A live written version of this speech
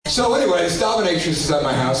So anyway, this dominatrix is at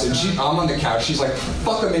my house, and I'm on the couch. She's like,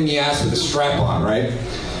 fuck him in the ass with a strap on, right?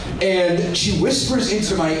 And she whispers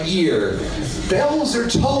into my ear, bells are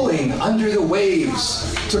tolling under the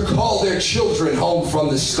waves to call their children home from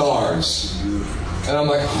the stars. And I'm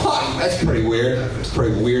like, huh, that's pretty weird. It's a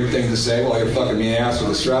pretty weird thing to say while you're fucking me in the ass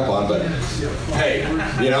with a strap on, but hey,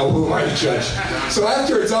 you know, who am I to judge? So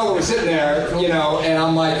after it's over, we're sitting there, you know, and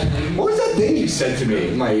I'm like, what was that thing you said to me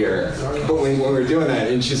in my ear? But when we were doing that,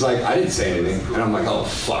 and she's like, I didn't say anything. And I'm like, oh,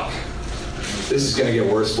 fuck. This is gonna get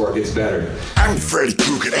worse before it gets better. I'm Freddy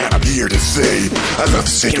Kruger and I'm here to say I love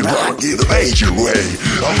the second wrong in a major way.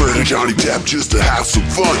 I'm murder Johnny Depp just to have some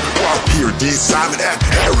fun. While here D. Simon and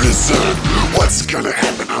Harrison. What's gonna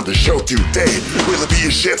happen on the show today? Will it be a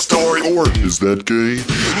shit story or is that gay?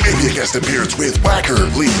 Maybe a guest appearance with Whacker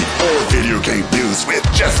Lee or video game news with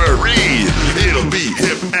Jeffrey. It'll be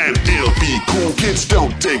hip and it'll be cool. Kids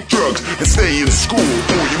don't take drugs and stay in school,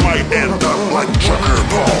 or you might end up like Trucker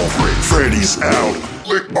Paul. Freddy's out.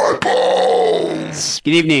 Lick my balls.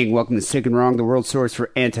 Good evening. Welcome to Sick and Wrong, the world source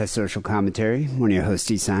for antisocial commentary. One of your hosts,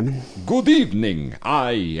 Steve Simon. Good evening.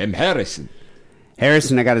 I am Harrison.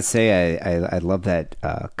 Harrison, I got to say, I love that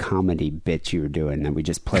comedy bit you were doing that we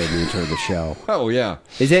just played in the intro of the show. Oh, yeah.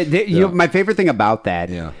 Is it? You know, my favorite thing about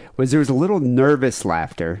that was there was a little nervous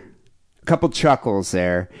laughter, a couple chuckles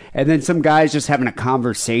there, and then some guys just having a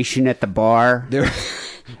conversation at the bar.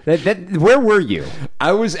 Where were you?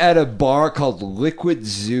 I was at a bar called Liquid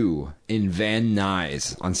Zoo in Van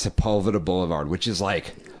Nuys on Sepulveda Boulevard, which is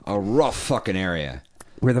like a rough fucking area.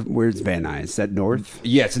 Where's Van Nuys? Is that north?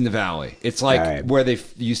 Yeah, it's in the valley. It's like where they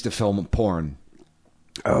used to film porn.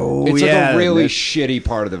 Oh, it's yeah. It's like a really shitty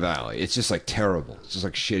part of the valley. It's just like terrible. It's just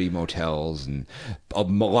like shitty motels and a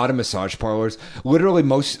lot of massage parlors. Literally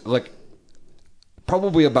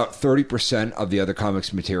probably about 30% of the other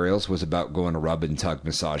comics materials was about going to rub and tug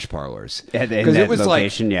massage parlors. Because it was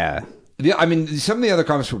location, yeah. I mean, some of the other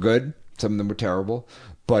comics were good. Some of them were terrible.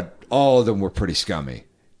 But all of them were pretty scummy.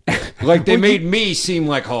 Like, they made me seem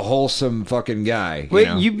like a wholesome fucking guy.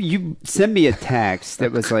 You sent me a text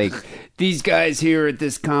that was like, these guys here at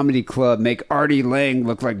this comedy club make Artie Lang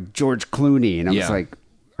look like George Clooney. And I was like,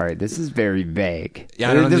 all right, this is very vague.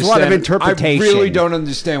 Yeah, there's a lot of interpretation. I really don't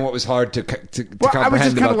understand what was hard to comprehend. I was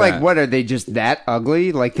just kind of like, what, are they just that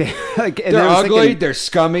ugly? Like they're ugly. They're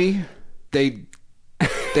scummy. They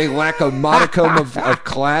lack a modicum of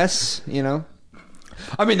class. You know,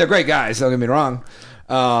 I mean, they're great guys. Don't get me wrong.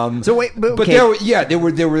 So wait, but there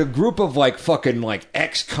were a group of like fucking like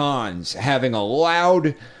ex-cons having a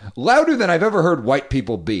louder than I've ever heard white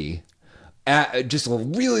people be. Just a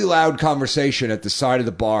really loud conversation at the side of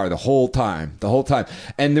the bar the whole time,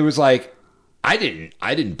 and there was like, I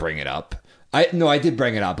didn't bring it up. I did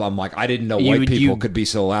bring it up. I'm like, I didn't know white people could be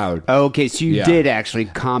so loud. Okay, so you did actually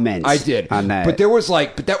comment. I did on that, but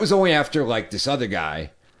that was only after like this other guy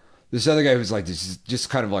was like, this is just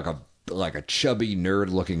kind of like a chubby nerd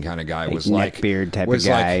looking kind of guy, was like neckbeard type of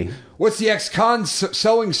guy. Like, what's the ex-con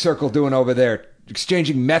sewing circle doing over there?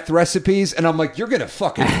 Exchanging meth recipes, and I'm like, you're gonna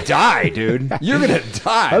fucking die, dude. You're gonna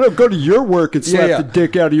die. I don't go to your work and slap the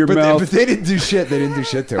dick out of your mouth. But they didn't do shit. They didn't do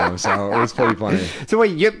shit to him, so it was pretty funny. So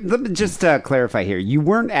wait, let me just clarify here. You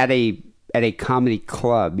weren't at a comedy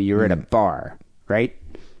club. You were at a bar, right?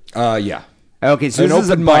 Yeah. Okay, so this is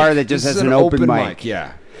a bar mic. that just this has is an open mic.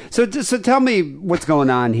 Yeah. So tell me what's going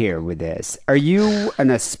on here with this. Are you an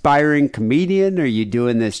aspiring comedian? Are you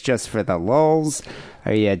doing this just for the lulz?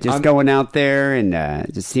 Are you just going out there and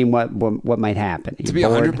just seeing what might happen? To be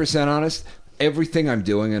 100% honest, everything I'm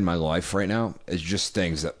doing in my life right now is just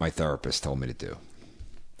things that my therapist told me to do.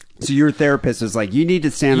 So your therapist was like, you need to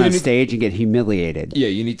stand on stage and get humiliated. Yeah,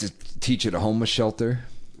 you need to teach at a homeless shelter.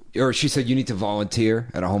 Or she said you need to volunteer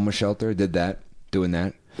at a homeless shelter. Did that. Doing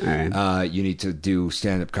that. All right. You need to do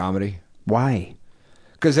stand-up comedy. Why?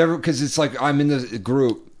 Because it's like I'm in the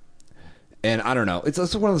group, and I don't know. It's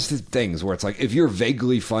one of those things where it's like, if you're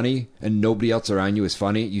vaguely funny and nobody else around you is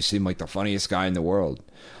funny, you seem like the funniest guy in the world.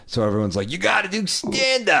 So everyone's like, you got to do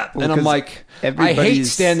stand-up. And I'm like, I hate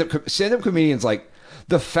stand-up. Stand-up comedians, like,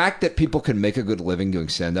 the fact that people can make a good living doing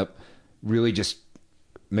stand-up really just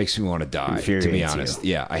makes me want to die, to be honest.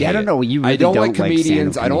 Yeah, I don't know. You really I don't like comedians.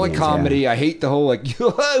 comedians. I don't like comedy. Yeah. I hate the whole like,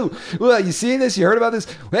 well, you seen this? You heard about this?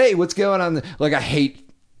 Hey, what's going on? Like, I hate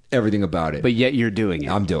everything about it. But yet you're doing it.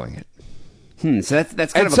 I'm doing it. So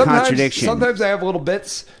that's kind of a contradiction. Sometimes I have little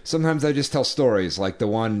bits. Sometimes I just tell stories. Like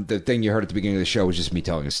the thing you heard at the beginning of the show was just me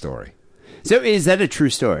telling a story. So is that a true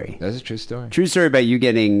story? That's a true story. True story about you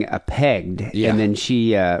getting pegged, Yeah. and then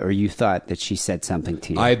she, or you thought that she said something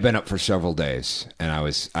to you. I had been up for several days, and I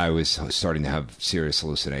was starting to have serious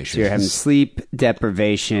hallucinations. So you're having sleep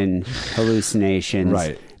deprivation, hallucinations.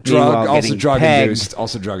 Right. Meanwhile, Also getting drug pegged induced.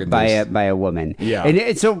 Also drug by induced. a woman. Yeah.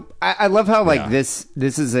 And so I love how like Yeah. this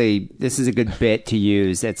is a good bit to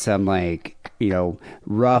use at some like,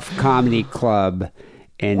 rough comedy club.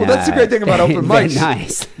 And, Well, that's the great thing about open mics.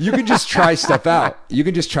 Nice. You can just try stuff out. You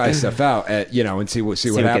can just try stuff out at, and see what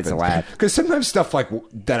what happens. gets a laugh. Because sometimes stuff like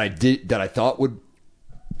that I thought would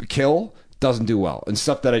kill doesn't do well, and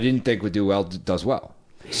stuff that I didn't think would do well does well.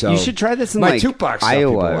 So You should try this in my like Tupac stuff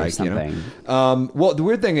Iowa people or like, something. Well, the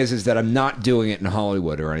weird thing is that I'm not doing it in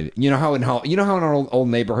Hollywood or anything. You know how in our old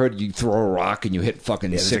neighborhood you throw a rock and you hit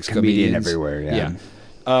fucking there's 6 a comedian comedians everywhere, yeah.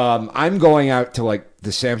 I'm going out to like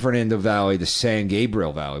the San Fernando Valley, the San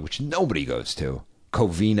Gabriel Valley, which nobody goes to.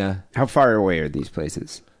 Covina. How far away are these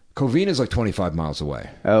places? Covina is like 25 miles away.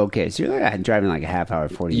 Oh, okay, so you're like driving like a half hour,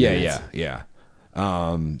 40 minutes. Yeah.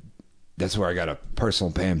 That's where I got a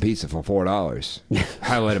personal pan pizza for $4.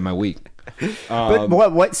 Highlight of my week. But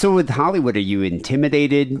what? So with Hollywood, are you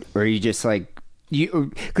intimidated, or are you just like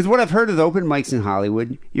you? Because what I've heard of the open mics in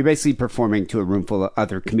Hollywood, you're basically performing to a room full of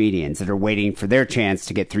other comedians that are waiting for their chance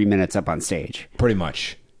to get 3 minutes up on stage. Pretty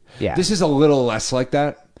much. Yeah. This is a little less like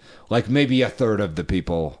that. Like maybe a third of the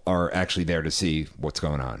people are actually there to see what's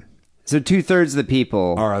going on. So 2/3 of the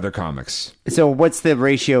people Are other comics. So what's the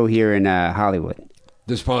ratio here in Hollywood?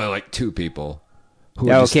 There's probably like 2 people. Who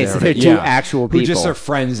Oh, are just okay, there so they're to- two actual Who just people. are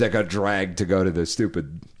friends that got dragged to go to the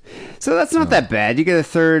stupid. So that's not that bad. You get a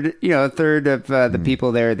third of the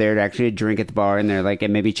people there to actually drink at the bar, and they're like,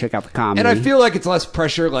 and maybe check out the comedy. And I feel like it's less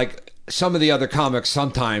pressure. Like some of the other comics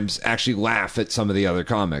sometimes actually laugh at some of the other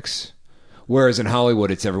comics. Whereas in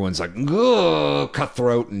Hollywood, it's everyone's like, ugh,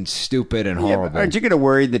 cutthroat and stupid and Yeah, horrible. but aren't you going to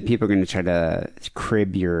worry that people are going to try to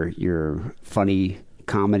crib your funny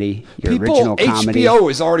comedy, your original comedy?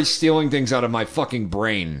 HBO is already stealing things out of my fucking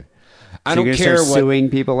brain. I So don't you're gonna care start what suing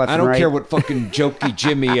people left I and don't right? care what fucking Jokey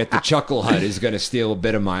Jimmy at the Chuckle Hut is going to steal a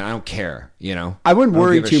bit of mine. I don't care. I wouldn't don't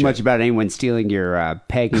worry give a too shit. much about anyone stealing your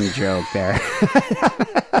pegging joke there.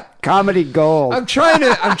 Comedy gold. I'm trying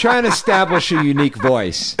to establish a unique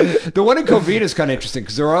voice. The one in Covina is kind of interesting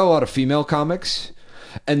because there are a lot of female comics,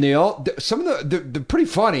 and some of they're pretty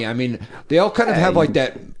funny. I mean, they all kind of have like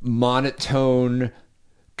that monotone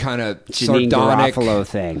kind of Janine sardonic Garofalo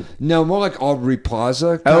thing. No, more like Aubrey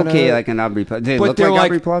Plaza. Kinda. Okay, like an Aubrey Plaza. They But look they're like like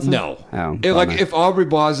Aubrey Plaza? no. Oh, Like bummer. if Aubrey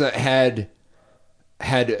Plaza had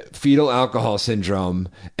fetal alcohol syndrome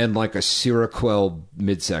and like a Seroquel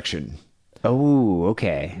midsection. Oh,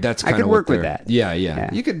 okay. That's I kind could of work with that. Yeah.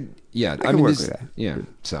 You could. Yeah, I could work this- with that. Yeah.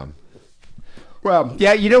 So Well,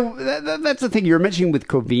 yeah, that's the thing you were mentioning with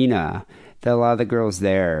Covina. That a lot of the girls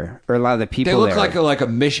there, or a lot of the people they look there,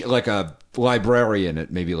 like a librarian at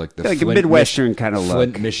maybe like the like Flint, a Midwestern kind of look.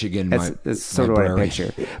 Flint, Michigan. That's sort of what I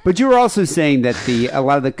librarian. picture. But you were also saying that a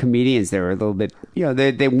lot of the comedians there were a little bit,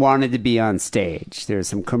 they wanted to be on stage. There's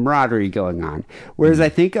some camaraderie going on. Whereas I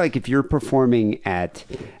think like if you're performing at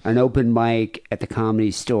an open mic at the Comedy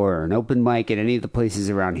Store, or an open mic at any of the places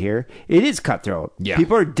around here, it is cutthroat. Yeah.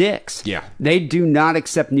 People are dicks. Yeah. They do not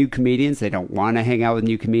accept new comedians. They don't want to hang out with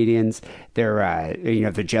new comedians. They're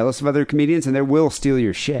they're jealous of other comedians, and they will steal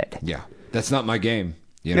your shit. Yeah, that's not my game.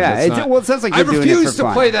 Yeah, that's it sounds like I you're doing it refuse for to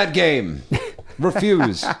fun. play that game.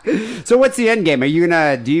 Refuse. So what's the end game? Are you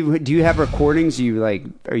gonna do you have recordings? Are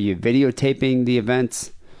you videotaping the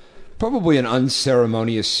events Probably an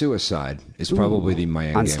unceremonious suicide is probably my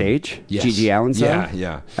end on game. stage? Yes. G.G. Allen style?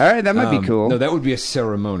 Yeah. All right, that might be cool. No, that would be a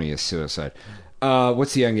ceremonious suicide.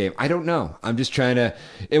 What's the end game? I don't know. I'm just trying to.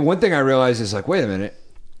 And one thing I realized is like, wait a minute,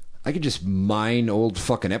 I could just mine old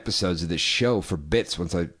fucking episodes of this show for bits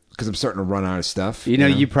because I'm starting to run out of stuff.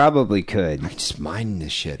 You probably could. I could just mine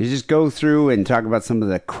this shit. You just go through and talk about some of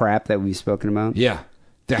the crap that we've spoken about. Yeah.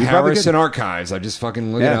 The You probably Harrison could. Archives. I just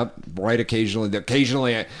fucking look it Yeah. up, write occasionally.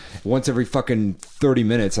 Occasionally, once every fucking 30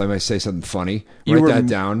 minutes, I might say something funny. Write that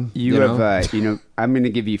down. You have, I'm going to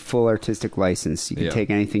give you full artistic license. You can Yeah.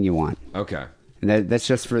 take anything you want. Okay. And that's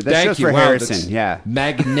just for Thank you. Wow, Harrison. that's Yeah.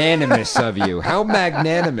 Magnanimous of you. How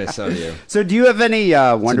magnanimous of you. So do you have any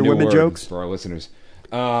Wonder It's a new Woman word jokes? for our listeners?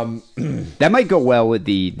 That might go well with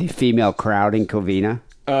the female crowd in Covina.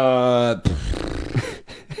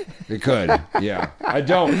 It could. Yeah. I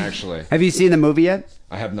don't, actually. Have you seen the movie yet?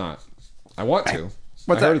 I have not. I want to.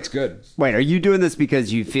 What's I heard that? it's good. Wait, are you doing this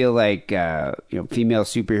because you feel like female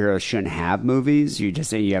superheroes shouldn't have movies? You just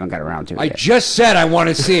say you haven't got around to it I yet? just said I want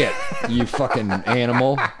to see it. You fucking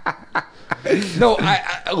animal. No,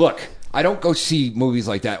 I look. I don't go see movies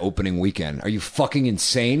like that opening weekend. Are you fucking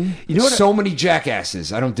insane? You know what? So many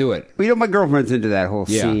jackasses. I don't do it. Well, my girlfriend's into that whole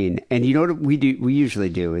Yeah. scene, and you know what we do? We usually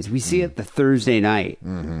do is we see it the Thursday night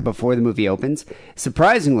before the movie opens.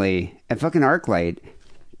 Surprisingly, at fucking ArcLight,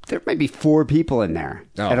 there might be 4 people in there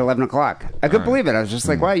at 11 o'clock. I couldn't believe it. I was just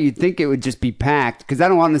like, wow, you'd think it would just be packed, because I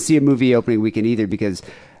don't want to see a movie opening weekend either, because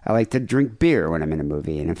I like to drink beer when I'm in a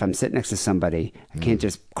movie, and if I'm sitting next to somebody, I can't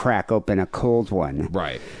just crack open a cold one.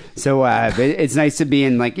 Right. So it's nice to be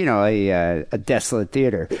in, like, you know, a desolate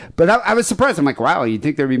theater. But I was surprised. I'm like, wow, you'd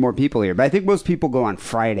think there'd be more people here. But I think most people go on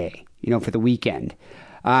Friday, you know, for the weekend.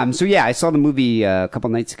 So yeah, I saw the movie a couple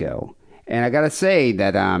nights ago, and I gotta say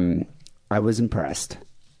that I was impressed.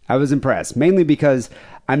 I was impressed, mainly because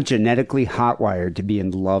I'm genetically hotwired to be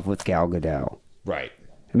in love with Gal Gadot. Right.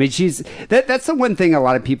 I mean, that's the one thing a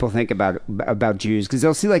lot of people think about Jews, because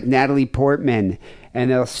they'll see like Natalie Portman,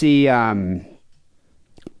 and they'll see Natalie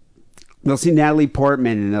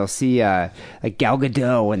Portman, and they'll see like Gal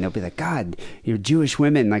Gadot, and they'll be like, God, you know, Jewish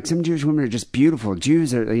women, like some Jewish women are just beautiful.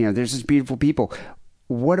 Jews are, you know, they're just beautiful people.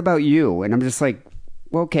 What about you? And I'm just like,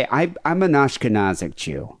 well, okay, I'm an Ashkenazic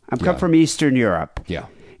Jew. I'm come from Eastern Europe. Yeah.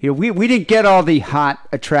 You know, we didn't get all the hot,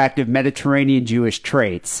 attractive Mediterranean Jewish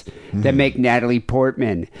traits that make Natalie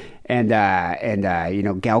Portman and you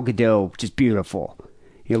know, Gal Gadot just beautiful.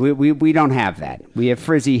 You know, we don't have that. We have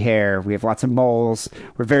frizzy hair. We have lots of moles.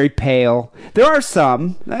 We're very pale. There are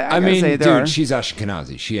some. I mean, say dude, she's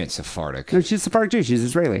Ashkenazi. She ain't Sephardic. No, she's Sephardic Jew. She's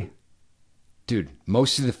Israeli. Dude,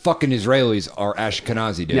 most of the fucking Israelis are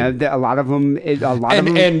Ashkenazi, dude. Yeah, a lot of them.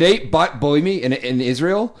 And they, but believe me, in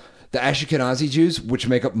Israel, the Ashkenazi Jews, which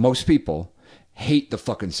make up most people, hate the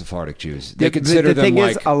fucking Sephardic Jews. They consider the them thing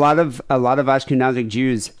like is, a lot of Ashkenazic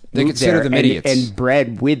Jews they moved consider there them idiots and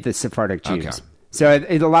bred with the Sephardic Jews. Okay. So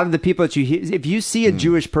a lot of the people that you hear, if you see a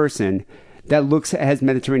Jewish person that has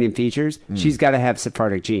Mediterranean features, she's got to have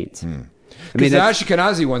Sephardic genes. Because the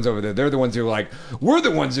Ashkenazi ones over there, they're the ones who are like, we're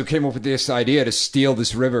the ones who came up with this idea to steal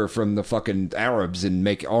this river from the fucking Arabs and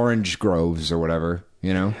make orange groves or whatever,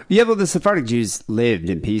 you know? Yeah, well, the Sephardic Jews lived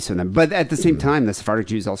in peace with them. But at the same time, the Sephardic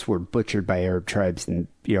Jews also were butchered by Arab tribes and,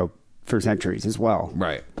 you know, for centuries as well.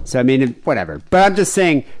 Right. So, I mean, whatever. But I'm just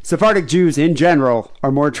saying, Sephardic Jews in general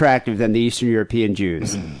are more attractive than the Eastern European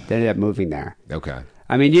Jews that ended up moving there. Okay.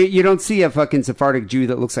 I mean, you don't see a fucking Sephardic Jew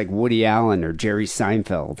that looks like Woody Allen or Jerry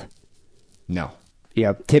Seinfeld. No.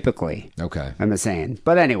 Yeah, typically. Okay. I'm just saying.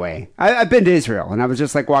 But anyway, I've been to Israel, and I was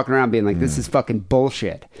just like walking around being like, this is fucking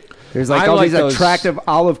bullshit. There's like all these attractive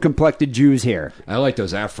olive-complected Jews here. I like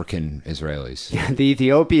those African Israelis. The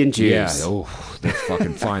Ethiopian Jews. Yeah, they're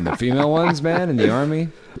fucking fine. The female ones, man, in the army.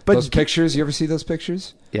 But those pictures, you ever see those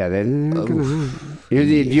pictures? Yeah, have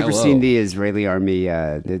you ever seen the Israeli army?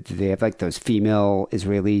 They have like those female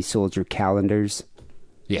Israeli soldier calendars.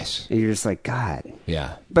 Yes. And you're just like, God.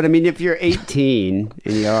 Yeah. But I mean, if you're 18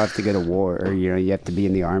 and you all have to go to war, or you know, you have to be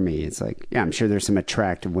in the army, it's like, yeah, I'm sure there's some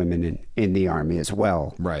attractive women in the army as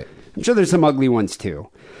well. Right. I'm sure there's some ugly ones too.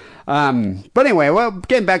 But anyway, well,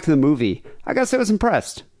 getting back to the movie, I guess I was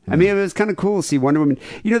impressed. I mean, it was kind of cool to see Wonder Woman.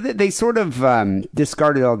 You know, they sort of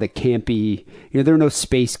discarded all the campy. You know, there were no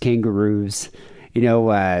space kangaroos. You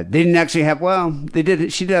know, they didn't actually have. Well, they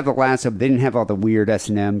did. She did have the lasso, but they didn't have all the weird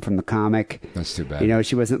S&M from the comic. That's too bad. You know,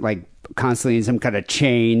 she wasn't like constantly in some kind of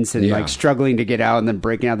chains and like struggling to get out and then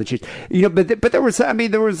breaking out of the chains. You know, but there was. I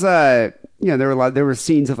mean, there was. You know, there were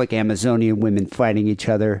scenes of like Amazonian women fighting each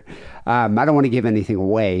other. I don't want to give anything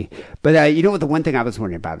away, but you know what? The one thing I was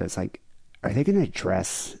wondering about is like, are they going to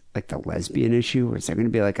address like the lesbian issue, or is there going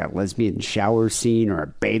to be like a lesbian shower scene or a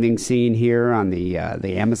bathing scene here on the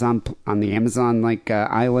Amazon like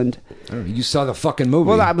island? I don't know. You saw the fucking movie.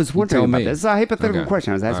 Well, I was wondering about this. It's a hypothetical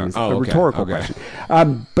question. I was asking a rhetorical question.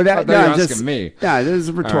 But you're asking me. Yeah, this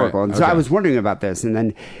is rhetorical. Right. And so I was wondering about this, and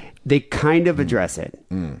then they kind of address it,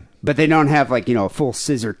 but they don't have like, you know, a full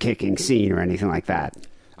scissor kicking scene or anything like that.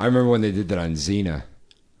 I remember when they did that on Xena.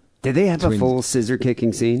 Did they have a full scissor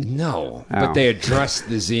kicking scene? No, but they addressed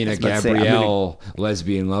the Xena Gabrielle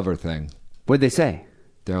lesbian lover thing. What'd they say?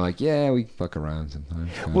 They're like, yeah, we fuck around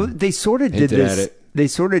sometimes. Well, they sort of did this. They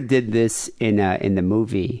sort of did this in the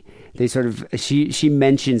movie. They sort of she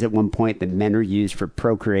mentions at one point that men are used for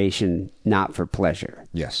procreation, not for pleasure.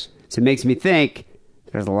 Yes. So it makes me think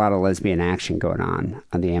there's a lot of lesbian action going on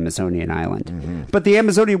the Amazonian island. But the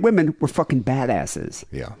Amazonian women were fucking badasses.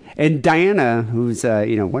 Yeah. And Diana, who's,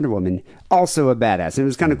 you know, Wonder Woman, also a badass. And it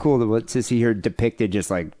was kind of cool to see her depicted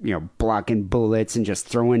just like, you know, blocking bullets and just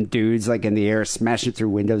throwing dudes like in the air, smashing through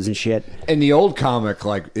windows and shit. In the old comic,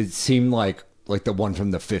 like, it seemed like the one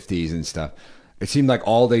from the 50s and stuff. It seemed like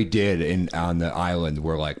all they did on the island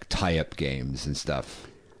were like tie-up games and stuff.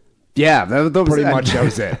 Yeah, that Pretty much that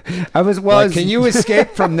was it. I was can you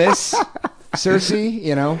escape from this, Cersei?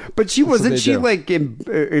 You know, but she wasn't. She like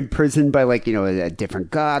imprisoned by like a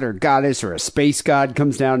different god or goddess or a space god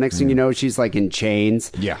comes down. Next thing you know, she's like in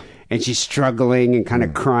chains. Yeah. And she's struggling and kind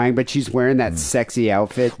of crying, but she's wearing that sexy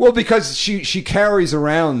outfit. Well, because she carries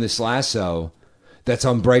around this lasso that's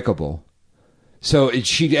unbreakable. So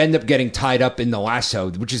she'd end up getting tied up in the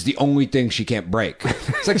lasso, which is the only thing she can't break.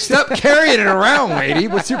 It's like, stop carrying it around, lady.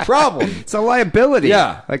 What's your problem? It's a liability.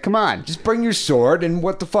 Yeah. Like, come on. Just bring your sword and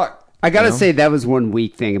what the fuck? I gotta say, that was one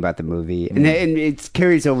weak thing about the movie. And it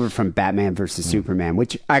carries over from Batman versus Superman,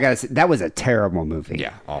 which I gotta say, that was a terrible movie.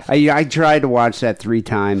 Yeah, awful. I tried to watch that 3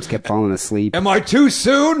 times, kept falling asleep. Am I too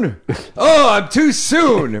soon? Oh, I'm too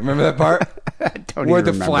soon. Remember that part? Where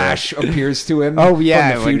the Flash appears to him from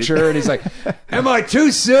the future, and he's like, am I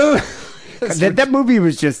too soon? That movie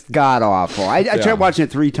was just god awful. I tried watching it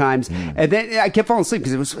 3 times, and then I kept falling asleep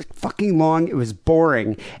because it was like fucking long. It was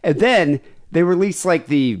boring. And then they released like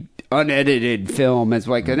the unedited film as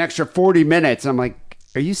like an extra 40 minutes. I'm like,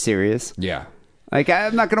 are you serious? Yeah. Like,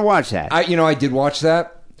 I'm not going to watch that. I did watch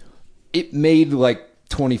that. It made like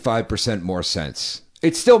 25% more sense.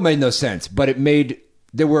 It still made no sense, but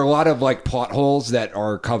there were a lot of like plot holes that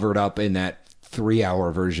are covered up in that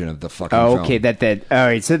 3-hour version of the fucking film. Okay, all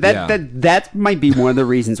right. So that might be one of the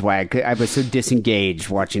reasons why I was so disengaged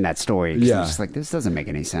watching that story. Yeah, I'm just like, this doesn't make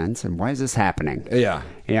any sense, and why is this happening? Yeah,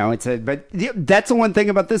 but that's the one thing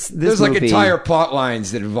about this. There's movie. Like entire plot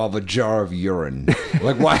lines that involve a jar of urine.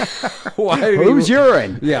 Like why? Who's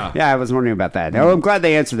urine? Yeah, I was wondering about that. Oh, I'm glad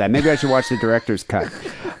they answered that. Maybe I should watch the director's cut.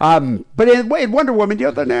 But in Wonder Woman,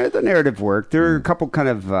 the narrative worked. There are a couple kind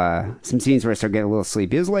of some scenes where I started getting a little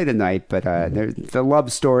sleepy. It was late at night, but the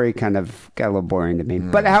love story kind of got a little boring to me.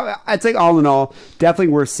 But I'd say all in all,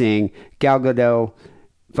 definitely worth seeing. Gal Gadot,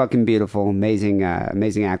 fucking beautiful, amazing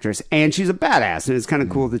actress, and she's a badass, and it's kind of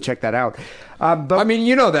cool to check that out. But I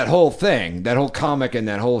mean, that whole thing, that whole comic, and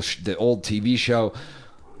that whole the old TV show.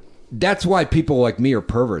 That's why people like me are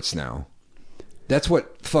perverts now. That's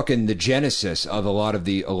what fucking the genesis of a lot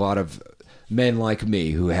of men like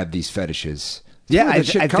me who have these fetishes. Yeah, I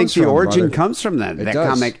think the origin comes from that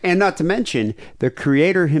comic, and not to mention the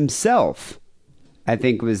creator himself. I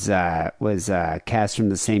think was cast from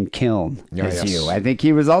the same kiln as you. I think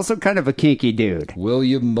he was also kind of a kinky dude.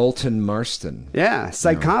 William Moulton Marston. Yeah,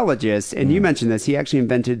 psychologist, and you mentioned this. He actually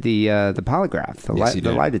invented the polygraph,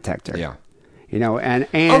 the lie detector. Yeah. And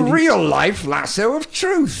a real life lasso of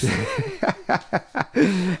truth.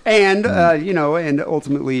 and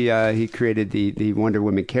ultimately he created the Wonder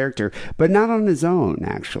Woman character, but not on his own,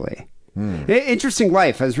 actually. Interesting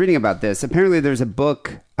life. I was reading about this. Apparently there's a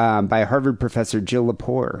book by Harvard professor Jill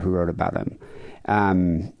Lepore who wrote about him.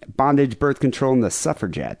 Bondage, Birth Control, and the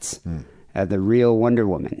Suffragettes. The Real Wonder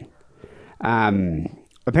Woman.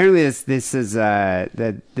 Apparently this is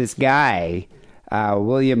this guy,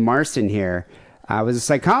 William Marston here, was a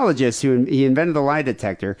psychologist he invented the lie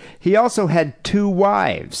detector. He also had 2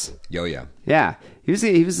 wives. Oh, yeah. Yeah. He was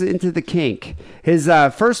into the kink. His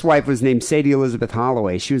first wife was named Sadie Elizabeth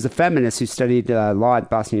Holloway. She was a feminist who studied law at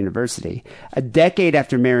Boston University. A decade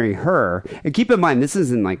after marrying her, and keep in mind, this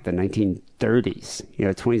is in like the 1930s,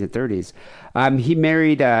 20s and 30s,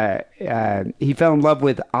 he fell in love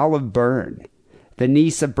with Olive Byrne, the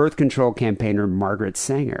niece of birth control campaigner Margaret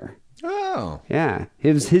Sanger. Oh. Yeah.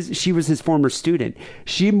 She was his former student.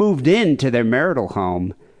 She moved into their marital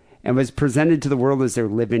home and was presented to the world as their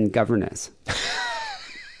live-in governess.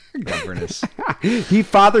 Governess. He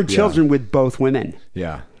fathered children with both women.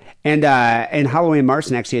 Yeah. And Holloway and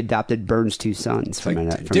Marston actually adopted Byrne's 2 sons from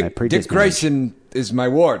a previous Dick Grayson is my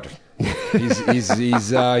ward.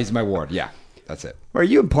 He's my ward. Yeah, that's it. Are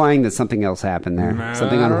you implying that something else happened there?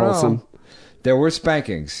 Something unwholesome? There were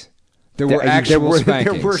spankings. There were actual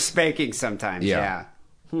spankings. There were spankings sometimes, yeah.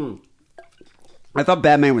 I thought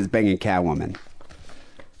Batman was banging Catwoman.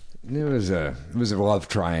 It was a love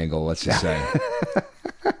triangle, let's just say.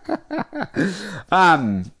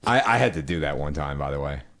 I had to do that one time, by the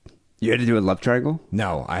way. You had to do a love triangle?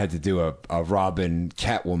 No, I had to do a Robin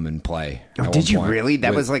Catwoman play. Oh, did you really?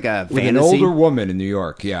 That was like a fantasy? With an older woman in New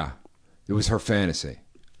York, yeah. It was her fantasy.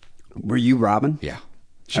 Were you Robin? Yeah.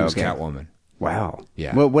 She was Catwoman. Wow.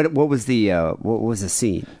 Yeah. What was the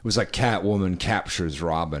scene? It was like Catwoman captures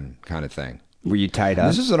Robin kind of thing. Were you tied up?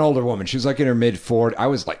 This is an older woman. She was like in her mid-40s. I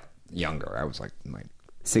was like younger. I was like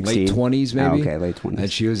 16? Late 20s maybe. Oh, okay, late 20s.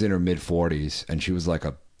 And she was in her mid-40s, and she was like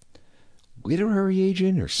a literary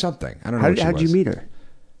agent or something. I don't know. How'd you meet her?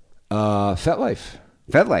 FetLife.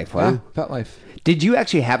 FetLife, wow. Yeah, FetLife. Did you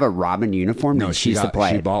actually have a Robin uniform? No, she used to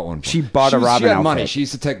play. She bought one. She bought a Robin She had outfit. money. She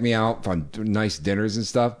used to take me out on nice dinners and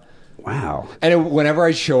stuff. Wow. And whenever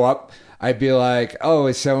I show up, I'd be like, "Oh,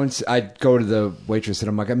 is so?" I'd go to the waitress and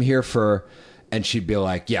I'm like, "I'm here for," and she'd be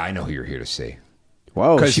like, "Yeah, I know who you're here to see."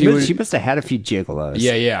 Whoa, she must have had a few gigolos.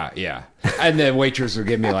 Yeah. And the waitress would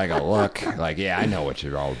give me like a look, like, "Yeah, I know what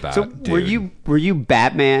you're all about." So dude. were you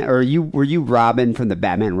Batman, or were you Robin from the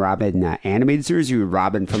Batman Robin animated series? Or you were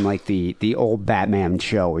Robin from like the old Batman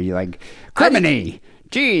show? Were you like Criminy?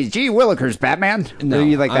 Gee Willikers, Batman? No, were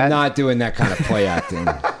you like that? I'm not doing that kind of play acting.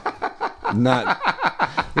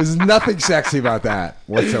 There's nothing sexy about that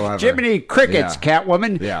whatsoever. Jiminy Crickets,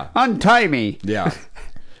 Catwoman. Yeah. Untie me. Yeah.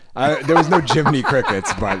 There was no Jiminy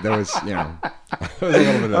Crickets, but there was, there was a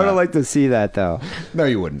little bit of that. I would like to see that, though. No,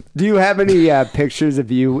 you wouldn't. Do you have any pictures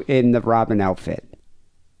of you in the Robin outfit?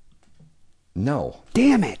 No.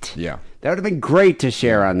 Damn it. Yeah. That would have been great to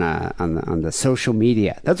share on the social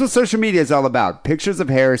media. That's what social media is all about. Pictures of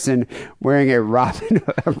Harrison wearing a Robin,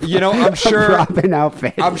 I'm sure Robin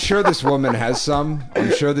outfit. I'm sure this woman has some.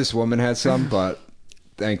 But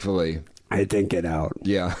thankfully, I didn't get out.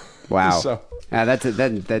 Yeah. Wow. So, that's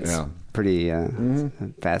pretty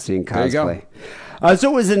fascinating cosplay. There you go.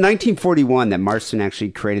 So it was in 1941 that Marston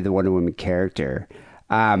actually created the Wonder Woman character.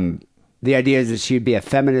 The idea is that she would be a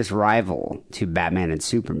feminist rival to Batman and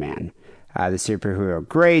Superman, the superhero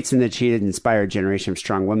greats, and that she had inspired a generation of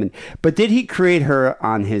strong women. But did he create her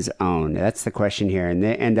on his own? That's the question here.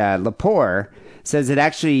 And Lepore says it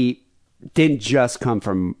actually didn't just come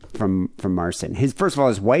from Marston. First of all,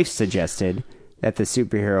 his wife suggested that the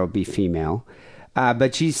superhero be female,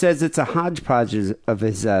 but she says it's a hodgepodge of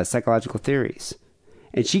his psychological theories,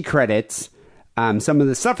 and she credits some of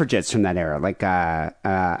the suffragettes from that era, like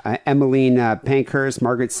Emmeline Pankhurst,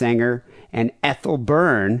 Margaret Sanger, and Ethel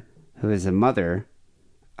Byrne, who is the mother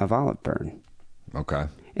of Olive Byrne. Okay.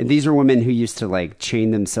 And these are women who used to like chain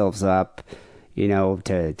themselves up,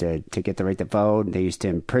 to get the right to vote. They used to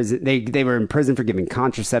imprison. They were in prison for giving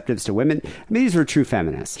contraceptives to women. I mean, these were true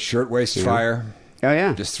feminists. Shirtwaist fire. Oh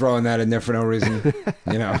yeah. Just throwing that in there for no reason.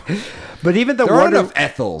 But even there aren't enough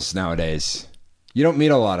Ethels nowadays. You don't meet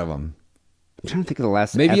a lot of them. I'm trying to think of the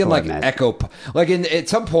last. Maybe Ethel in like Echo, like at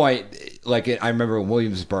some point, like I remember in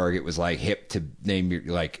Williamsburg, it was like hip to name your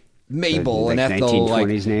like Mabel like and Ethel,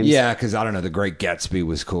 1920s names. Yeah, because I don't know, the Great Gatsby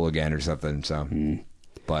was cool again or something. So,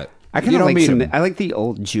 but I kind of like meet I like the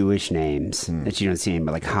old Jewish names that you don't see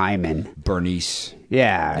anymore, like Hyman, Bernice.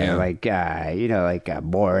 Yeah. Like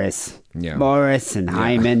Morris. Yeah. Morris and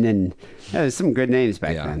Hyman, and there's some good names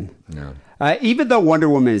back then. Yeah. Even though Wonder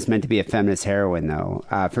Woman is meant to be a feminist heroine, though,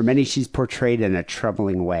 for many she's portrayed in a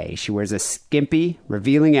troubling way. She wears a skimpy,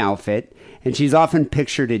 revealing outfit, and she's often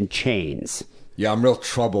pictured in chains. Yeah, I'm real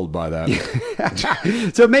troubled by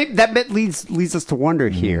that. So maybe that leads us to wonder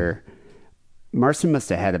here. Marston must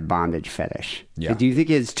have had a bondage fetish. Yeah. Do you think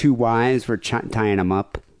his two wives were tying him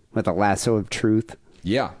up with a lasso of truth?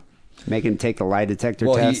 Yeah. Making him take the lie detector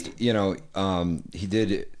test? He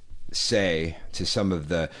did say to some of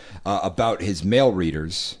the about his male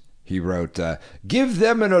readers, he wrote, "Give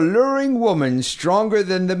them an alluring woman stronger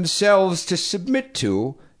than themselves to submit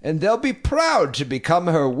to, and they'll be proud to become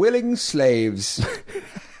her willing slaves."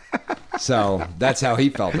 So that's how he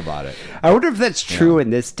felt about it. I wonder if that's true in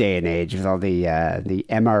this day and age with all the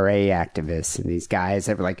MRA activists and these guys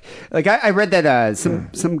that were like I read that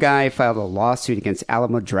some guy filed a lawsuit against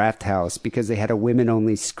Alamo Drafthouse because they had a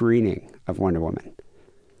women-only screening of Wonder Woman.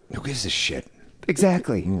 Who gives a shit?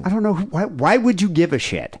 Exactly. I don't know why would you give a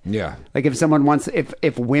shit? Yeah. Like if someone wants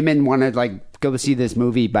if women want to like go see this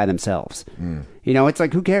movie by themselves. It's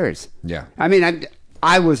like who cares? Yeah. I mean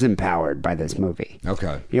I was empowered by this movie.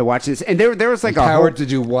 Okay. Watch this, and there was like empowered to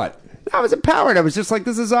do what? I was empowered. I was just like,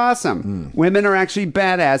 this is awesome. Women are actually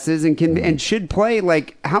badasses and can and should play.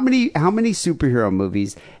 Like how many superhero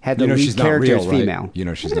movies had the lead character is female?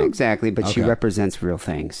 Right? She's not exactly, but she represents real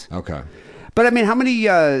things. Okay. But I mean, how many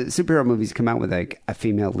superhero movies come out with like a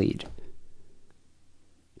female lead?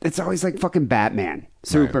 It's always like fucking Batman,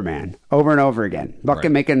 Superman, over and over again. Aren't they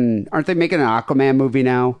making an Aquaman movie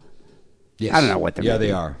now? Yes. I don't know what they're making.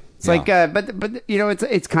 They are. It's like, but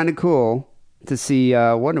it's kind of cool to see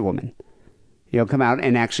Wonder Woman, come out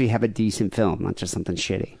and actually have a decent film, not just something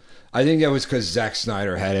shitty. I think that was because Zack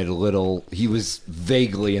Snyder had it a little. He was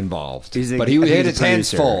vaguely involved, but he had his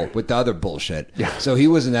hands full with the other bullshit. Yeah. So he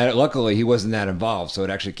wasn't that. Luckily, he wasn't that involved. So it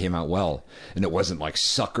actually came out well, and it wasn't like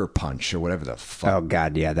Sucker Punch or whatever the fuck. Oh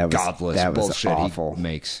God, yeah, that was godless bullshit awful. He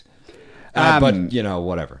makes. But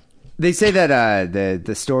whatever. They say that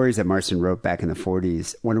the stories that Marston wrote back in the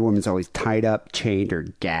 40s, Wonder Woman's always tied up, chained, or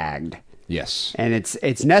gagged. Yes. And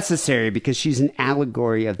it's necessary because she's an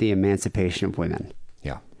allegory of the emancipation of women.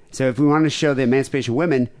 Yeah. So if we want to show the emancipation of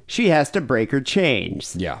women, she has to break her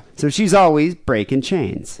chains. Yeah. So she's always breaking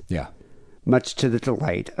chains. Yeah. Much to the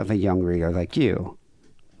delight of a young reader like you.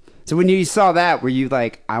 So when you saw that, were you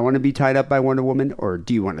like, I want to be tied up by Wonder Woman, or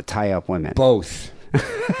do you want to tie up women? Both.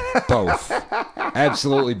 Both.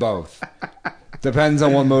 Absolutely both. Depends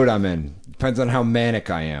on what mood I'm in. Depends on how manic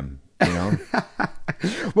I am, you know?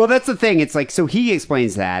 Well, that's the thing. It's like, so he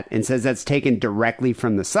explains that and says that's taken directly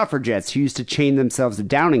from the suffragettes who used to chain themselves to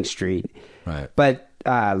Downing Street. Right. But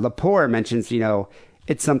Lepore mentions, you know,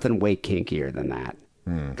 it's something way kinkier than that.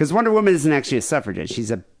 Because Wonder Woman isn't actually a suffragette.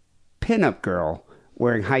 She's a pinup girl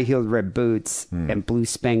wearing high-heeled red boots and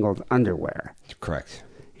blue-spangled underwear. Correct.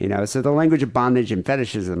 You know, so the language of bondage and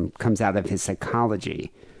fetishism comes out of his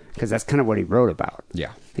psychology, because that's kind of what he wrote about. Yeah.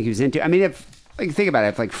 I think he was into. I mean, if like think about it,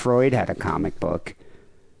 if like Freud had a comic book,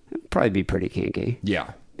 it'd probably be pretty kinky.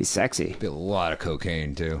 Yeah. Be sexy. Be a lot of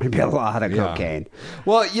cocaine too. It'd be a lot of cocaine.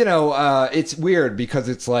 Well, you know, it's weird because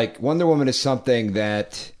it's like Wonder Woman is something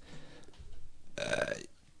that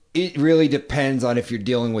it really depends on if you're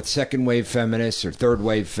dealing with second wave feminists or third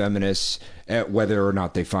wave feminists, whether or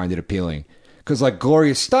not they find it appealing. Because like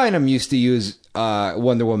Gloria Steinem used to use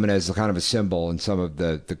Wonder Woman as a kind of a symbol in some of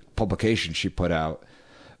the publications she put out.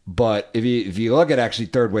 But if you look at actually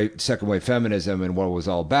second wave feminism and what it was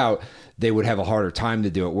all about, they would have a harder time to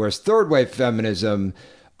do it. Whereas third wave feminism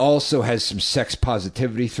also has some sex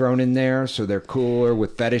positivity thrown in there, so they're cooler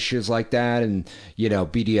with fetishes like that, and you know,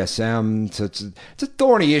 BDSM. So it's a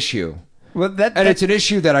thorny issue. Well, it's an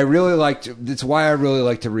issue that I really like. It's why I really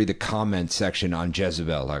like to read the comment section on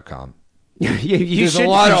Jezebel.com. There's a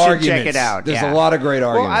lot of arguments. Check it out. There's a lot of great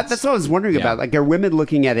arguments. Well, that's what I was wondering about. Like, are women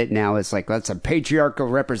looking at it now as like, that's a patriarchal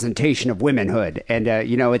representation of womanhood? And,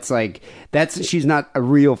 you know, it's like, she's not a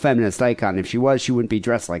real feminist icon. If she was, she wouldn't be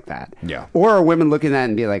dressed like that. Yeah. Or are women looking at that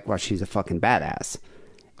and be like, well, she's a fucking badass.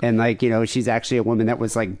 And like, you know, she's actually a woman that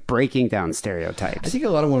was like breaking down stereotypes. I think a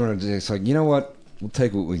lot of women are just like, you know what? We'll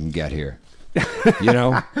take what we can get here. You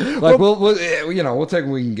know? Like, we'll take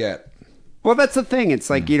what we can get. Well, that's the thing. It's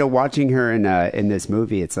like, you know, watching her in this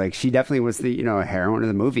movie, it's like she definitely was the, you know, heroine of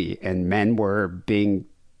the movie, and men were being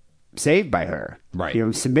saved by her, right? You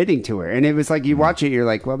know, submitting to her, and it was like you watch it, you're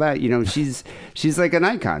like, well, that, you know, she's like an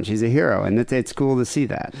icon, she's a hero, and it's cool to see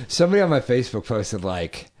that. Somebody on my Facebook posted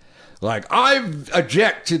like I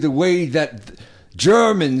object to the way that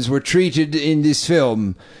Germans were treated in this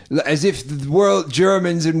film, as if the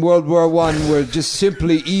Germans in World War I were just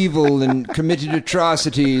simply evil and committed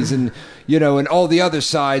atrocities, and you know, and all the other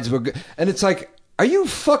sides were. And it's like, are you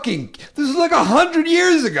fucking? This is like 100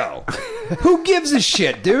 years ago. Who gives a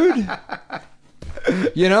shit, dude?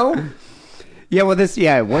 You know. Yeah, well,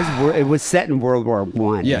 it was set in World War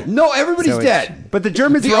I. Yeah, no, everybody's dead. But the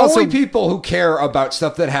Germans the were only also people who care about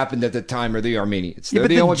stuff that happened at the time are the Armenians. Yeah,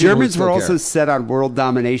 but the Germans were also set on world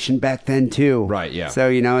domination back then too. Right. Yeah. So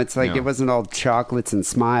you know, it's like it wasn't all chocolates and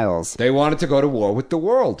smiles. They wanted to go to war with the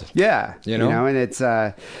world. Yeah. You know, and it's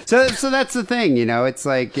so that's the thing. You know, it's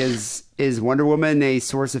like is Wonder Woman a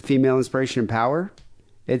source of female inspiration and power?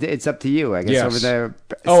 It's up to you, I guess. Yes. Over there.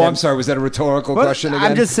 Oh, I'm sorry. Was that a rhetorical question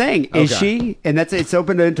again? I'm just saying, is she? And it's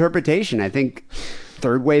open to interpretation. I think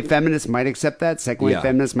third wave feminists might accept that. Second wave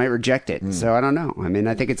feminists might reject it. So I don't know. I mean,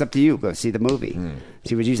 I think it's up to you. Go see the movie.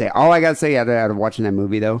 See what you say. All I got to say out of watching that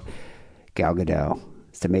movie, though, Gal Gadot.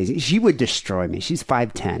 It's amazing. She would destroy me. She's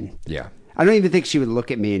 5'10". Yeah. I don't even think she would look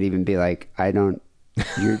at me and even be like,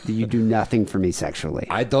 you do nothing for me sexually.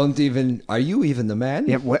 I don't even. Are you even the man?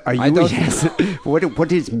 Yeah. What are you?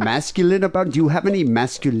 What is masculine about? Do you have any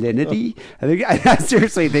masculinity? I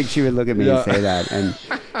seriously think she would look at me and say that, and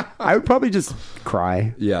I would probably just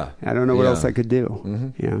cry. Yeah. I don't know what else I could do.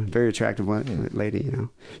 Mm-hmm. You know, very attractive lady. You know,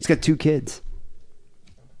 she's got 2 kids.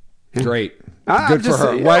 Yeah. Great. Good for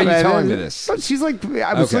her. Why are you telling me this? She's like,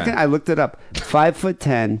 I looked it up.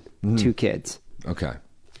 5'10", 2 kids. Okay.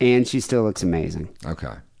 And she still looks amazing.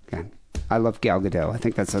 Okay. I love Gal Gadot. I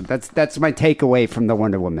think that's my takeaway from the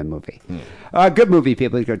Wonder Woman movie. Good movie,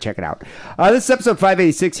 people. Go check it out. This is episode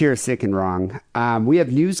 586 here, Sick and Wrong. We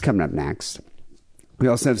have news coming up next. We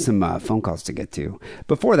also have some phone calls to get to.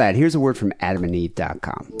 Before that, here's a word from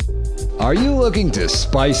AdamandEve.com. Are you looking to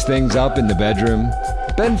spice things up in the bedroom?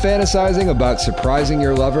 Been fantasizing about surprising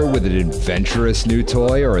your lover with an adventurous new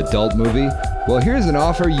toy or adult movie? Well, here's an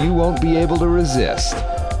offer you won't be able to resist.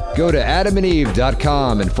 Go to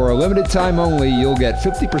AdamandEve.com, and for a limited time only, you'll get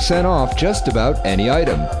 50% off just about any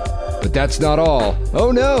item. But that's not all.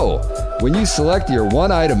 Oh no! When you select your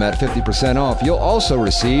one item at 50% off, you'll also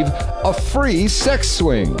receive a free sex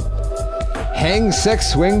swing. Hang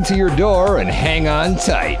sex swing to your door and hang on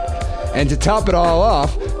tight. And to top it all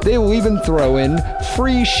off, They will even throw in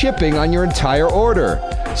free shipping on your entire order.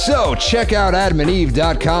 So check out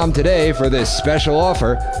adamandeve.com today for this special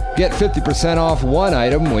offer. Get 50% off one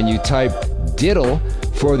item when you type DIDDLE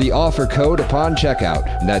for the offer code upon checkout.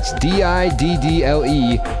 That's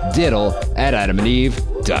DIDDLE, diddle, at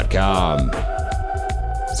adamandeve.com.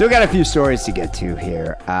 So we got a few stories to get to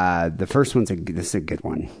here. The first one's this is a good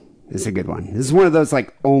one. This is one of those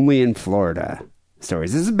like only in Florida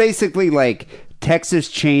stories. This is basically like Texas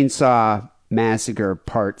Chainsaw Massacre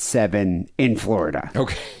Part 7 in Florida.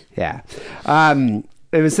 Okay. Yeah.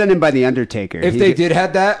 It was sent in by The Undertaker. If they did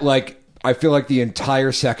have that, like, I feel like the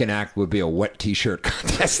entire second act would be a wet t-shirt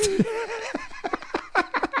contest.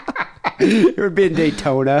 It would be in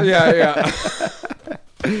Daytona. Yeah.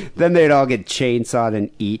 Then they'd all get chainsawed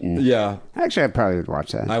and eaten. Yeah. Actually, I probably would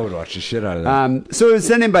watch that. I would watch the shit out of that. So it was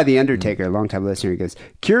sent in by The Undertaker, a longtime listener. He goes,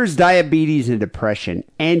 cures diabetes and depression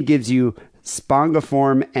and gives you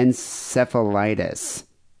spongiform encephalitis.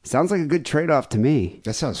 Sounds like a good trade-off to me.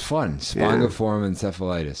 That sounds fun. Spongiform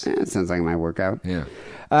encephalitis. Yeah, sounds like my workout. Yeah.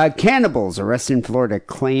 Cannibals arrested in Florida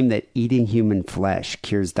claim that eating human flesh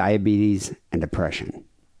cures diabetes and depression.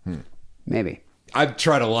 Maybe. I've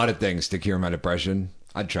tried a lot of things to cure my depression.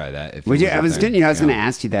 I'd try that. If I was going to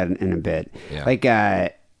ask you that in a bit. Yeah. Like,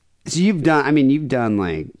 so you've done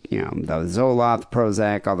like, the Zoloft,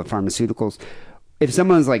 Prozac, all the pharmaceuticals. If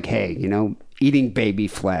someone's like, hey, eating baby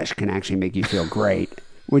flesh can actually make you feel great,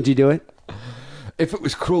 would you do it? If it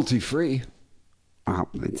was cruelty-free. Oh,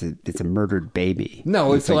 it's a murdered baby.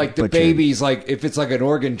 No, it's like the butchered. baby's like, if it's like an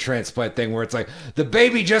organ transplant thing where it's like, the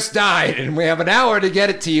baby just died and we have an hour to get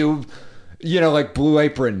it to you, like Blue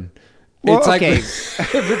Apron. Well, it's okay.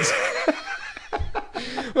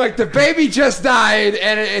 Like the baby just died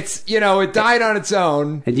and it's, it died on its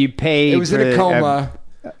own. And you pay. It was in a coma.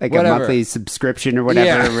 Like a monthly subscription or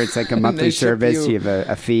whatever, where it's like a monthly service. You have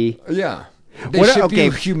a fee. Yeah. They ship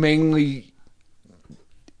you humanely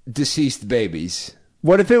deceased babies.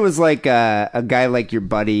 What if it was like a guy like your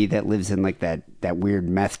buddy that lives in like that weird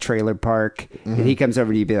meth trailer park, and he comes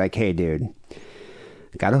over to you and be like, hey, dude,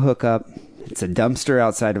 got a hookup. It's a dumpster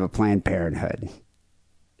outside of a Planned Parenthood.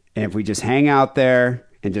 And if we just hang out there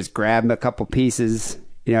and just grab a couple pieces,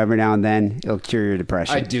 every now and then, it'll cure your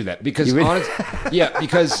depression. I'd do that because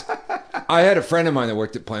because I had a friend of mine that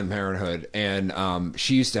worked at Planned Parenthood, and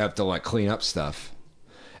she used to have to like clean up stuff.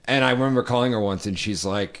 And I remember calling her once, and she's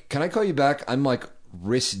like, "Can I call you back? I'm like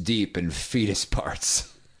wrist deep in fetus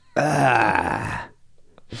parts." God.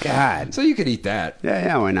 So you could eat that.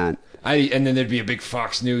 Yeah, why not? And then there'd be a big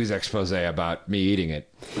Fox News expose about me eating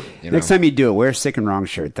it. Next time you do it, wear a sick and wrong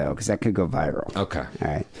shirt, though, because that could go viral. Okay. All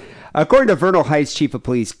right. According to Vernal Heights Chief of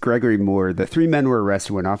Police Gregory Moore, the 3 men were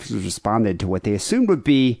arrested when officers responded to what they assumed would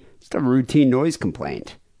be just a routine noise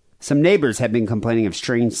complaint. Some neighbors had been complaining of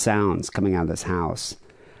strange sounds coming out of this house.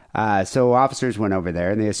 So officers went over there,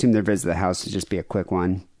 and they assumed their visit to the house would just be a quick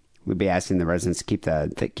one. We'd be asking the residents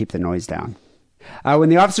to keep the noise down. When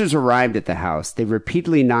the officers arrived at the house, they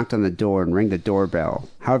repeatedly knocked on the door and rang the doorbell.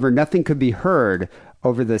 However, nothing could be heard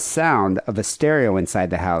over the sound of a stereo inside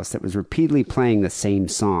the house that was repeatedly playing the same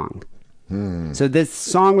song. So this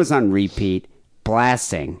song was on repeat,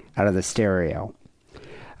 blasting out of the stereo.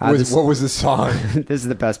 What was the song? This is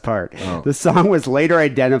the best part. Oh. The song was later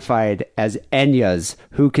identified as Enya's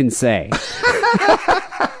Who Can Say.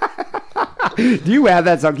 Do you have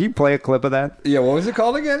that song? Can you play a clip of that? Yeah, what was it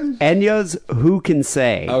called again? Enya's Who Can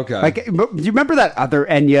Say. Okay. Like, do you remember that other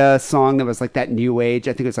Enya song that was like that new age?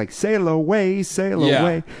 I think it was like Sail Away, Sail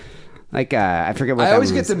Away. Like, I forget what I that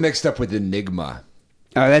always was. get them mixed up with Enigma.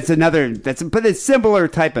 Oh, but it's similar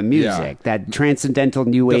type of music. Yeah. That transcendental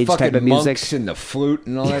new age type of music. Monks and the flute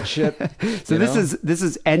and all that shit. So this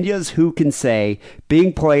is Enya's Who Can Say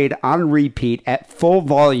being played on repeat at full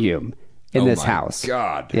volume in this house.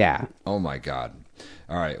 God. Yeah. Oh my God.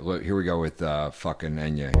 All right, look, here we go with fucking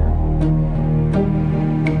Enya here.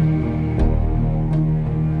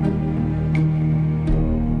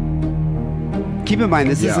 Keep in mind,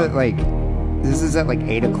 this is at like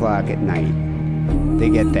 8 o'clock at night. They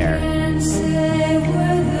get there.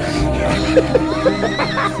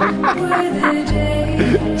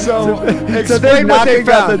 So they're knocking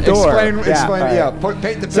on the door.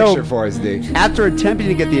 Paint the picture for us, D. After attempting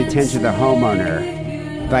to get the attention of the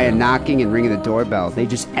homeowner via knocking and ringing the doorbell, they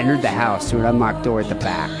just entered the house through an unlocked door at the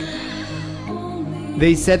back.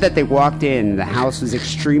 They said that they walked in, the house was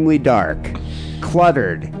extremely dark,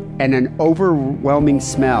 cluttered, and an overwhelming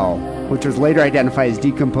smell, which was later identified as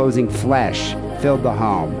decomposing flesh, filled the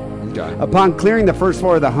home. Okay. Upon clearing the first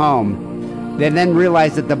floor of the home, they then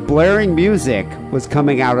realized that the blaring music was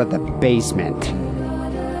coming out of the basement.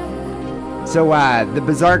 So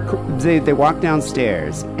they walked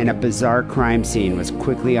downstairs, and a bizarre crime scene was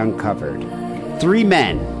quickly uncovered. 3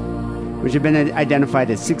 men, which have been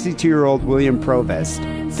identified as 62-year-old William Provost,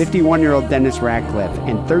 51-year-old Dennis Ratcliffe,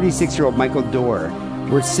 and 36-year-old Michael Dorr,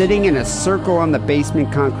 were sitting in a circle on the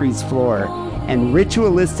basement concrete floor and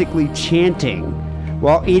ritualistically chanting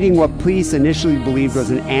while eating what police initially believed was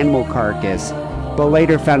an animal carcass, but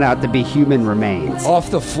later found out to be human remains.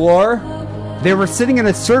 Off the floor? They were sitting in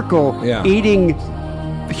a circle eating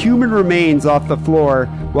human remains off the floor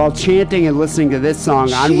while chanting and listening to this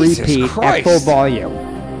song on repeat at full volume.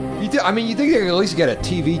 You think they could at least get a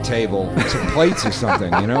TV table and some plates or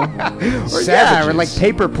something, you know? or like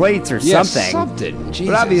paper plates or something. Something. Jesus.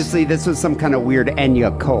 But obviously this was some kind of weird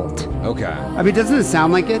Enya cult. Okay. I mean, doesn't it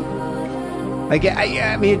sound like it? Like,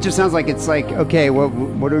 I mean, it just sounds like it's like, okay, what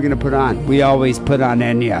are we going to put on? We always put on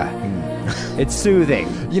Enya. It's soothing.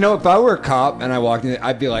 You know, if I were a cop and I walked in,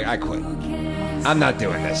 I'd be like, I quit. I'm not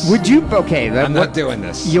doing this. Would you? Okay. I'm not doing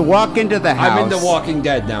this. You walk into the house. I'm into Walking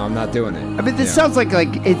Dead now. I'm not doing it. I mean, this sounds like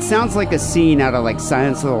it sounds like a scene out of like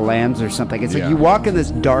Silence of the Lambs or something. It's like you walk in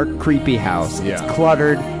this dark, creepy house. It's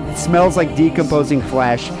cluttered. It smells like decomposing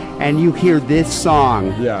flesh, and you hear this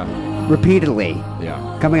song repeatedly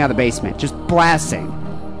coming out of the basement, just blasting.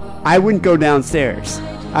 I wouldn't go downstairs.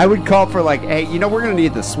 I would call for like, hey, you know, we're going to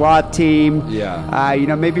need the SWAT team. Yeah. You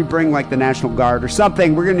know, maybe bring like the National Guard or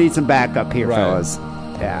something. We're going to need some backup here, fellas.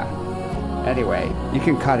 Yeah. Anyway, you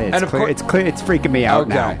can cut it. It's clear. It's clear. It's freaking me out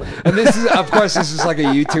now. And this is, of course, this is like a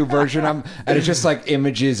YouTube version. And it's just like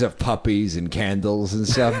images of puppies and candles and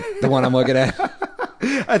stuff. The one I'm looking at.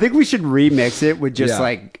 I think we should remix it with just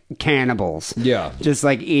like cannibals. Yeah. Just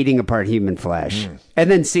like eating apart human flesh. And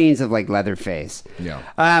then scenes of like Leatherface. Yeah.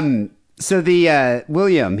 So the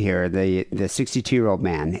William here, the 62-year-old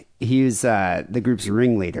man, he was the group's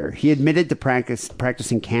ringleader. He admitted to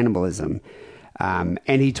practicing cannibalism, and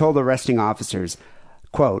he told arresting officers,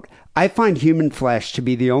 quote, "I find human flesh to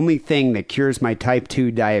be the only thing that cures my type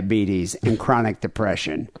 2 diabetes and chronic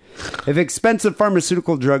depression. If expensive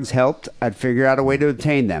pharmaceutical drugs helped, I'd figure out a way to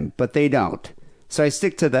obtain them, but they don't. So I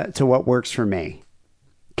stick to what works for me.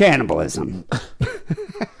 Cannibalism."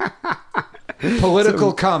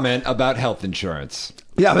 Political comment about health insurance.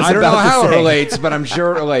 Yeah, I don't know how it relates, but I'm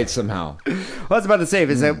sure it relates somehow. Well, I was about to say,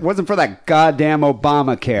 if it wasn't for that goddamn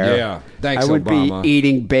Obamacare, thanks, I would Obama. be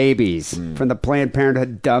eating babies from the Planned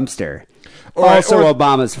Parenthood dumpster. Also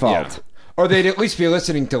Obama's fault. Yeah. Or they'd at least be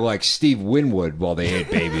listening to like Steve Winwood while they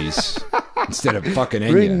ate babies instead of fucking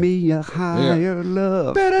Enya. Bring me a higher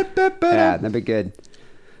love. Yeah, that'd be good.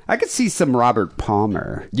 I could see some Robert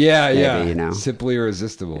Palmer. Maybe, you know. Simply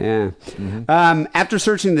Irresistible. Yeah. After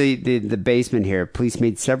searching the basement here, police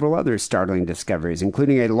made several other startling discoveries,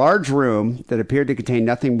 including a large room that appeared to contain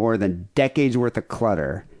nothing more than decades worth of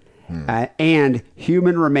clutter, and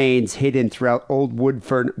human remains hidden throughout old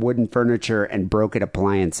wooden furniture and broken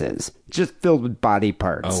appliances, just filled with body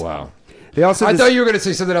parts. Oh, wow. They also I thought you were going to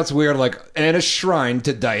say something else weird, like, and a shrine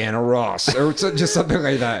to Diana Ross, or just something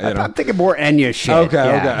like that. You know? I'm thinking more Enya shit.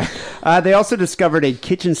 Okay. They also discovered a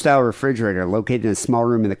kitchen-style refrigerator located in a small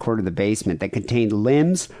room in the corner of the basement that contained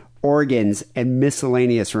limbs, organs, and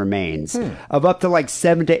miscellaneous remains of up to like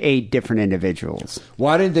 7 to 8 different individuals.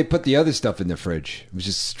 Why didn't they put the other stuff in the fridge? It was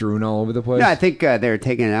just strewn all over the place? No, I think they were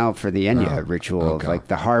taking it out for the Enya ritual of like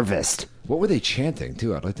the harvest. What were they chanting,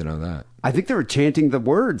 too? I'd like to know that. I think they were chanting the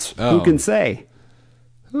words. Oh. Who can say?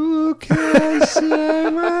 Who can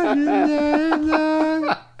say my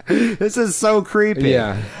name? This is so creepy.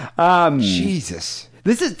 Yeah. Jesus.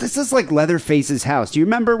 This is like Leatherface's house. Do you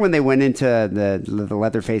remember when they went into the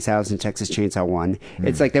Leatherface house in Texas Chainsaw 1?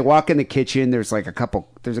 It's like they walk in the kitchen. There's a couple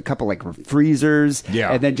like freezers,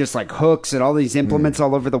 and then just like hooks and all these implements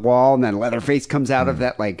all over the wall. And then Leatherface comes out of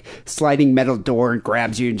that like sliding metal door and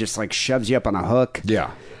grabs you and just like shoves you up on a hook.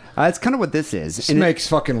 Yeah. It's kind of what this is. This makes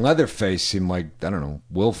fucking Leatherface seem like, I don't know,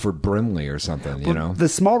 Wilford Brimley or something, you know? The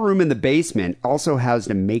small room in the basement also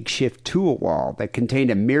housed a makeshift tool wall that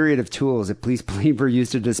contained a myriad of tools that police believe were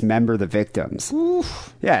used to dismember the victims.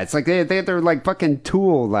 Oof. Yeah, it's like they're like fucking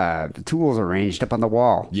tools arranged up on the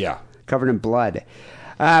wall. Yeah. Covered in blood.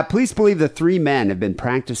 Police believe the 3 men have been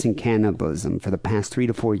practicing cannibalism for the past 3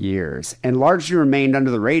 to 4 years and largely remained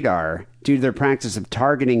under the radar due to their practice of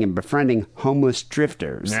targeting and befriending homeless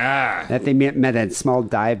drifters that they met at small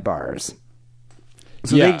dive bars.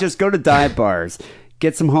 So they just go to dive bars,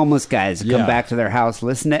 get some homeless guys to come back to their house,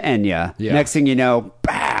 listen to Enya. Yeah. Next thing you know,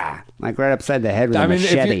 Like right upside the head with a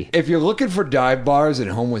machete. If you're looking for dive bars and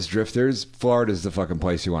homeless drifters, Florida's the fucking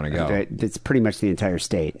place you want to go. It's pretty much the entire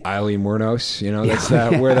state. Eileen Wuornos,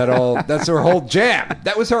 that's her whole jam.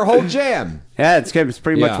 That was her whole jam. Yeah, it's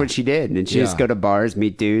pretty much what she did. And she just go to bars,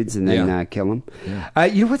 meet dudes, and then kill them. Yeah.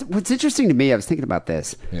 You know what's interesting to me? I was thinking about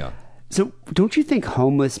this. Yeah. So don't you think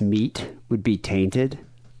homeless meat would be tainted?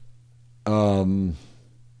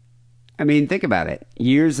 I mean, think about it.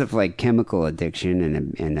 Years of like chemical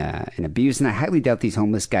addiction and abuse, and I highly doubt these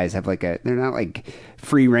homeless guys have they're not like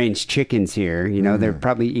free range chickens here. You know, they're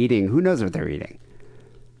probably eating. Who knows what they're eating?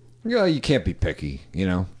 Yeah, you can't be picky. You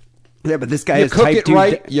know. Yeah, but this guy you is cook type it 2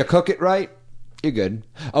 right. You cook it right. You're good.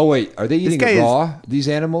 Oh wait, are they eating it raw? These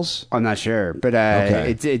animals? I'm not sure, but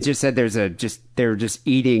it just said they're just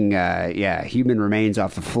eating human remains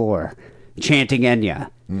off the floor, chanting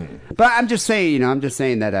Enya. But I'm just saying,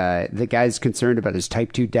 that the guy's concerned about his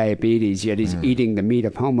type 2 diabetes, yet he's eating the meat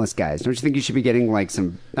of homeless guys. Don't you think you should be getting like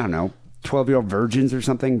some, I don't know, 12-year-old virgins or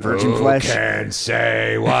something, virgin flesh? Who can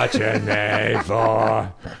say what you made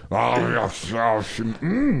for?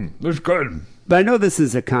 That's good. But I know this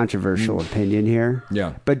is a controversial opinion here.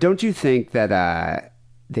 Yeah. But don't you think that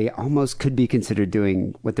they almost could be considered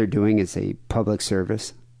doing what they're doing as a public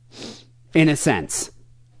service? In a sense.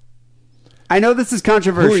 I know this is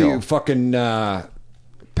controversial. Who are you, fucking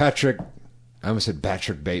Patrick? I almost said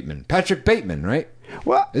Patrick Bateman. Patrick Bateman, right?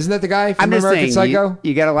 Well, isn't that the guy from I'm just American saying, Psycho?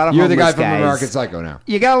 You got a lot of You're homeless the guy from guys. American Psycho now.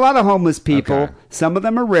 You got a lot of homeless people. Okay. Some of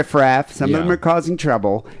them are riffraff. Some of them are causing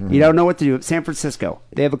trouble. You don't know what to do. San Francisco,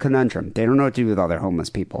 they have a conundrum. They don't know what to do with all their homeless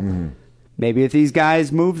people. Maybe if these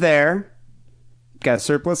guys move there, got a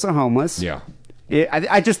surplus of homeless. Yeah.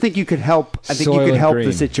 I just think you could help. I think you could help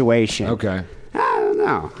the situation. Okay. I don't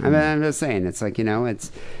know. I mean, I'm just saying. It's like,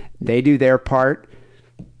 they do their part.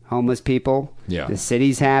 Homeless people. Yeah. The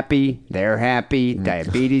city's happy. They're happy.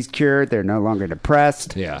 Diabetes cured. They're no longer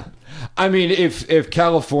depressed. Yeah. I mean, if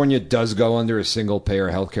California does go under a single-payer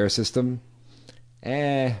healthcare system,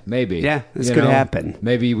 maybe. Yeah, this could happen.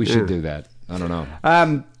 Maybe we should do that. I don't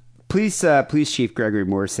know. Police Chief Gregory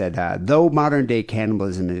Moore said, though modern-day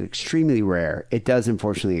cannibalism is extremely rare, it does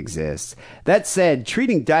unfortunately exist. That said,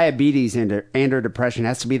 treating diabetes and or depression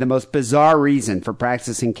has to be the most bizarre reason for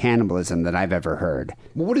practicing cannibalism that I've ever heard.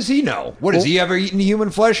 Well, what does he know? Has he ever eaten human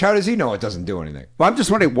flesh? How does he know it doesn't do anything? Well, I'm just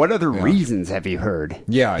wondering, what other reasons have you heard?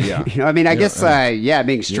 Yeah. I mean, I guess,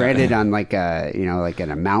 being stranded on like in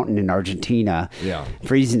a mountain in Argentina,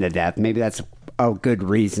 freezing to death, maybe that's a good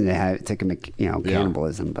reason to commit,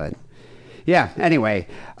 cannibalism. But anyway,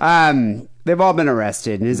 they've all been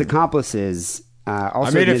arrested, and his accomplices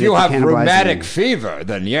also. I mean, if you have rheumatic fever,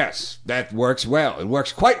 then yes, that works well. It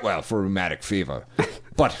works quite well for rheumatic fever.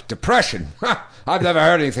 But depression, I've never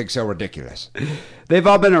heard anything so ridiculous. They've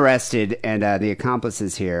all been arrested, and the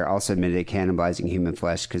accomplices here also admitted cannibalizing human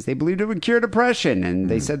flesh because they believed it would cure depression, and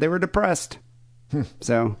they said they were depressed.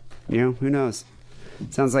 So, who knows?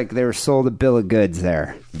 Sounds like they were sold a bill of goods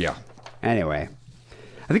there. Yeah. Anyway,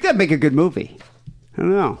 I think that'd make a good movie. I don't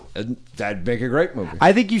know. That'd make a great movie.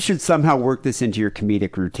 I think you should somehow work this into your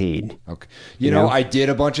comedic routine. Okay. You know, I did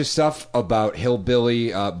a bunch of stuff about hillbilly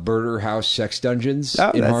birder house sex dungeons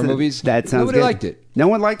in horror movies. That sounds Nobody good. liked it. No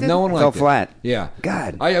one liked it? No one liked it. Fell flat. Yeah.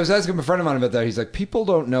 God. I was asking a friend of mine about that. He's like, people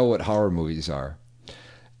don't know what horror movies are.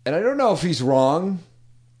 And I don't know if he's wrong.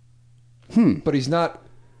 But he's not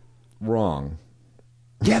wrong.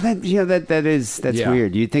 Yeah, that's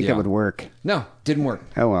weird. You'd think it would work. No, didn't work.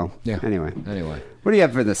 Oh well. Yeah. Anyway. What do you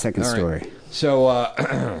have for the second story? Right. So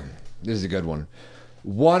this is a good one.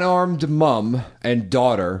 One-armed mom and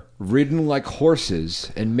daughter ridden like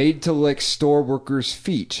horses and made to lick store workers'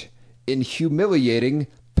 feet in humiliating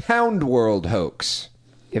Poundworld hoax.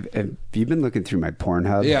 Have you been looking through my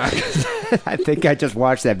Pornhub? Yeah. I think I just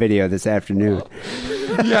watched that video this afternoon.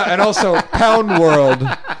 Yeah, and also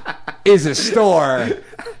Poundworld is a store,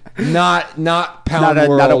 not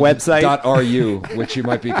Poundworld. Not a website. .ru, which you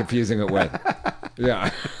might be confusing it with.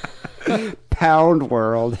 Yeah.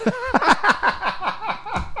 Poundworld.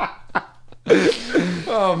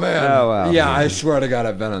 Oh man. Oh, well, yeah, man. I swear to God,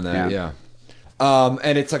 I've been on that. Yeah.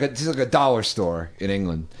 And it's like a dollar store in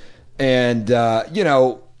England, and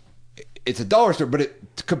it's a dollar store, but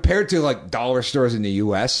compared to like dollar stores in the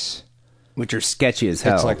U.S., which are sketchy as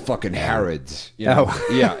hell. It's like fucking Harrods. Oh.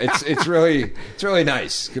 Yeah, it's really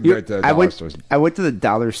nice compared to dollar stores. I went to the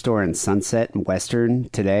dollar store in Sunset and Western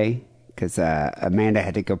today because Amanda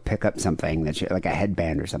had to go pick up something that like a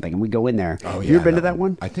headband or something, and we go in there. Oh, yeah. You ever been to that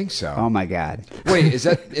one? I think so. Oh my god! Wait, is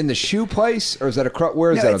that in the shoe place or is that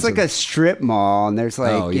where is No, that? it's like a strip mall, and there's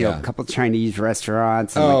like yeah. a couple Chinese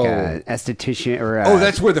restaurants and like a esthetician or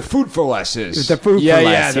that's where the food for less is. the food for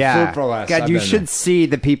less. the food for less. God, you should see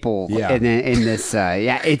the people in this.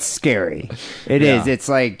 It's scary. It is. It's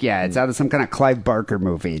like it's out of some kind of Clive Barker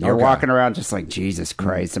movie. You're walking around just like, Jesus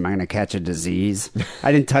Christ, am I going to catch a disease?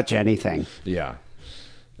 I didn't touch anything. Yeah.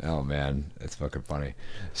 Oh man, that's fucking funny.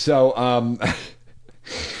 So,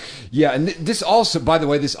 yeah, and this also, by the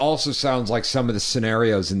way, this also sounds like some of the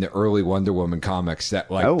scenarios in the early Wonder Woman comics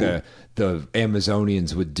that like the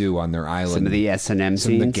Amazonians would do on their island. Some of the S&M scenes.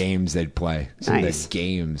 Some of the games they'd play. Nice.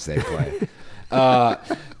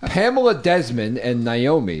 Pamela Desmond and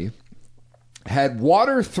Naomi had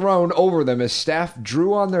water thrown over them as staff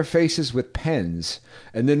drew on their faces with pens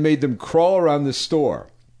and then made them crawl around the store.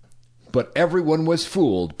 But everyone was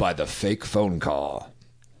fooled by the fake phone call.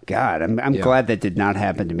 God, I'm glad that did not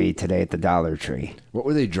happen to me today at the Dollar Tree. What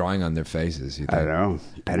were they drawing on their faces, you think? I don't know.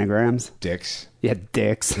 Pentagrams? Dicks. Yeah,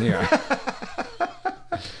 dicks. Yeah.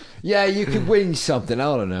 Yeah, you could win something. I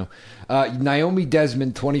don't know. Naomi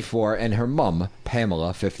Desmond, 24, and her mum,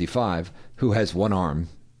 Pamela, 55, who has one arm.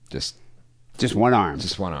 Just one arm.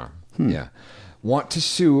 Just one arm. Yeah. Want to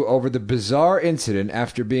sue over the bizarre incident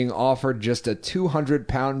after being offered just a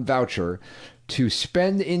 200-pound voucher to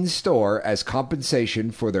spend in store as compensation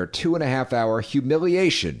for their 2.5-hour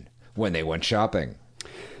humiliation when they went shopping.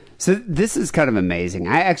 So this is kind of amazing.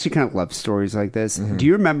 I actually kind of love stories like this. Mm-hmm. Do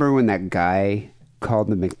you remember when that guy called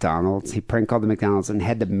the McDonald's? He prank called the McDonald's and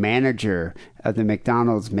had the manager of the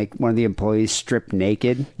McDonald's make one of the employees strip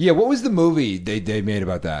naked. Yeah, what was the movie they made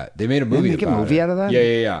about that? They made a movie about it. Make a movie out of that?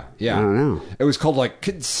 Yeah. I don't know. It was called like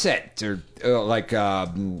Consent or like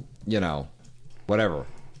whatever.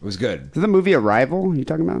 It was good. Is the movie Arrival you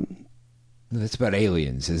talking about? That's about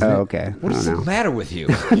aliens, isn't it? Oh, okay. What does the matter with you?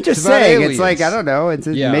 I'm just saying. Aliens. It's like, I don't know.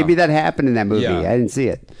 Maybe that happened in that movie. Yeah. I didn't see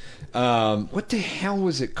it. What the hell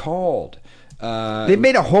was it called? They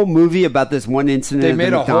made a whole movie about this one incident. They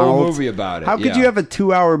made a whole movie about it. How could you have a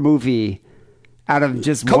 2-hour movie out of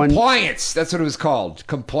just Compliance. That's what it was called.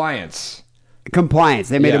 Compliance.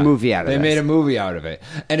 They made a movie out of it. They made a movie out of it.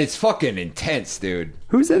 And it's fucking intense, dude.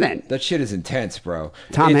 Who's in it? That shit is intense, bro.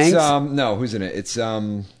 Tom Hanks? No, who's in it? It's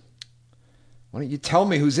why don't you tell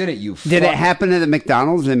me who's in it, you Did it happen at the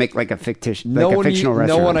McDonald's? They make like a fictional restaurant.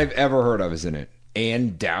 No one I've ever heard of is in it.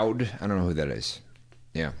 Ann Dowd. I don't know who that is.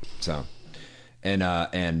 Yeah. So and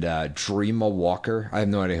Dreama Walker. I have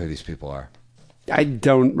no idea who these people are. I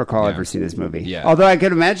don't recall ever seeing this movie. Yeah. Although I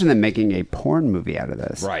could imagine them making a porn movie out of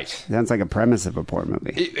this. Right. Sounds like a premise of a porn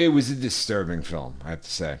movie. It was a disturbing film, I have to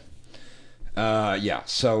say. Yeah.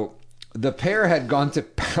 So the pair had gone to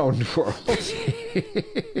Poundworld.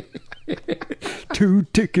 2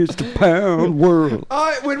 tickets to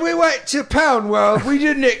Poundworld. When we went to Poundworld, we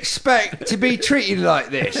didn't expect to be treated like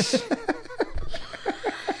this.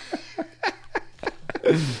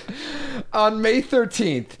 On May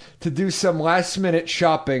 13th, to do some last-minute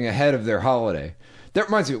shopping ahead of their holiday. That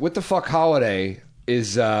reminds me, what the fuck holiday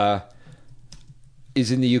is in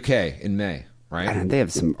the UK in May, right? I don't know, they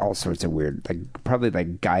have all sorts of weird, probably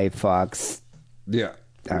like Guy Fawkes. Yeah.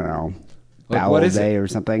 I don't know. What is Day it? Or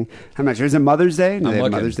something. I'm not sure. Is it Mother's Day? Do they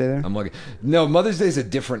have Mother's Day there? I'm looking. No, Mother's Day is a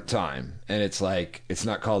different time, and it's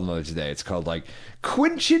not called Mother's Day. It's called like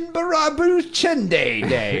Quinchin Barabu Chende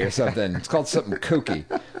Day or something. It's called something kooky.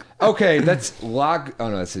 Okay, that's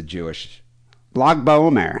that's a Jewish. Lag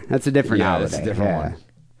BaOmer. That's a different holiday. That's a different one.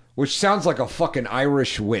 Which sounds like a fucking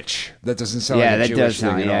Irish witch. That doesn't sound like a Jewish thing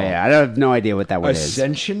at all. Yeah. I have no idea what that one is.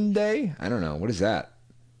 Ascension Day? I don't know. What is that?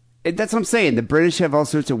 That's what I'm saying. The British have all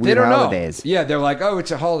sorts of weird holidays. Yeah, they're like, oh,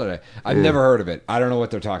 it's a holiday. I've never heard of it. I don't know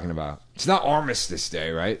what they're talking about. It's not Armistice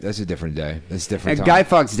Day, right? That's a different day. That's different. And Guy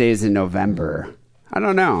Fawkes Day is in November. I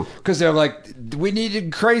don't know. Because they're like, we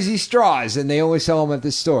needed crazy straws, and they only sell them at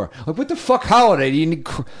this store. Like, what the fuck holiday do you need,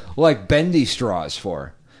 like, bendy straws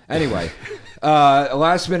for? Anyway,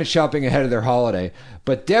 last-minute shopping ahead of their holiday.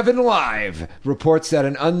 But Devon Live reports that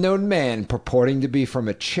an unknown man purporting to be from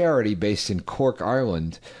a charity based in Cork,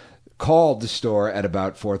 Ireland, called the store at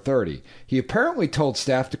about 4:30. He apparently told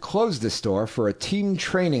staff to close the store for a team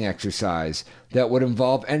training exercise that would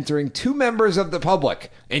involve entering 2 members of the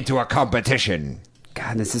public into a competition.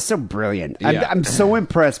 God, this is so brilliant. Yeah. I'm so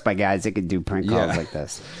impressed by guys that can do prank calls like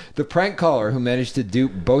this. The prank caller, who managed to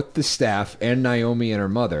dupe both the staff and Naomi and her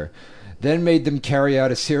mother, then made them carry out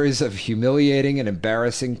a series of humiliating and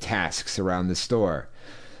embarrassing tasks around the store.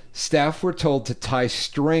 Staff were told to tie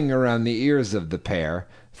string around the ears of the pair,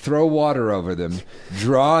 throw water over them,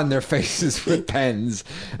 draw on their faces with pens,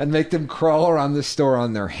 and make them crawl around the store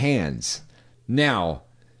on their hands. Now,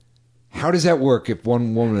 how does that work if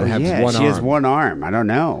one woman has one arm? She has one arm. I don't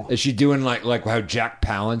know. Is she doing like how Jack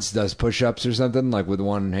Palance does push-ups or something, like with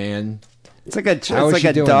one hand? It's like a dog,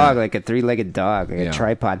 like a three-legged dog, like a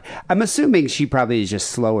tripod. I'm assuming she probably is just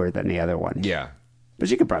slower than the other one. Yeah. But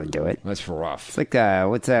she could probably do it. That's rough. It's like,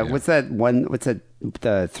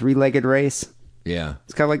 the three-legged race? Yeah.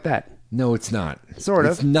 It's kind of like that. No, it's not. Sort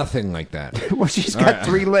of. It's nothing like that. Well, she's got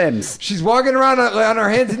 3 limbs. She's walking around on her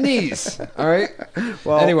hands and knees. All right?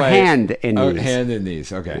 Well, anyway, hand and knees. Hand and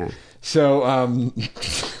knees. Okay. Yeah. So,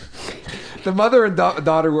 the mother and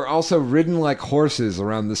daughter were also ridden like horses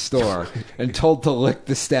around the store and told to lick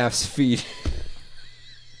the staff's feet.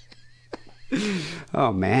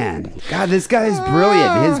 Oh, man. God, this guy is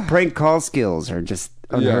brilliant. His prank call skills are just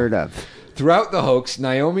unheard of. Throughout the hoax,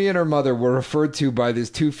 Naomi and her mother were referred to by these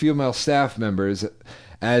 2 female staff members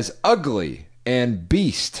as ugly and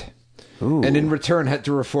beast. Ooh. And in return had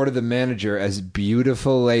to refer to the manager as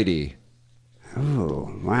beautiful lady. Oh,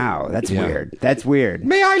 wow. That's weird. That's weird.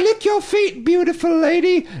 May I lick your feet, beautiful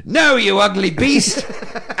lady? No, you ugly beast.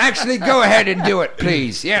 Actually, go ahead and do it,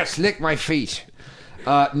 please. Yes, lick my feet.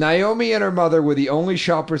 Naomi and her mother were the only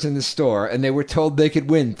shoppers in the store, and they were told they could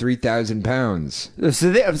win £3,000.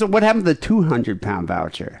 So what happened to the 200-pound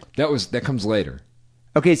voucher? That comes later.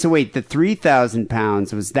 Okay, so wait, the 3,000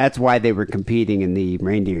 pounds that's why they were competing in the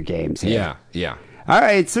reindeer games. Here. Yeah. All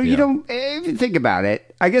right, so you don't, if you think about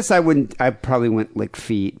it, I guess I probably wouldn't lick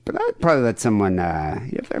feet, but I'd probably let someone,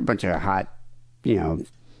 if they're a bunch of hot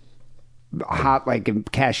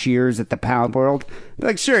like cashiers at the Poundworld, be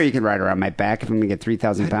like, sure, you can ride around my back if I'm going to get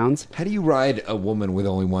 3,000 pounds. How do you ride a woman with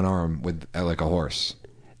only one arm with like a horse?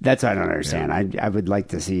 That's what I don't understand. I would like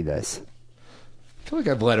to see this. I feel like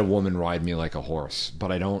I've let a woman ride me like a horse,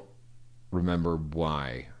 but I don't remember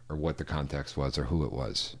why or what the context was or who it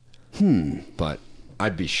was. But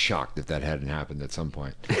I'd be shocked if that hadn't happened at some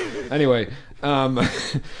point. Anyway,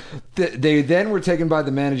 they then were taken by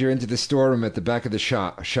the manager into the storeroom at the back of the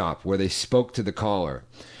shop where they spoke to the caller.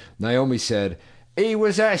 Naomi said, he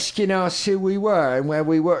was asking us who we were and where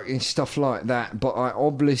we worked and stuff like that, but I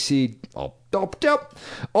obviously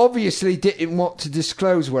didn't want to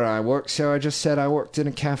disclose where I worked, so I just said I worked in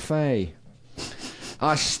a cafe.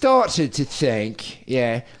 I started to think,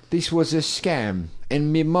 this was a scam.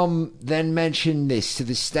 And my mum then mentioned this to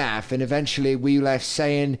the staff, and eventually we left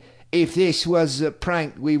saying, if this was a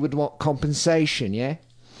prank, we would want compensation, yeah?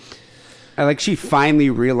 Like she finally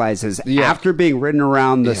realizes, after being ridden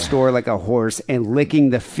around the store like a horse and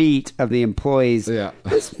licking the feet of the employees,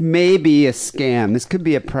 this may be a scam. This could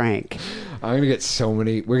be a prank. We're going to get so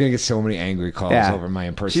many angry calls over my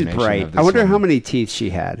impersonation. She's bright. Of this I wonder woman. how many teeth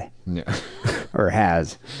she had. Yeah. Or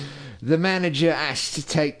has. The manager asked to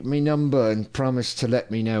take me number and promised to let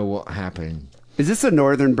me know what happened. Is this a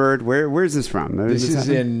northern bird? Where's this from? This is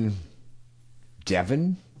in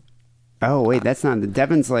Devon. Oh, wait, that's not...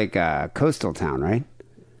 Devon's like a coastal town, right?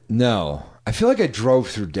 No. I feel like I drove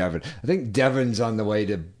through Devon. I think Devon's on the way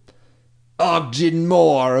to Ogden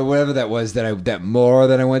Moor or whatever that was that moor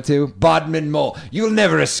that I went to. Bodmin Moor. You'll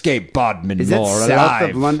never escape Bodmin Moor alive. Is that south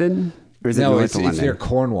of London? Or is it north of London? It's near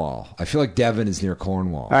Cornwall. I feel like Devon is near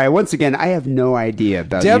Cornwall. All right, once again, I have no idea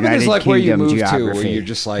about Devon United is like Kingdom where you move geography. to, where you're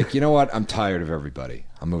just like, you know what? I'm tired of everybody.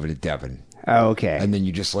 I'm moving to Devon. Oh, okay. And then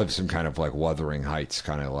you just live some kind of like Wuthering Heights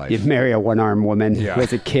kind of life. You marry a one-armed woman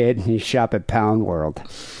with a kid, and you shop at Poundworld.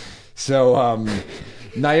 So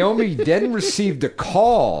Naomi then received a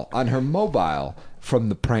call on her mobile from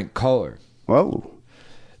the prank caller. Whoa.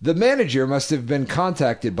 The manager must have been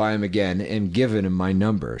contacted by him again and given him my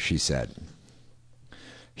number, she said.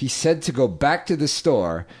 He said to go back to the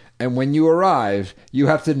store, and when you arrive, you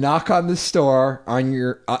have to knock on the store on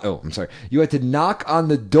your... You have to knock on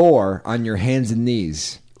the door on your hands and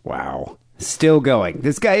knees. Wow. Still going.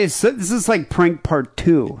 This is like prank part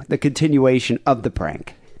 2, the continuation of the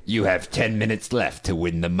prank. You have 10 minutes left to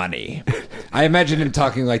win the money. I imagine him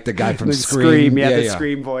talking like the guy from the Scream. The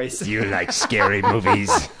Scream voice. You like scary movies.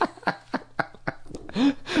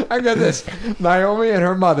 I got this. Naomi and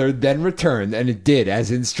her mother then returned, and it did as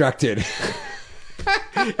instructed.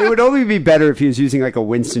 It would only be better if he was using like a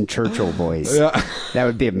Winston Churchill voice. Yeah. That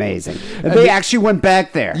would be amazing. And they actually went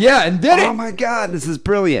back there. Yeah, and did it. Oh my God, this is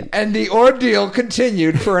brilliant. And the ordeal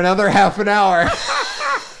continued for another half an hour.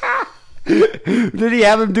 Did he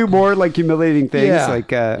have him do more like humiliating things? Yeah.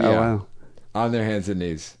 Like, oh wow. On their hands and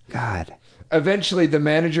knees. God. Eventually, the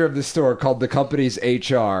manager of the store called the company's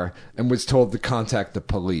HR and was told to contact the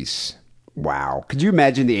police. Wow. Could you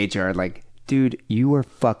imagine the HR like, dude, you are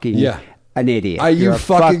fucking an idiot. Are you You're a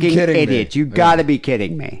fucking kidding idiot. me? You gotta be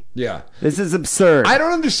kidding me. Yeah. This is absurd. I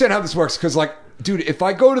don't understand how this works because, like, dude, if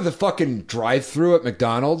I go to the fucking drive-thru at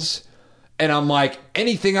McDonald's and I'm like,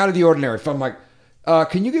 anything out of the ordinary, if I'm like,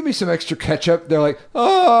 can you give me some extra ketchup? They're like,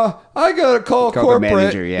 I gotta call corporate. The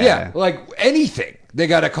manager, yeah. Like anything, they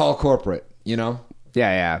gotta call corporate, you know?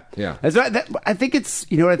 Yeah. That's right. I think it's,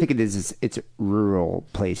 you know what I think it is it's rural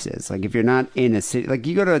places. Like if you're not in a city, like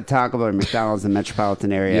you go to a Taco Bell or McDonald's in the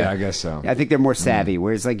metropolitan area. Yeah, I guess so. I think they're more savvy.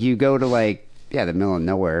 Whereas like you go to like, the middle of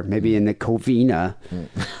nowhere, maybe in the Covina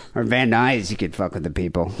or Van Nuys, you could fuck with the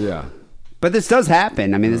people. Yeah. But this does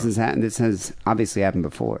happen. I mean, this has obviously happened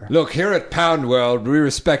before. Look, here at Poundworld, we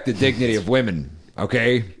respect the dignity of women,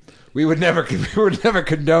 okay? We would never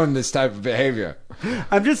condone this type of behavior.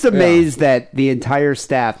 I'm just amazed that the entire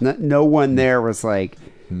staff, no one there was like,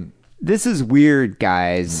 this is weird,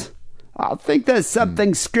 guys. I think there's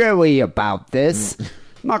something screwy about this. I'm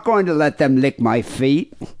not going to let them lick my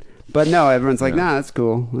feet. But no, everyone's like, nah, that's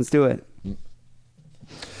cool. Let's do it.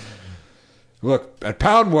 Look, at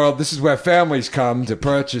Poundworld, this is where families come to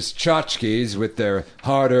purchase tchotchkes with their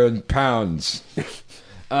hard-earned pounds.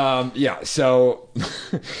 So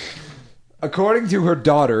according to her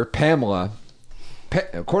daughter, Pamela,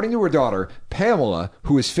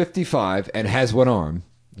 who is 55 and has one arm,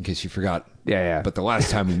 in case you forgot. Yeah. But the last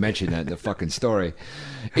time we mentioned that in the fucking story,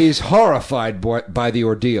 is horrified by the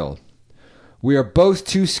ordeal. We are both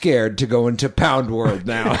too scared to go into Poundworld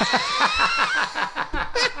now.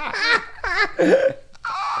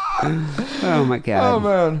 Oh my god. Oh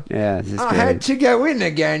man. Yeah, this is I great. had to go in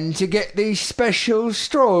again to get these special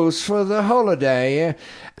straws for the holiday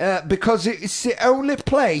because it's the only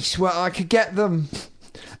place where I could get them.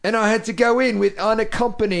 And I had to go in with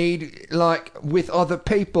unaccompanied, like, with other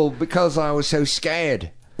people because I was so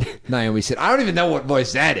scared. Naomi said, I don't even know what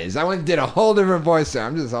voice that is. I went and did a whole different voice there.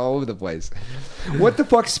 I'm just all over the place. What the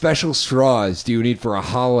fuck special straws do you need for a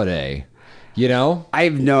holiday? You know? I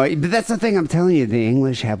have no idea. But that's the thing I'm telling you. The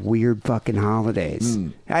English have weird fucking holidays.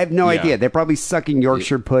 I have no idea. They're probably sucking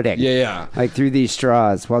Yorkshire pudding. Yeah. Like through these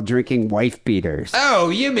straws while drinking wife beaters. Oh,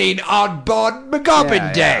 you mean Odd Bod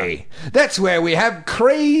McGobbin Day. That's where we have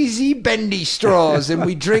crazy bendy straws and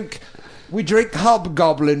we drink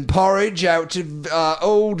hobgoblin porridge out of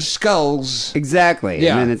old skulls. Exactly.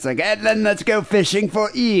 Yeah. And then it's like, and then let's go fishing for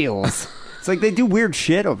eels. It's like they do weird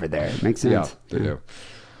shit over there. It makes sense. Yeah, they do.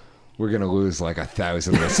 We're going to lose like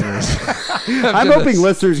 1,000 listeners. I'm hoping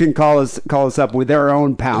listeners can call us up with their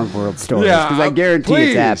own Poundworld stories. Because I guarantee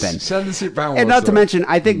it's happened. Send us your Poundworld And not to story. mention,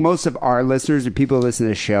 I think most of our listeners or people who listen to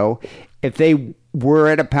the show, if they were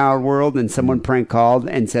at a Poundworld and someone prank called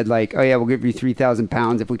and said like, oh yeah, we'll give you 3,000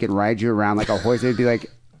 pounds if we can ride you around like a horse, they'd be like,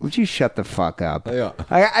 would you shut the fuck up? Yeah.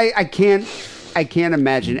 I can't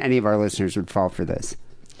imagine any of our listeners would fall for this.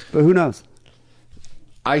 But who knows?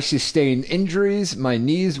 I sustained injuries, my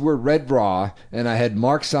knees were red raw, and I had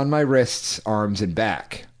marks on my wrists, arms, and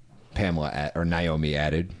back. Naomi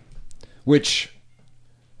added. Which,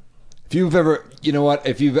 if you've ever, you know what,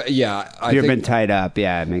 if you've been tied up,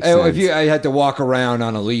 it makes sense. If I had to walk around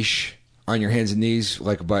on a leash on your hands and knees,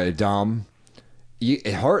 like by a dom, it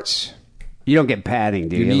hurts. You don't get padding,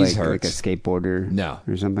 do your you? Knees like hurts. a skateboarder? No.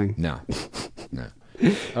 Or something? No.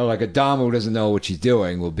 Oh, like a dom who doesn't know what she's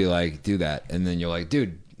doing will be like, do that. And then you're like,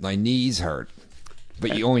 dude, my knees hurt.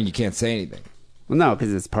 But you can't say anything. Well, no,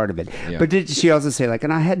 because it's part of it. Yeah. But did she also say, like,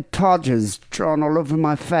 and I had todgers drawn all over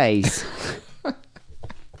my face?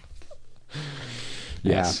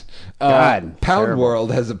 Yes. Yeah. God. Poundworld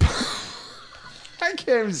has I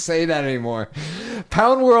can't even say that anymore.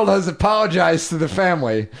 Poundworld has apologized to the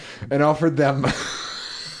family and offered them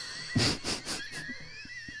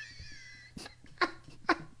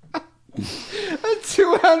a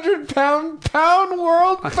 200-pound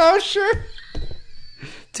Poundworld voucher.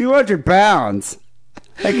 200 pounds.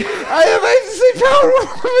 Like, I have to say Poundworld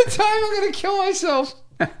all the time. I'm going to kill myself.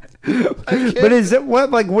 but is it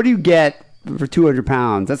what do you get for 200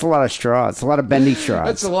 pounds? That's a lot of straws. It's a lot of bendy straws.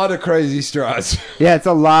 That's a lot of crazy straws. Yeah, it's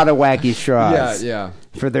a lot of wacky straws. Yeah.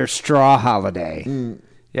 For their straw holiday.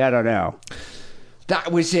 Yeah, I don't know.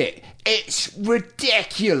 That was it. It's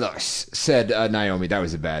ridiculous, said Naomi. That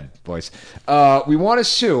was a bad voice. We want to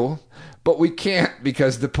sue, but we can't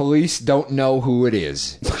because the police don't know who it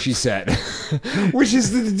is, she said. Which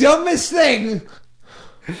is the dumbest thing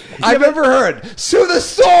I've ever heard. Sue the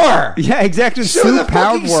store! Yeah, exactly. Sue the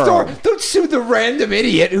fucking Poundworld. store. Don't sue the random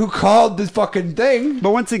idiot who called the fucking thing. But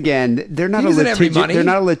once again, they're not He doesn't have any money. They're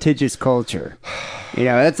not a litigious culture. You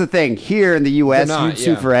know, that's the thing. Here in the U.S., They're not, you'd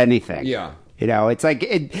sue for anything. Yeah. You know, it's like,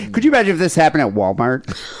 could you imagine if this happened at Walmart?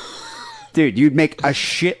 Dude, you'd make a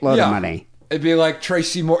shitload of money. It'd be like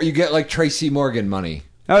you get like Tracy Morgan money.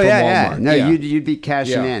 Oh, from yeah. Walmart. No, you'd be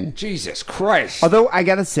cashing in. Jesus Christ. Although, I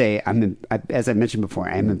gotta say, as I mentioned before,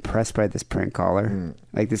 I am impressed by this prank caller.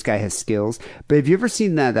 Like, this guy has skills. But have you ever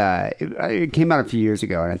seen that, it came out a few years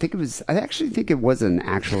ago, and I actually think it was an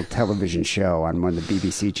actual television show on one of the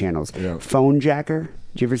BBC channels. Yeah. Phone Jacker.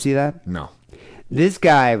 Did you ever see that? No. This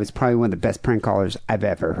guy was probably one of the best prank callers I've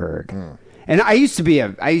ever heard. And I used to be a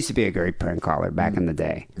great prank caller back in the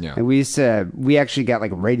day. Yeah. And we actually got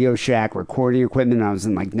like Radio Shack recording equipment. And I was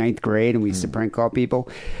in like 9th grade, and we used to prank call people.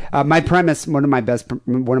 My premise, one of my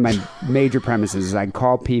major premises, is I'd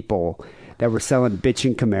call people that were selling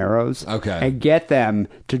bitchin' Camaros, and get them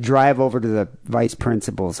to drive over to the vice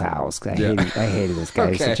principal's house. I hated this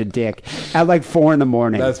guy. He's such a dick. At like 4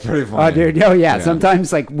 a.m. That's pretty funny. Oh, dude. Oh, yeah.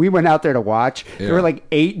 Sometimes, like, we went out there to watch. There were like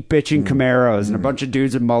 8 bitchin' Camaros and a bunch of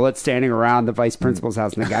dudes with mullets standing around the vice principal's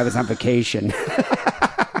house, and the guy was on vacation.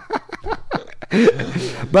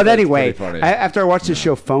 But anyway, after I watched the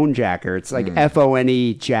show Phone Jacker, it's like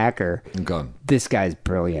Phone Jacker. Okay. This guy's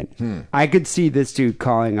brilliant. I could see this dude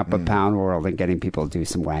calling up a Poundworld and getting people to do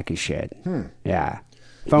some wacky shit. Yeah.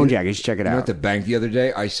 Phone Jacker, you should check it out. At the bank the other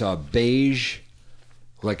day, I saw beige,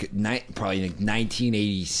 probably like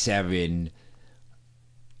 1987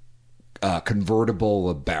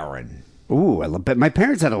 convertible LeBaron. Ooh, my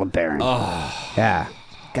parents had a LeBaron. Oh. Yeah.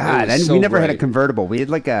 God, and we never had a convertible. We had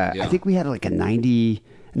like I think we had like a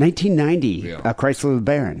 1990 Chrysler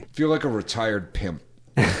LeBaron. Feel like a retired pimp.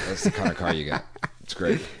 That's the kind of car you got. It's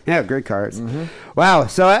great. Yeah, great cars. Wow.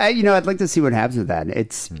 So I'd like to see what happens with that.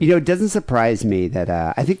 It's it doesn't surprise me that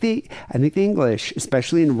I think the English,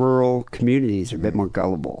 especially in rural communities, are a bit more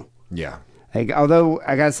gullible. Yeah. Like, although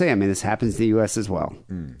I gotta say, I mean, this happens in the U.S. as well.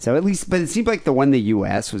 So at least, but it seemed like the one in the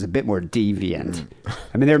U.S. was a bit more deviant.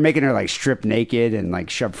 I mean, they were making her like strip naked and like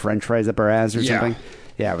shove French fries up her ass or something.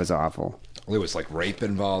 Yeah, it was awful. There was like rape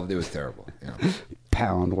involved. It was terrible. Yeah.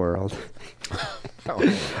 Poundworld. All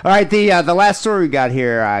right, the last story we got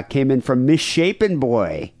here came in from Misshapen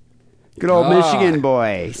Boy. Good old Michigan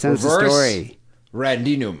boy. Sent us a story.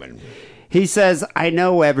 Randy Newman. He says, "I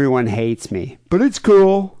know everyone hates me, but it's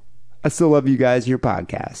cool. I still love you guys and your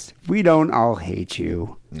podcast. We don't all hate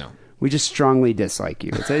you. No. We just strongly dislike you.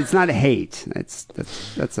 It's not hate. That's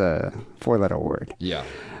a 4-letter word. Yeah.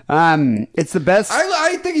 It's the best.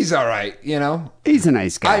 I think he's all right, He's a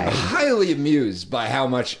nice guy. I'm highly amused by how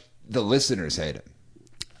much the listeners hate him.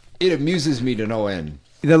 It amuses me to no end.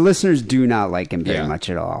 The listeners do not like him very much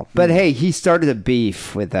at all. But hey, he started a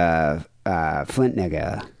beef with Flint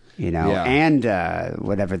nigga. And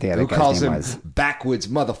whatever the other guy's name was. Backwoods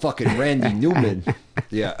motherfucking Randy Newman.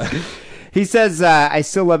 Yeah. He says, I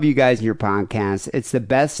still love you guys and your podcast. It's the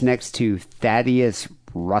best next to Thaddeus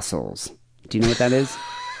Russell's. Do you know what that is?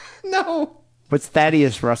 No. What's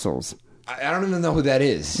Thaddeus Russell's? I don't even know who that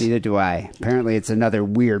is. Neither do I. Apparently it's another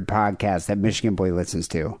weird podcast that Michigan Boy listens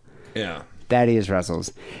to. Yeah. Thaddeus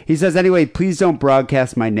Russell's. He says, anyway, please don't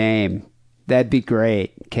broadcast my name. That'd be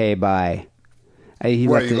great. Okay, bye. He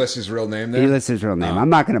lists his real name there? He lists his real name.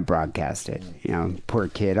 I'm not going to broadcast it. Poor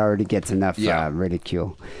kid already gets enough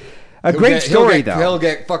ridicule. Great story, though. He'll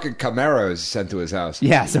get fucking Camaros sent to his house.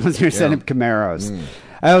 Yeah, someone's going to send him Camaros.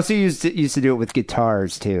 I also used to do it with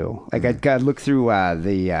guitars, too. Like, I'd look through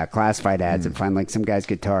the classified ads and find, like, some guy's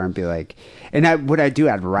guitar and be like... And what I'd do,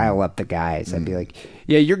 I'd rile up the guys. I'd be like,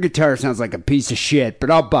 yeah, your guitar sounds like a piece of shit,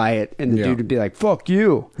 but I'll buy it. And the dude would be like, fuck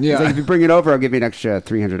you. Yeah. He's like, if you bring it over, I'll give you an extra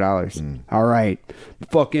 $300. All right.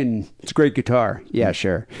 Fucking, it's a great guitar. Yeah,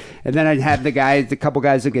 sure. And then I'd have the couple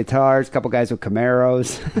guys with guitars, a couple guys with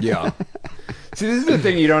Camaros. Yeah. See, this is the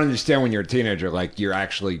thing you don't understand when you're a teenager. Like, you're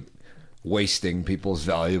actually wasting people's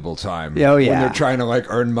valuable time. Oh, yeah. When they're trying to like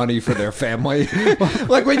earn money for their family.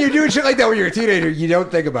 Like when you're doing shit like that when you're a teenager, you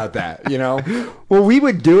don't think about that, Well, we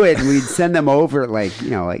would do it and we'd send them over at like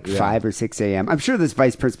 5 or 6 a.m. I'm sure this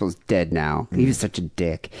vice principal's dead now. He was such a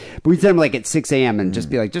dick. But we'd send him like at 6 a.m. and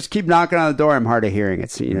just be like, just keep knocking on the door. I'm hard of hearing.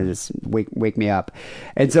 It's, just wake me up.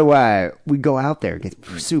 And so we'd go out there, get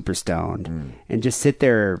super stoned and just sit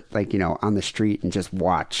there like, on the street and just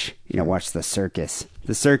watch the circus.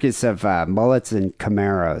 The circus of mullets and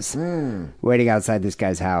Camaros waiting outside this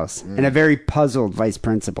guy's house. And a very puzzled vice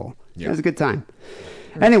principal. Yeah. It was a good time.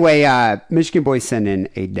 Anyway, Michigan Boy sent in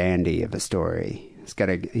a dandy of a story. He's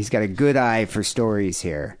got a good eye for stories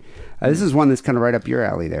here. This is one that's kind of right up your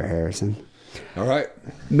alley there, Harrison. All right.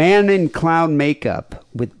 Man in clown makeup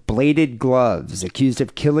with bladed gloves accused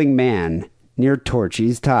of killing man near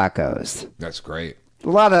Torchys Tacos. That's great. A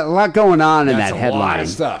lot going on in that headline. A lot of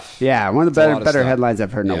stuff. Yeah, one of the better headlines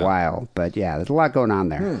I've heard in a while. But yeah, there's a lot going on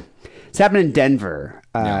there. It's happened in Denver.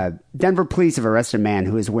 Denver police have arrested a man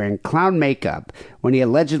who was wearing clown makeup when he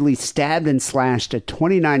allegedly stabbed and slashed a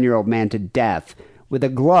 29-year-old man to death with a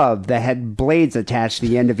glove that had blades attached to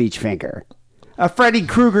the end of each finger. A Freddy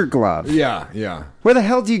Kruger glove. Yeah. Where the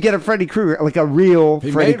hell do you get a Freddy Kruger, like a real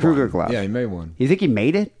Freddy Kruger glove? Yeah, he made one. You think he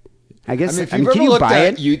made it? I guess. If you've ever looked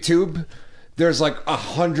at YouTube, there's like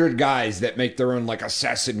 100 guys that make their own like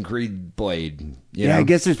Assassin's Creed blade. You know? I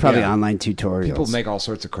guess there's probably online tutorials. People make all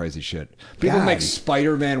sorts of crazy shit. People make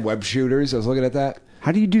Spider-Man web shooters. I was looking at that.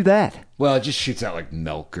 How do you do that? Well, it just shoots out like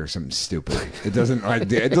milk or something stupid. It doesn't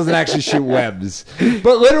actually shoot webs.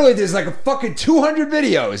 But literally, there's like a fucking 200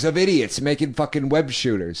 videos of idiots making fucking web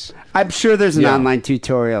shooters. I'm sure there's an online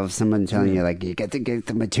tutorial of someone telling you like you got to get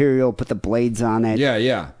the material, put the blades on it. Yeah.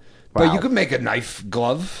 Wow. But you could make a knife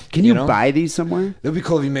glove. Can you buy these somewhere? It'd be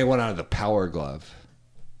cool if you made one out of the power glove.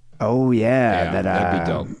 Oh yeah, that'd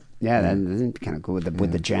be dope. Yeah, that'd be kind of cool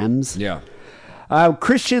with the gems. Yeah.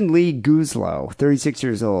 Christian Lee Guzlo, 36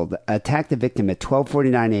 years old, attacked the victim at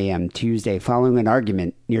 12:49 a.m. Tuesday following an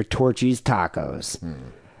argument near Torchys Tacos.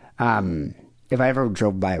 If I ever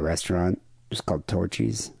drove by a restaurant just called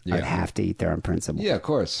Torchys, I'd have to eat there on principle. Yeah, of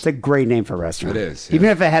course. It's a great name for a restaurant. It is. Even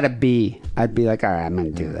if it had a B, I'd be like, all right, I'm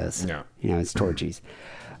going to do this. Yeah. You know, it's Torchys.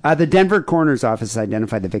 The Denver coroner's office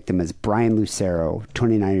identified the victim as Brian Lucero,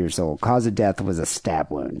 29 years old. Cause of death was a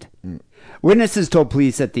stab wound. Witnesses told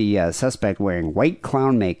police that the suspect, wearing white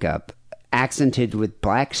clown makeup, accented with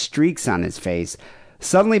black streaks on his face,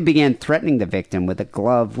 suddenly began threatening the victim with a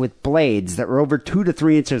glove with blades that were over 2 to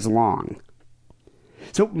 3 inches long.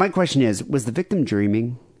 So my question is, was the victim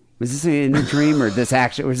dreaming? Was this in a dream, or was this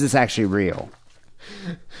actually real?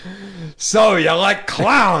 So you like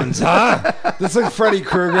clowns, huh? That's like Freddy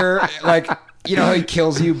Kruger, like, you know how he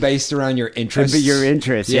kills you based around your interests? But your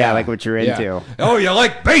interests, like what you're into. Oh, you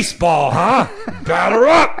like baseball, huh? Batter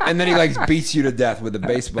up! And then he like beats you to death with a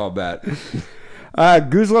baseball bat.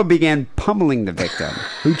 Guzlo began pummeling the victim,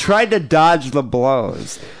 who tried to dodge the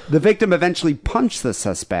blows. The victim eventually punched the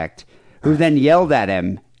suspect, who then yelled at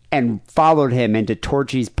him and followed him into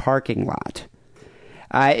Torchy's parking lot.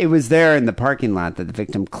 It was there in the parking lot that the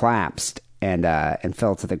victim collapsed and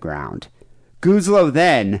fell to the ground. Guzlo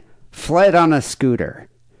then fled on a scooter,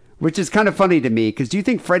 which is kind of funny to me, because do you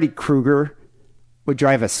think Freddy Kruger would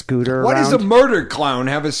drive a scooter Why around? does a murder clown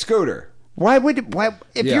have a scooter?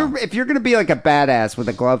 If you're gonna be like a badass with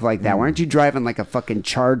a glove like that, why aren't you driving like a fucking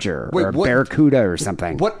Charger or a Barracuda or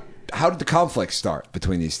something? How did the conflict start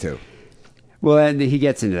between these two? Well, and he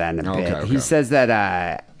gets into that in a bit. Okay. He says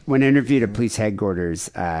that when interviewed at police headquarters,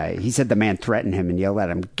 he said the man threatened him and yelled at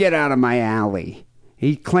him, "Get out of my alley."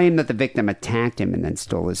 He claimed that the victim attacked him and then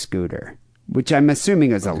stole his scooter, which I'm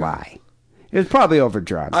assuming is a lie. It was probably over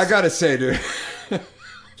drugs. I gotta say, dude.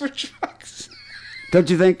 For drugs. Don't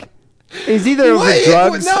you think? It's either over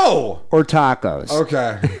drugs or tacos.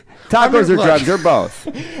 Okay. Tacos or drugs, or both.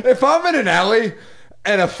 If I'm in an alley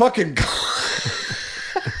and a fucking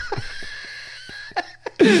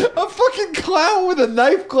clown with a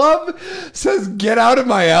knife glove says, "Get out of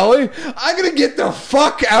my alley," I'm gonna get the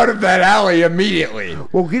fuck out of that alley immediately.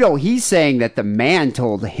 Well, you know, he's saying that the man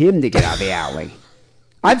told him to get out of the alley.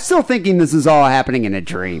 I'm still thinking this is all happening in a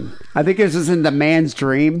dream. I think this is in the man's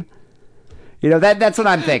dream. You know, that's what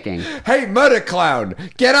I'm thinking. Hey, murder clown,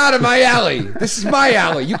 get out of my alley. This is my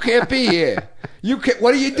alley. You can't be here.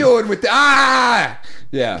 What are you doing with the...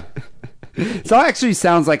 Yeah. So it actually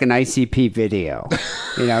sounds like an ICP video,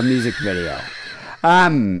 a music video.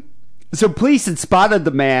 So police had spotted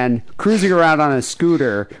the man cruising around on a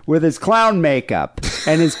scooter with his clown makeup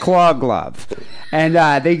and his claw glove. And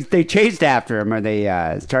they chased after him, or they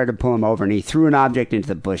started to pull him over, and he threw an object into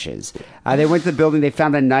the bushes. They went to the building. They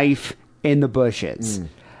found a knife in the bushes.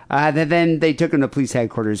 Then they took him to police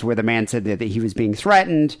headquarters, where the man said that he was being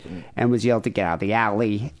threatened and was yelled to get out of the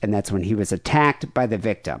alley, and that's when he was attacked by the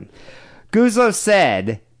victim. Guzlo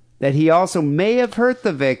said that he also may have hurt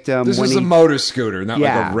the victim. This was a motor scooter, not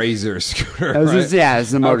like a razor scooter. This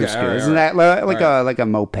is a motor scooter. Isn't that like a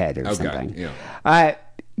moped or something? Yeah.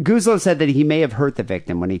 Guzlo said that he may have hurt the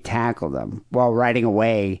victim when he tackled him while riding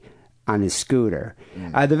away on his scooter.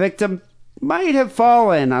 The victim might have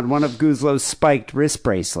fallen on one of Guzlo's spiked wrist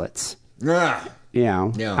bracelets. That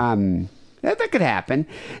could happen.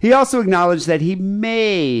 He also acknowledged that he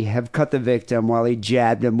may have cut the victim while he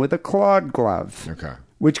jabbed him with a clawed glove. Okay.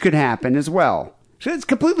 Which could happen as well. So it's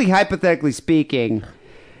completely hypothetically speaking.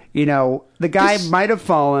 The guy might have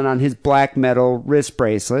fallen on his black metal wrist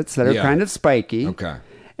bracelets that are kind of spiky. Okay.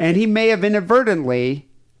 And he may have inadvertently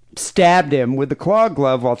stabbed him with the claw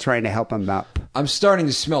glove while trying to help him up. I'm starting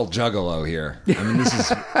to smell Juggalo here. I mean, this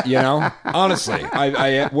is, honestly.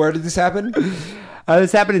 Where did this happen?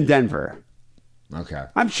 This happened in Denver. Okay.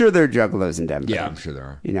 I'm sure there are juggalos in Denver. Yeah, I'm sure there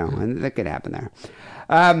are. And that could happen there.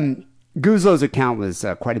 Guzlo's account was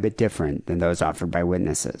quite a bit different than those offered by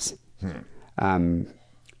witnesses. And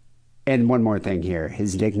one more thing here.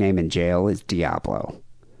 His nickname in jail is Diablo.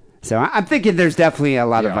 So I'm thinking there's definitely a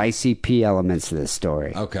lot of ICP elements to this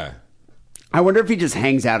story. Okay. I wonder if he just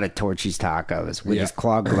hangs out at Torchys Tacos with his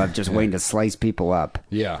claw glove just waiting to slice people up.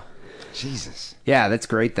 Yeah. Jesus. Yeah, that's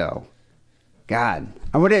great, though. God.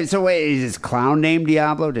 So wait, is his clown name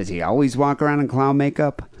Diablo? Does he always walk around in clown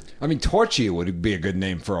makeup? I mean, Torchy would be a good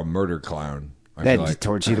name for a murder clown.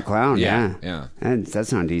 Torchy the clown, yeah. That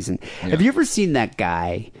sounds decent. Yeah. Have you ever seen that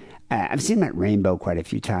guy? I've seen him at Rainbow quite a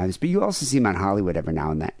few times, but you also see him on Hollywood every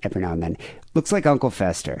now and then. Looks like Uncle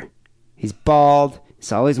Fester. He's bald.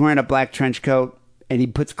 He's always wearing a black trench coat, and he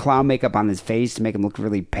puts clown makeup on his face to make him look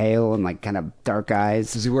really pale and like kind of dark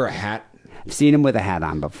eyes. Does he wear a hat? I've seen him with a hat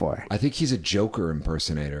on before. I think he's a Joker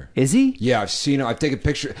impersonator. Is he? Yeah, I've seen him. I've taken a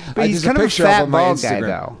picture. But he's kind of a fat, bald guy,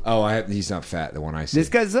 though. Oh, he's not fat, the one I see. This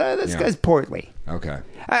guy's portly. Okay.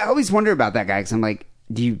 I always wonder about that guy because I'm like,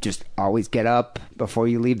 do you just always get up before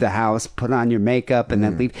you leave the house, put on your makeup, and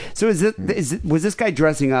then leave? So was this guy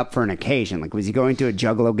dressing up for an occasion? Like, was he going to a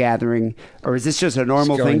Juggalo gathering, or is this just a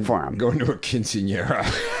normal thing for him? Going to a quinceañera.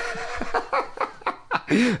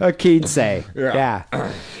 A quince. Yeah.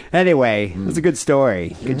 Anyway, it was a good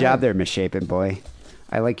story. Good job there, Misshapen Boy.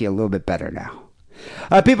 I like you a little bit better now.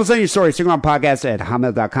 People send your stories. Stick around podcast at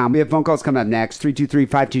hotmail.com. We have phone calls coming up next.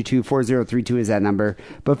 323-522-4032 is that number.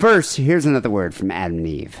 But first, here's another word from Adam and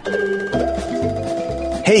Eve.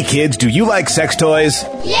 Hey kids, do you like sex toys?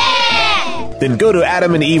 Yeah! Then go to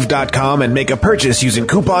adamandeve.com and make a purchase using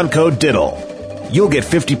coupon code DIDDLE. You'll get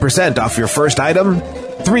 50% off your first item,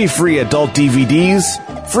 3 free adult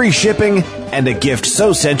DVDs, free shipping, and a gift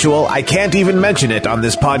so sensual I can't even mention it on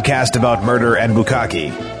this podcast about murder and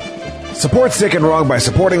bukkake. Support Sick and Wrong by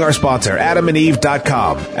supporting our sponsor,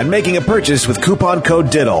 adamandeve.com, and making a purchase with coupon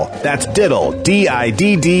code DIDDLE. That's DIDDLE,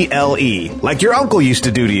 D-I-D-D-L-E, like your uncle used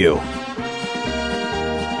to do to you.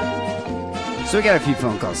 So we got a few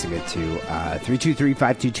phone calls to get to.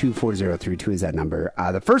 323-522-4032 is that number.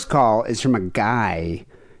 The first call is from a guy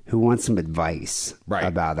who wants some advice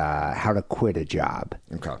about how to quit a job,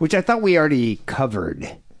 which I thought we already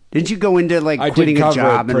covered. Didn't you go into quitting a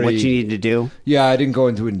job and what you need to do? Yeah, I didn't go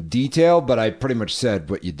into it in detail, but I pretty much said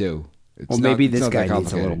what you do. Maybe this guy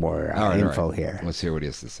needs a little more info here. Let's hear what he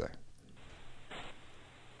has to say.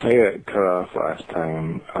 I got cut off last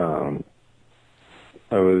time.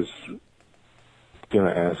 I was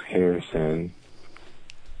going to ask Harrison.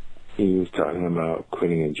 He was talking about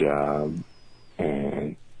quitting a job,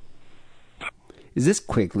 and... Is this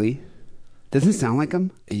Quigley? Doesn't sound like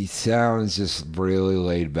him? He sounds just really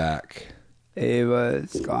laid back. He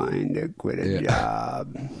was going to quit a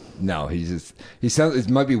job. No, he sounds, it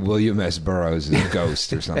might be William S. Burroughs'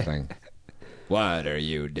 ghost or something. What are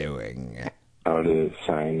you doing? I would have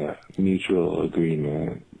signed a mutual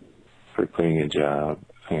agreement for quitting a job,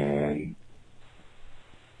 and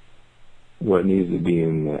what needs to be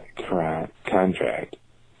in the contract,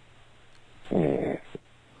 and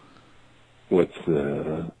what's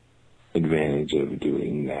the advantage of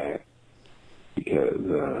doing that,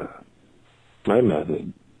 because my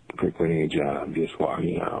method for quitting a job, just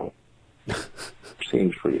walking out,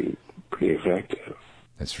 seems pretty effective.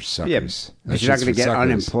 That's for suckers. Yeah, but you're not going to get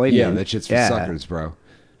unemployment. Yeah, that shit's for suckers, bro.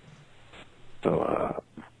 So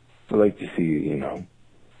I'd like to see,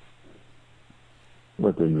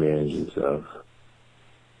 what the advantages of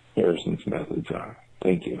Harrison's methods are.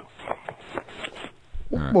 Thank you.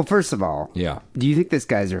 Right. Well, first of all, do you think this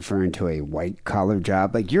guy's referring to a white-collar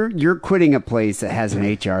job? Like, you're quitting a place that has an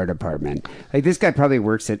HR department. Like, this guy probably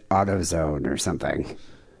works at AutoZone or something.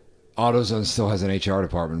 AutoZone still has an HR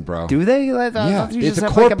department, bro. Do they? It's a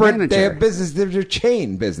corporate. They have business. They're a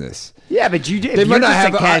chain business. Yeah, but they might not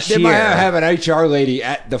have a cashier. They might have an HR lady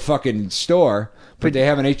at the fucking store, but they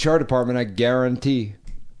have an HR department, I guarantee.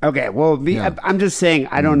 Okay, well, I'm just saying,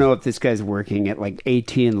 I don't know if this guy's working at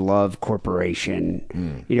AT&T Love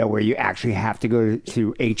Corporation, where you actually have to go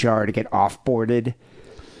to HR to get off-boarded.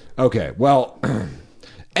 Okay, well,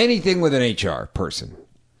 anything with an HR person,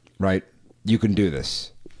 right? You can do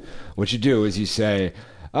this. What you do is you say,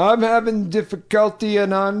 I'm having difficulty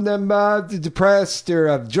and I'm depressed or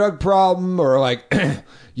have a drug problem or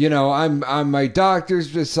I'm my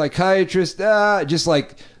doctor's a psychiatrist, just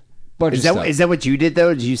like... Is that what you did,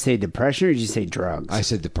 though? Did you say depression or did you say drugs? I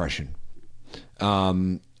said depression.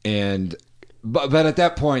 But at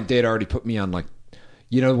that point, they'd already put me on,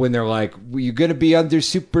 You know, when they're like, well, you're going to be under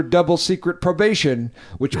super double secret probation,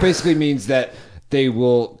 which basically means that they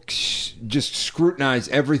will just scrutinize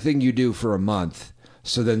everything you do for a month.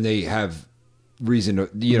 So then they have reason to,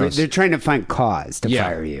 you know. They're trying to find cause to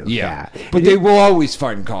fire you. Yeah. But they will always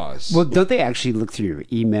find cause. Well, don't they actually look through your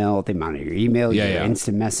email? They monitor your email, your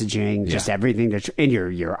instant messaging, just everything, and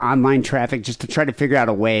your online traffic, just to try to figure out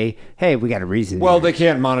a way, hey, we got a reason. Well, they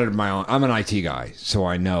can't monitor my own. I'm an IT guy, so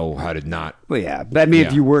I know how to not. Well, yeah. But I mean,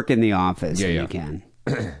 if you work in the office, you can.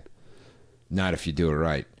 Not if you do it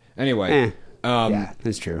right. Anyway. Yeah,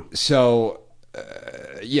 that's true. So,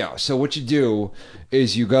 so what you do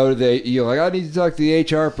is you go to you're like, I need to talk to the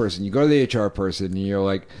HR person. You go to the HR person and you're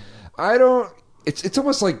like, it's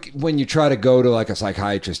almost like when you try to go to like a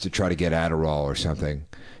psychiatrist to try to get Adderall or something.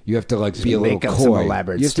 You have to like just be a little coy. You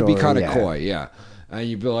have to be kind of coy, yeah. And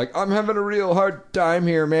you'd be like, I'm having a real hard time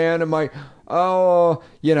here, man.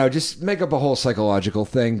 Just make up a whole psychological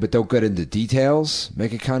thing, but don't get into details.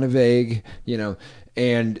 Make it kind of vague,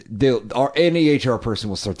 and any HR person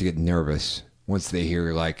will start to get nervous once they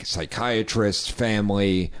hear like psychiatrist,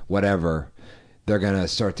 family, whatever. They're gonna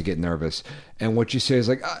start to get nervous. And what you say is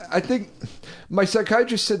like, I think my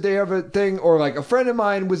psychiatrist said they have a thing, or like a friend of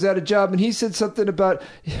mine was at a job and he said something about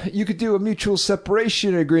you could do a mutual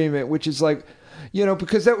separation agreement, which is like,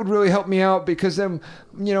 because that would really help me out, because then,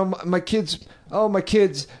 my kids,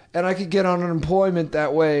 and I could get on unemployment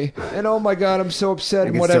that way. And oh my God, I'm so upset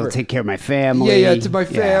and whatever. Still take care of my family. Yeah, to my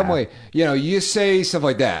family. You say stuff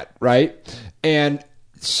like that, right? And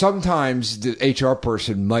sometimes the HR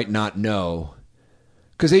person might not know,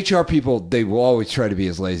 because HR people, they will always try to be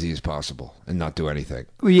as lazy as possible and not do anything.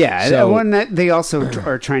 Yeah, so, they also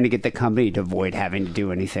are trying to get the company to avoid having to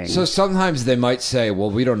do anything. So sometimes they might say,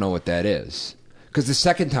 well, we don't know what that is. Because the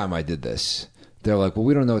second time I did this, they're like, well,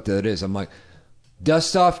 we don't know what that is. I'm like,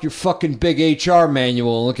 dust off your fucking big HR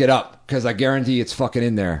manual and look it up, because I guarantee it's fucking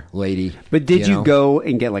in there, lady. But did you go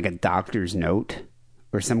and get like a doctor's note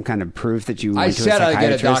or some kind of proof that you went to a psychiatrist? I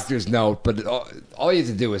get a doctor's note, but all you have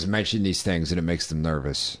to do is mention these things and it makes them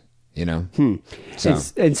nervous, So.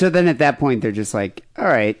 And so then at that point, they're just like, all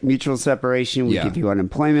right, mutual separation. We give you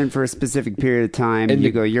unemployment for a specific period of time. And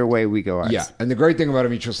you go your way, we go ours. Yeah. And the great thing about a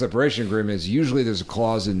mutual separation agreement is usually there's a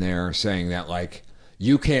clause in there saying that, like,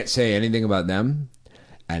 you can't say anything about them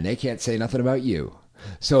and they can't say nothing about you.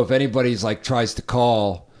 So if anybody's like tries to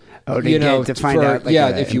call, to find out,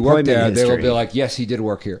 like, if you work there, they will be like, yes, he did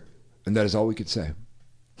work here. And that is all we could say.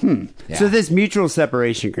 Yeah. So this mutual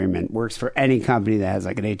separation agreement works for any company that has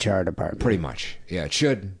like an HR department. Pretty much. Yeah, it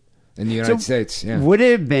should. In the United States, yeah. Would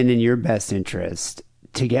it have been in your best interest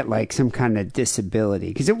to get like some kind of disability?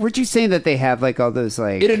 Because weren't you saying that they have like all those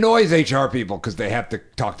like... It annoys HR people because they have to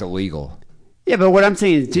talk to legal. Yeah, but what I'm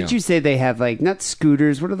saying is, did you say they have like, not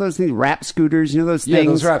scooters, what are those things? Rap scooters, those things? Yeah,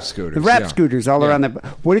 those rap scooters. The rap scooters all around the...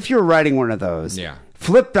 What if you're riding one of those,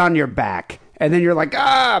 flipped on your back, and then you're like,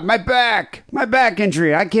 my back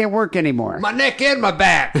injury, I can't work anymore. My neck and my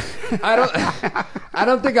back. I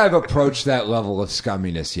don't think I've approached that level of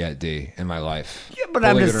scumminess yet, D, in my life. Yeah, but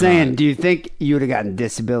I'm just saying, do you think you would have gotten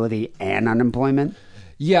disability and unemployment?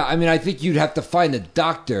 Yeah, I mean, I think you'd have to find a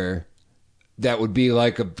doctor that would be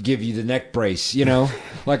like give you the neck brace,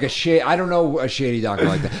 like I don't know a shady doctor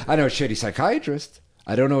like that. I know a shady psychiatrist.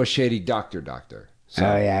 I don't know a shady doctor. So,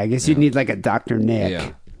 I guess you'd need like a Dr.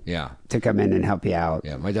 Nick. Yeah. To come in and help you out.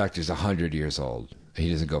 Yeah, my doctor's 100 years old.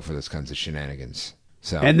 He doesn't go for those kinds of shenanigans.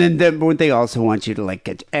 So. And then wouldn't they also want you to like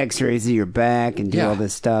get x-rays of your back and do all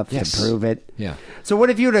this stuff to prove it? Yeah. So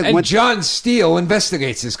what if you would have John Steele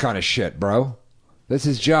investigates this kind of shit, bro. That's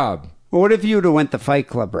his job. Well, what if you would have went the Fight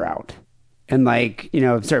Club route? And like,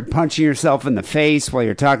 start punching yourself in the face while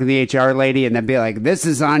you're talking to the HR lady and then be like, this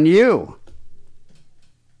is on you.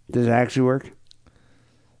 Does it actually work?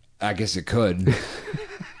 I guess it could.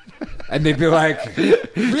 And they'd be like, really?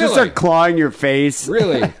 Just start clawing your face.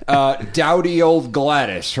 Really? Dowdy old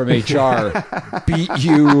Gladys from HR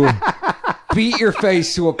beat your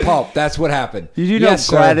face to a pulp. That's what happened. Did you know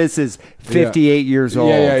Gladys is 58 years old?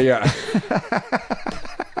 Yeah.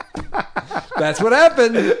 That's what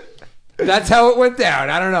happened. That's how it went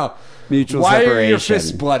down. I don't know. Mutual Why separation. Why are your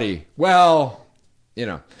fists bloody? Well,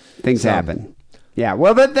 Things happen. Yeah,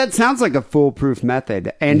 well, that sounds like a foolproof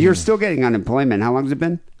method. And you're still getting unemployment. How long has it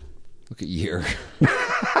been? Look at year.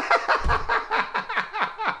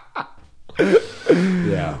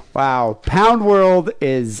 Yeah. Wow. Poundworld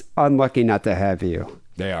is unlucky not to have you.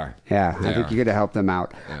 They are. Yeah, They I think are. you got to help them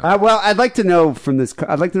out. Yeah. Well, I'd like to know from this.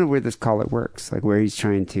 I'd like to know where this caller works, like where he's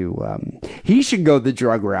trying to. He should go the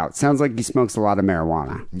drug route. Sounds like he smokes a lot of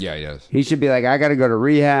marijuana. Yeah, he does. He should be like, I got to go to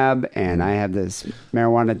rehab, and I have this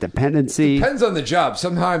marijuana dependency. Depends on the job.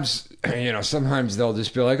 Sometimes, sometimes they'll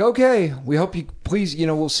just be like, okay, we hope you, please,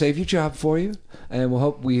 we'll save your job for you, and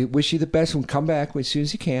we wish you the best. We'll come back as soon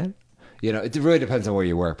as you can. It really depends on where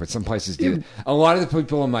you work, but some places do. A lot of the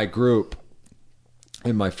people in my group,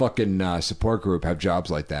 in my fucking support group, have jobs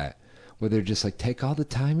like that, where they're just like, take all the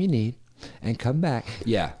time you need and come back.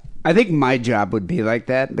 Yeah. I think my job would be like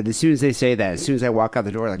that, but as soon as they say that, as soon as I walk out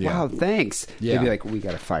the door, like, wow, thanks. Yeah. They'd be like, we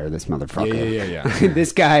got to fire this motherfucker. Yeah.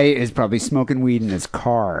 This guy is probably smoking weed in his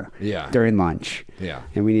car during lunch. Yeah.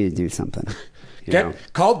 And we need to do something.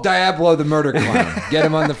 Call Diablo the murder clown. Get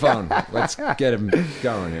him on the phone. Let's get him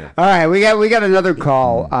going here. All right, we got another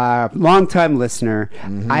call. Long-time listener.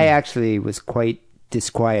 I actually was quite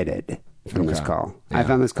disquieted from this call. Yeah. I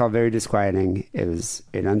found this call very disquieting. It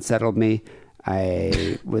unsettled me.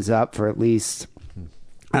 I was up for at least,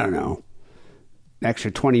 I don't know,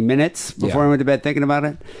 extra 20 minutes before I went to bed thinking about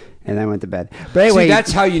it, and I went to bed. But anyway, see,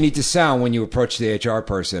 that's how you need to sound when you approach the HR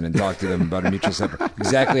person and talk to them about a mutual separate.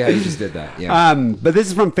 Exactly how you just did that. Yeah. But this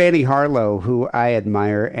is from Fanny Harlow, who I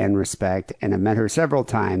admire and respect, and I've met her several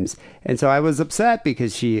times, and so I was upset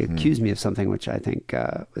because she accused me of something which I think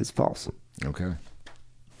is false. Okay.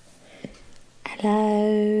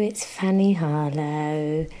 Hello, it's Fanny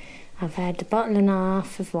Harlow. I've had a bottle and a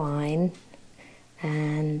half of wine,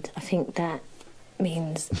 and I think that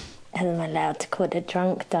means I'm allowed to call it a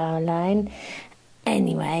drunk dial line.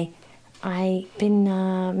 Anyway, I've been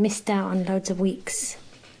missed out on loads of weeks,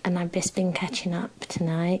 and I've just been catching up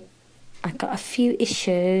tonight. I've got a few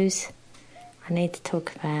issues I need to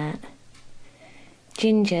talk about.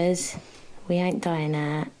 Gingers, we ain't dying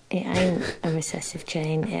out. It ain't a recessive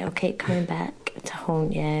gene. It'll keep coming back to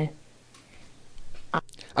haunt you.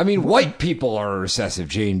 I mean, white people are a recessive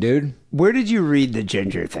gene, dude. Where did you read the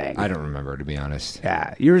ginger thing? I don't remember, to be honest.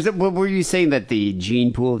 Yeah. What were you saying, that the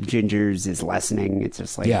gene pool of gingers is lessening? It's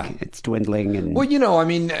just like, it's dwindling. And Well, I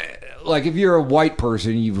mean, like if you're a white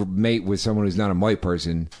person, you mate with someone who's not a white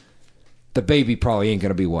person, the baby probably ain't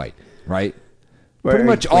going to be white, right? Pretty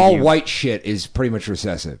much all white shit is pretty much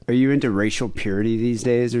recessive. Are you into racial purity these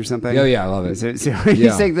days or something? Oh, yeah, I love it. So are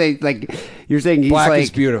you saying you're saying he's Black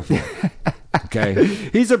is beautiful. Okay.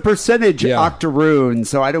 He's a percentage octoroon,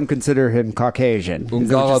 so I don't consider him Caucasian.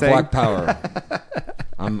 Ungala Black Power.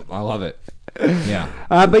 I love it. Yeah.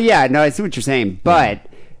 But yeah, no, I see what you're saying. But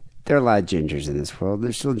there are a lot of gingers in this world.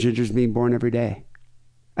 There's still gingers being born every day.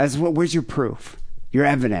 Where's your proof? Your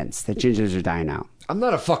evidence that gingers are dying out? I'm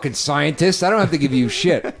not a fucking scientist. I don't have to give you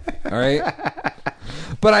shit. All right.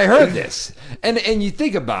 But I heard this, and you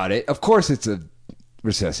think about it. Of course, it's a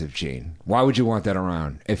recessive gene. Why would you want that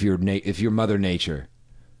around if you're Mother Nature?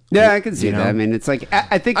 Yeah, I can see that. I mean, it's like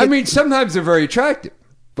I think. I mean, sometimes they're very attractive,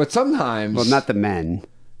 but sometimes, not the men.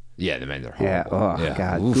 Yeah, the men are horrible. Yeah. Oh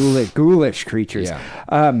God, ghoulish creatures.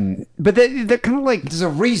 Yeah. But they're kind of like. There's a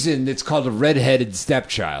reason it's called a redheaded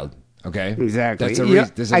stepchild. Okay. Exactly.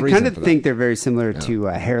 That's there's a I reason kind of for think that. they're very similar to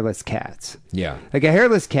hairless cats. Yeah. Like a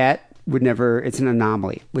hairless cat would never. It's an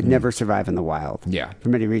anomaly. Would never survive in the wild. Yeah. For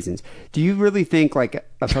many reasons. Do you really think like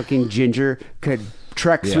a fucking ginger could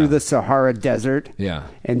trek through the Sahara Desert? Yeah.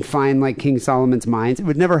 And find like King Solomon's mines? It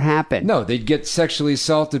would never happen. No, they'd get sexually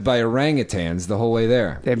assaulted by orangutans the whole way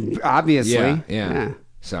there. Obviously. Yeah.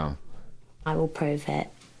 So. I will prove it.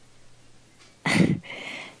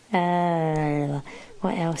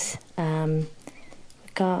 What else? We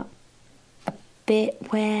got a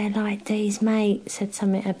bit where like Dee's mate said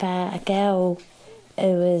something about a girl who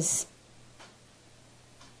was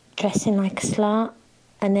dressing like a slut,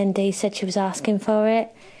 and then Dee said she was asking for it.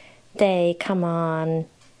 Dee, come on,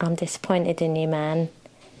 I'm disappointed in you, man.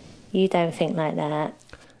 You don't think like that.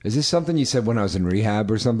 Is this something you said when I was in rehab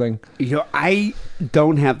or something? I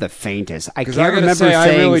don't have the faintest. I can't gotta remember say,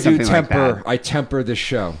 saying I really something do temper. like that. I temper this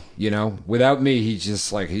show. Without me,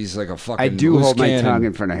 he's like a fucking. I do loose hold my cannon. tongue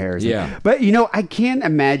in front of Harrison. Yeah, but I can't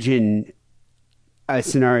imagine a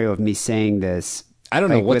scenario of me saying this. I don't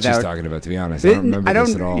know what she's talking about, to be honest. I don't remember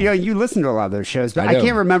this at all. You listen to a lot of those shows, but I do.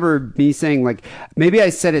 can't remember me saying like maybe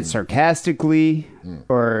I said it sarcastically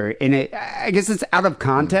or in it. I guess it's out of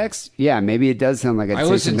context. Yeah, maybe it does sound like I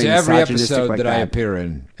listen to every episode that I appear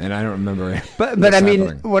in, and I don't remember it. But I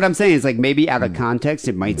mean, what I'm saying is like maybe out of context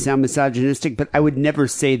it might sound misogynistic, but I would never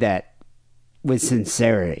say that with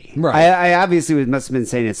sincerity. Right. I obviously must have been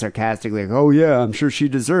saying it sarcastically, like, oh yeah, I'm sure she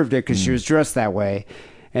deserved it because she was dressed that way.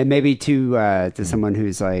 And maybe to someone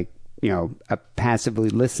who's like passively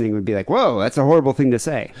listening would be like, whoa, that's a horrible thing to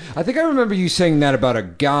say. I think I remember you saying that about a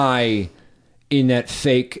guy in that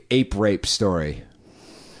fake ape rape story.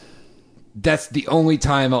 That's the only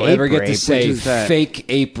time I'll ever get to say fake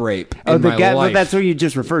ape rape in my life. Well, that's what you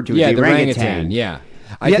just referred to. Yeah, the orangutan. Yeah.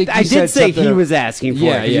 I did say he was asking for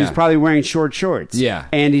it. He was probably wearing short shorts. Yeah.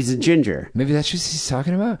 And he's a ginger. Maybe that's what he's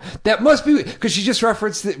talking about? That must be, because she just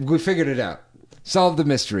referenced it. We figured it out. Solved the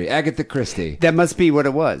mystery. Agatha Christie. That must be what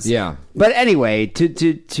it was. Yeah. But anyway,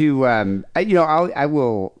 I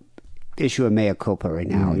will issue a mea culpa right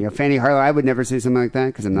now. Fanny Harlow, I would never say something like that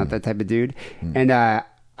because I'm not that type of dude. And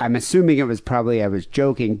I'm assuming it was probably I was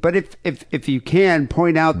joking. But if you can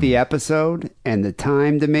point out the episode and the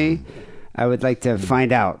time to me, I would like to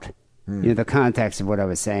find out the context of what I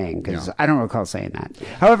was saying because I don't recall saying that.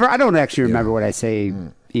 However, I don't actually remember what I say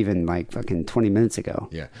even like fucking 20 minutes ago.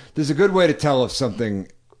 Yeah. There's a good way to tell if something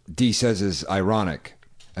D says is ironic.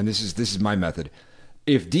 And this is my method.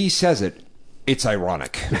 If D says it, it's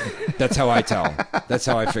ironic. That's how I tell. That's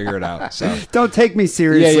how I figure it out. So don't take me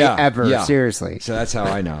seriously ever. Yeah. Seriously. So that's how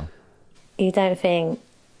I know. You don't think,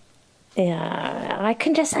 I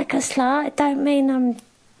can just like a slut. It don't mean I'm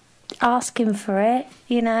asking for it.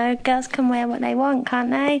 Girls can wear what they want, can't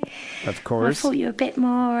they? Of course. I thought you were a bit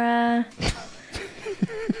more...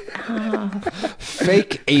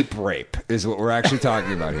 Fake ape rape is what we're actually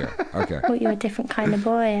talking about here. Okay. I thought you were a different kind of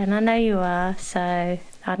boy, and I know you are, so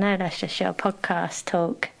I know that's just your podcast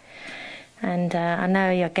talk. And I know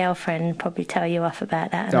your girlfriend probably tell you off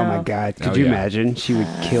about that. Oh my God. Could you imagine? She would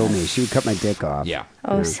kill me. She would cut my dick off. Yeah.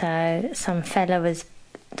 Also, some fella was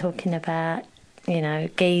talking about,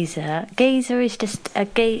 geezer. Geezer is just a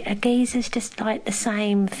geezer's just like the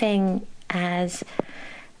same thing as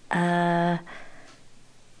a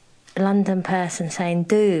London person saying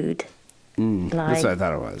dude. That's what I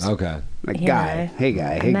thought it was. Okay. Like guy. Hey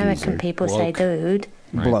guy. Hey American geezer. people Bloke. say dude.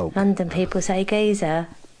 Bloke. London people say geezer.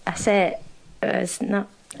 That's it. It's not.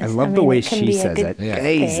 I love the way she says it.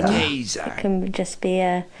 Geezer. Geezer. It can just be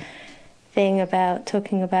a thing about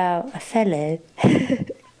talking about a fellow.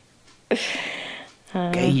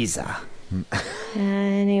 Geezer.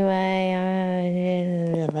 Anyway,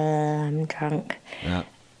 I'm drunk. Yeah.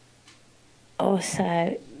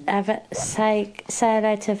 Also, say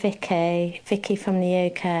hello to Vicky from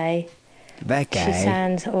the UK. That guy. She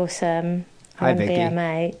sounds awesome. I Hi, want to be Vicky. her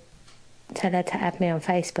mate. Tell her to add me on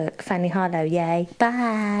Facebook. Fanny Harlow, yay.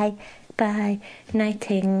 Bye. Bye. No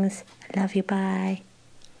tings. I love you, bye.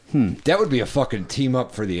 That would be a fucking team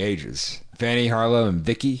up for the ages. Fanny Harlow and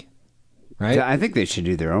Vicky, right? I think they should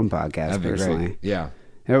do their own podcast, That'd be personally. great. Yeah.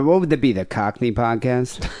 What would that be? The Cockney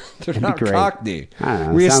podcast? They're That'd not be great. Cockney. I don't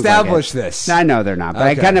know. We Sounds established like it. this. I know they're not, but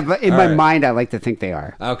I Okay. kind of in All my right. mind I like to think they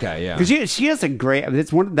are. Okay, yeah. Because she has a great.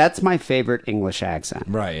 That's my favorite English accent.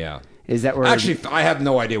 Right, yeah. Is that where Actually, I have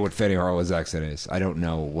no idea what Fanny Harlow's accent is. I don't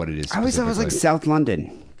know what it is. I always thought it was like specifically. South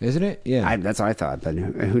London. Isn't it? Yeah. That's what I thought, but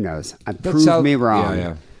who knows? But Prove South- me wrong. Yeah,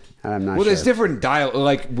 yeah. I'm not Well, sure. there's different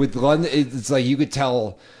like with London, it's like you could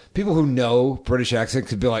tell people who know British accent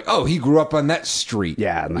could be like, "Oh, he grew up on that street."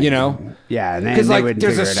 Yeah, like, you know. Yeah, and because they like would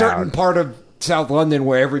there's a figure it certain out. part of South London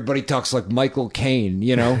where everybody talks like Michael Caine.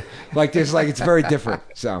 You know, like there's like it's very different.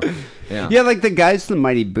 So yeah, Yeah, like the guys from the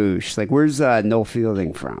Mighty Boosh. Like, where's Noel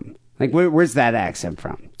Fielding from? Like, where's that accent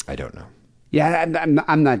from? I don't know. Yeah,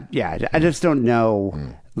 I'm not. Yeah, I just don't know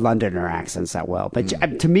Londoner accents that well. But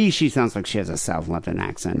to me, she sounds like she has a South London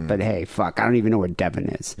accent. But hey, fuck, I don't even know where Devon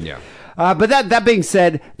is. Yeah. But that being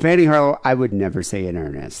said, Fanny Harlow, I would never say in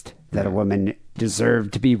earnest that a woman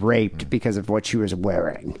deserved to be raped because of what she was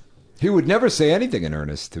wearing. He would never say anything in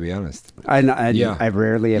earnest, to be honest. I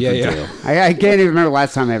rarely ever do. I can't even remember the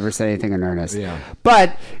last time I ever said anything in earnest. Yeah.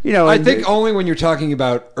 But, you know. I think only when you're talking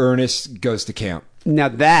about Ernest Goes to Camp. Now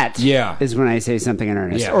that Yeah. is when I say something in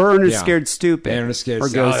earnest. Yeah. Or Ernest Yeah. Scared Stupid. Ernest Scared Or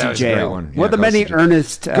Stupid. Goes Oh, that to was a great Jail. one. One Yeah, of the Goes many to Jail.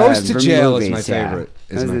 Ernest Goes to Jail is movies, my favorite.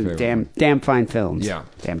 Is my Those are favorite damn fine films. Yeah.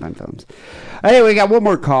 Damn fine films. Anyway, we got one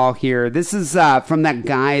more call here. This is from that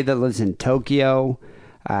guy that lives in Tokyo.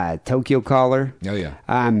 Tokyo Caller. Oh, yeah.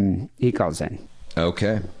 He calls in.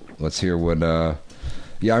 Okay. Let's hear what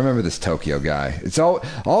yeah, I remember this Tokyo guy. It's all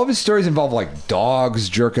of his stories involve like dogs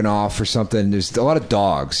jerking off or something. There's a lot of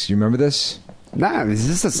dogs. You remember this? Nah, is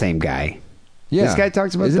this the same guy? Yeah. This guy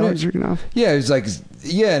talks about Isn't dogs it? jerking off? Yeah, it was like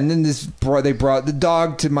yeah, and then they brought the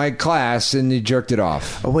dog to my class and he jerked it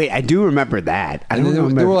off. Oh, wait, I do remember that. I And don't then know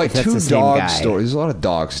there were like if that's two the same dog guy. stories. There's a lot of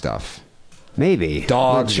dog stuff. Maybe.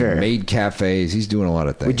 Dogs, Not sure. and maid cafes. He's doing a lot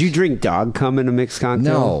of things. Would you drink dog cum in a mixed cocktail?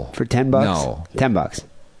 No. For $10? No. $10.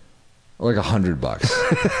 Like $100.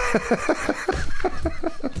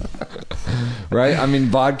 Right? I mean,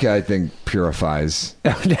 vodka, I think, purifies.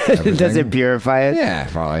 Does it purify it? Yeah,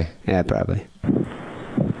 probably. Yeah, probably.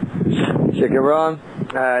 Check it wrong.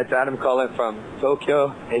 It's Adam calling from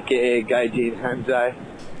Tokyo, a.k.a. Gaijin Hanzai,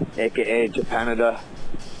 a.k.a. Japanada.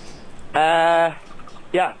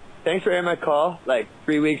 Yeah, thanks for airing my call, like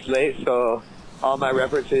 3 weeks late, so all my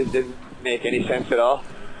references didn't make any sense at all.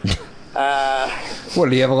 What,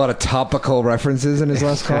 did he have a lot of topical references in his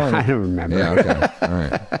last call? I don't remember. Yeah, okay. All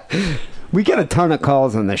right. We get a ton of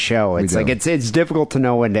calls on the show. It's like it's difficult to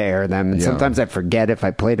know when to air them, and sometimes I forget if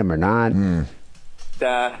I played them or not.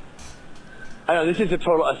 I know this is a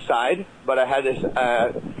total aside, but I had this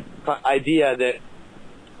idea that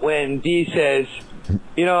when Dee says,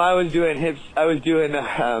 you know, I was doing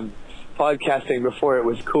podcasting before it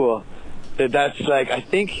was cool, that's like, I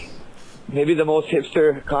think maybe the most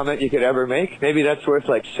hipster comment you could ever make. Maybe that's worth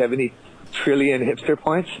like 70 trillion hipster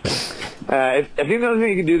points. I think the only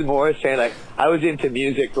thing you can do more is say, like, I was into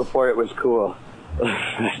music before it was cool.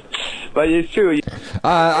 But it's true.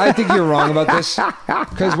 I think you're wrong about this.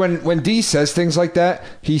 Because when Dee says things like that,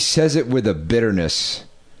 he says it with a bitterness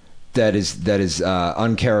that is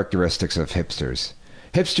uncharacteristic of hipsters.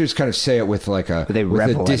 Hipsters kind of say it with like a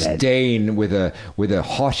disdain, with a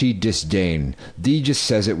haughty disdain. Dee just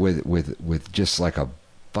says it with just like a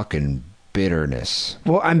fucking bitterness.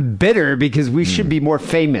 Well, I'm bitter because we should be more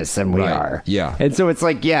famous than we are. Yeah. And so it's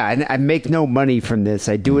like, yeah, I make no money from this.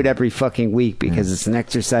 I do it every fucking week because it's an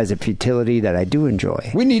exercise of futility that I do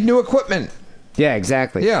enjoy. We need new equipment. Yeah,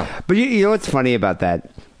 exactly. Yeah. But you know what's funny about that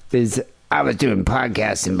is I was doing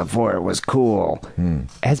podcasting before it was cool.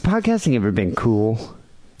 Has podcasting ever been cool?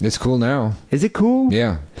 It's cool now. Is it cool?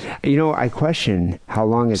 Yeah. You know, I question how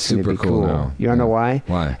long it's going to be cool. Now. You want to know why?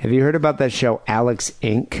 Why? Have you heard about that show, Alex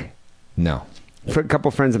Inc.? No. A couple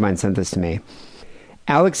friends of mine sent this to me.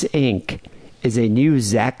 Alex Inc. is a new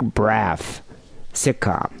Zach Braff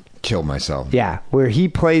sitcom. Kill myself. Yeah, where he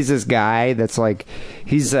plays this guy that's like,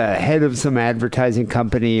 he's a head of some advertising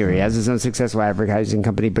company, or he has his own successful advertising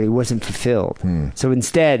company, but he wasn't fulfilled. So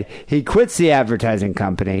instead, he quits the advertising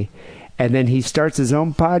company, and then he starts his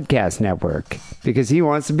own podcast network because he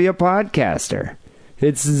wants to be a podcaster.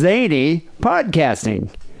 It's zany podcasting.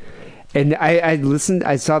 And I listened,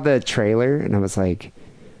 I saw the trailer, and I was like,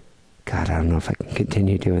 God, I don't know if I can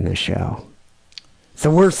continue doing this show. It's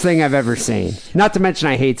the worst thing I've ever seen. Not to mention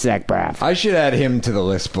I hate Zach Braff. I should add him to the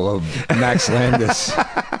list below Max Landis.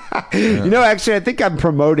 You know, actually, I think I'm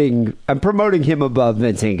promoting him above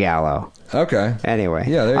Vincent Gallo. Okay. Anyway.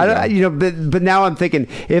 Yeah, there you go. But now I'm thinking,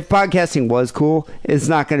 if podcasting was cool, it's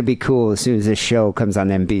not going to be cool as soon as this show comes on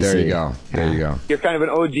NBC. There you go. There you go. You're kind of an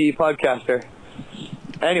OG podcaster.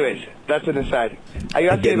 Anyways, that's an aside. I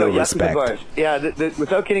got to say about Yakuza bars. Yeah,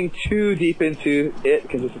 without getting too deep into it,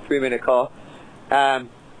 because it's a 3-minute call,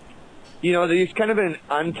 you know, there's kind of an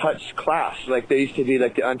untouched class. Like, there used to be,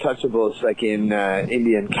 like, the untouchables, like, in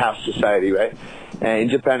Indian caste society, right? And in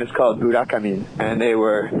Japan, it's called burakamin. And they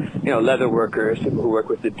were, you know, leather workers, people who work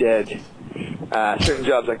with the dead. Certain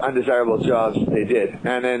jobs, like undesirable jobs, they did.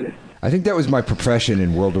 And then... I think that was my profession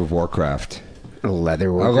in World of Warcraft. A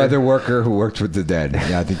leather worker? A leather worker who worked with the dead.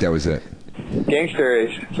 Yeah, I think that was it. Gangster is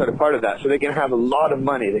sort of part of that. So they can have a lot of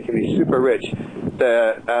money. They can be super rich.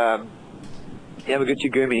 The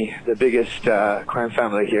Yamaguchi Gumi, the biggest crime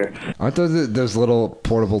family here. Aren't those little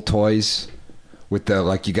portable toys with the,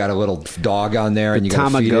 like, you got a little dog on there and you got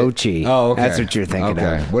to feed it? Tamagotchi. Oh, okay. That's what you're thinking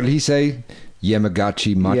of. What did he say?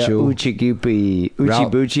 Yamagachi Macho? Yeah,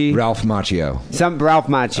 Uchibuchi. Ralph Macchio. Ralph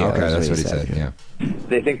Macchio. Okay, that's what he said. Yeah.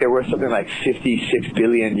 They think they're worth something like 56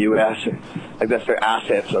 billion US. Like, that's their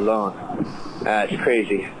assets alone. It's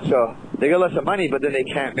crazy. So they get lots of money, but then they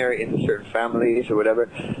can't marry into certain families or whatever.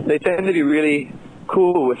 They tend to be really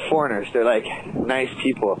cool with foreigners. They're like nice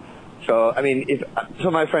people. So, I mean, some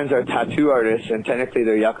of my friends are tattoo artists, and technically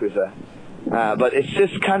they're Yakuza. But it's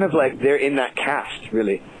just kind of like they're in that caste,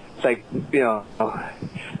 really. It's like, you know,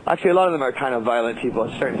 actually a lot of them are kind of violent people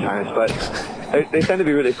at certain times, but they tend to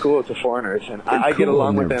be really cool to foreigners, and I get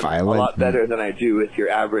along with them a lot better than I do with your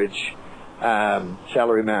average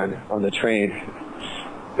salaryman on the train,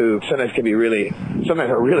 who sometimes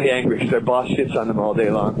are really angry because their boss shits on them all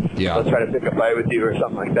day long. Yeah. They'll try to pick a fight with you or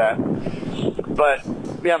something like that. But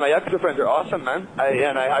yeah, my Yakuza friends are awesome, man.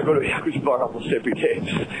 I go to a Yakuza bar almost every day.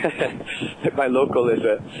 My local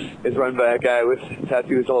is run by a guy with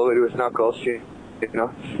tattoos all the way to his knuckles. You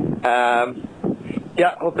know.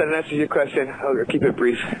 Yeah, hope that answers your question. I'll keep it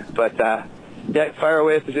brief, but yeah, fire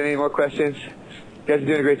away if there's any more questions. You guys are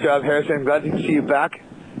doing a great job, Harrison. I'm glad to see you back.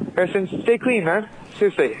 Harrison, stay clean, man.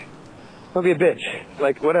 Seriously, don't be a bitch.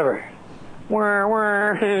 Like, whatever. I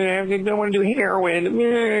don't want to do heroin.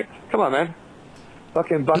 Come on, man.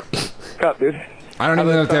 Fucking buck up, dude. I don't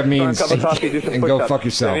even know what that means. Cup of coffee, do some And go push-ups. fuck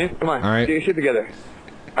yourself. You know what I mean? Come on. All right. Do your shit together.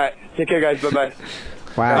 All right. Take care, guys. Bye-bye.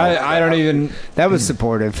 Wow. I don't even. That was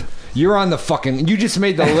supportive. You're on the fucking. You just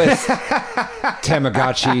made the list.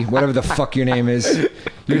 Tamagotchi, whatever the fuck your name is.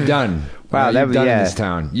 You're done. Wow, You're that was done in yeah. this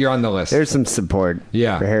town. You're on the list. There's some support.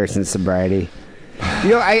 Yeah. For Harrison's sobriety.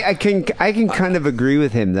 You know, I can kind of agree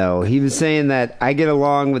with him though. He was saying that I get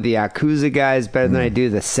along with the Yakuza guys better than I do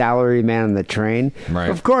the salary man on the train. Right.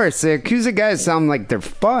 Of course, the Yakuza guys sound like they're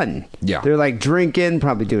fun. Yeah. They're like drinking,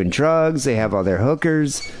 probably doing drugs. They have all their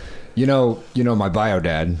hookers. You know my bio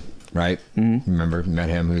dad, right? Mm-hmm. Remember, met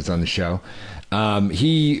him, who was on the show. In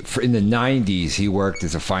the 90s, he worked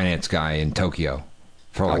as a finance guy in Tokyo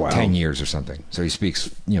for like 10 years or something. So he speaks,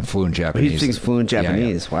 fluent Japanese. He speaks fluent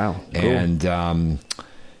Japanese. Yeah. Wow. Cool. And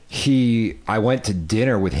I went to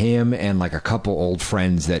dinner with him and like a couple old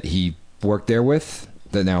friends that he worked there with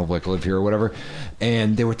that now like live here or whatever.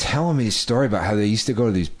 And they were telling me a story about how they used to go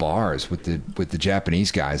to these bars with the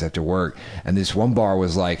Japanese guys after work. And this one bar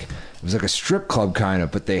was like a strip club kind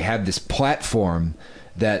of, but they had this platform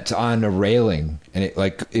that's on a railing and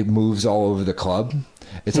it moves all over the club.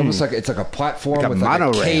 It's almost like it's like a platform with like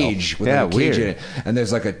a cage in it, and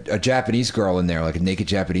there's like a Japanese girl in there, like a naked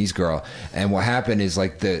Japanese girl. And what happened is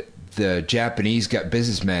like the Japanese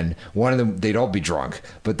businessmen, one of them, they'd all be drunk,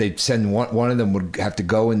 but they'd send one of them would have to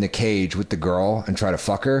go in the cage with the girl and try to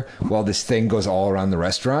fuck her while this thing goes all around the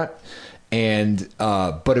restaurant. And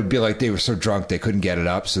but it'd be like they were so drunk they couldn't get it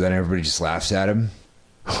up, so then everybody just laughs at him.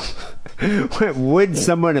 Would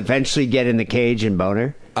someone eventually get in the cage and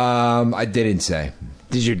boner? I didn't say.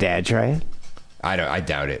 Did your dad try it? I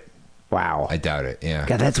doubt it. Wow. I doubt it. Yeah.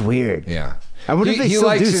 God, that's weird. Yeah. I wonder if they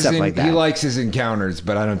still do stuff like that. He likes his encounters,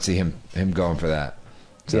 but I don't see him going for that.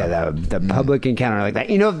 So. Yeah, the public encounter like that.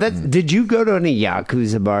 Did you go to any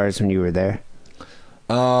Yakuza bars when you were there?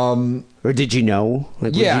 Or did you know?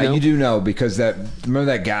 Like, you do know because remember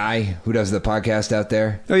that guy who does the podcast out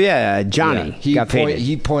there? Oh yeah, Johnny. Yeah.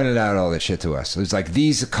 He pointed out all this shit to us. It was like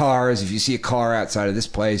these cars. If you see a car outside of this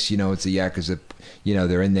place, it's a Yakuza.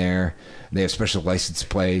 They're in there. They have special license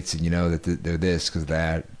plates, and that they're this because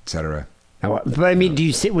that, etc. But I mean, do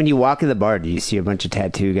you see when you walk in the bar? Do you see a bunch of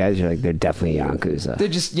tattoo guys? You're like, they're definitely Yakuza. They're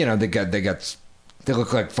just they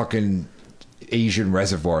look like fucking Asian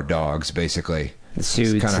reservoir dogs, basically. The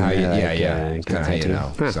suits, kind of how you, kind of how you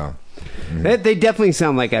know. Huh. So they definitely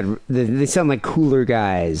sound like they sound like cooler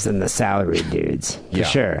guys than the salaried dudes for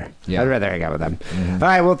sure. Yeah. I'd rather hang out with them. Mm-hmm. All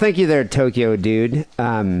right, well, thank you there, Tokyo dude.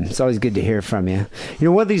 It's always good to hear from you.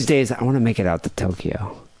 One of these days I want to make it out to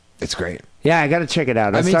Tokyo. It's great. Yeah, I got to check it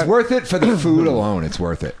out. It's worth it for the food alone. It's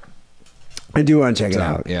worth it. I do want to check it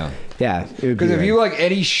out. Yeah, yeah. Because if you like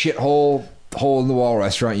any hole in the wall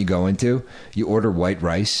restaurant you go into, you order white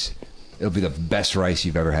rice. It'll be the best rice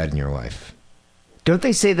you've ever had in your life. Don't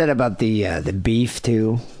they say that about the beef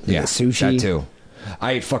too? Yeah, the sushi? that too.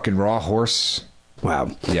 I ate fucking raw horse.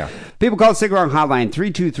 Wow. Yeah. People call Sick Wrong Hotline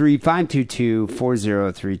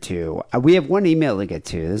 323-522-4032. We have one email to get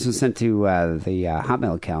to. This was sent to the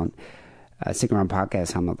Hotmail account,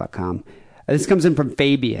 sickandwrongpodcast@hotmail.com. This comes in from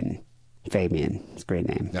Fabian. It's a great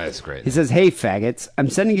name. That's great. He says, "Hey, faggots. I'm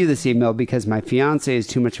sending you this email because my fiance is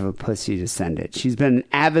too much of a pussy to send it. She's been an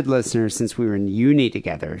avid listener since we were in uni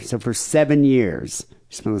together. So for 7 years,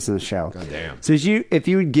 she's been listening to the show. God damn. So if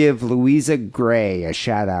you would give Louisa Gray a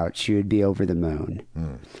shout out, she would be over the moon.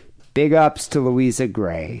 Big ups to Louisa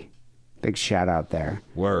Gray. Big shout out there.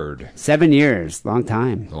 Word. 7 years. Long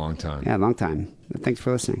time. A long time. Yeah, long time. Thanks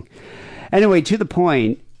for listening. Anyway, to the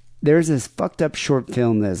point, there's this fucked up short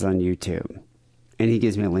film that's on YouTube, and he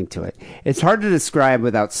gives me a link to it. It's hard to describe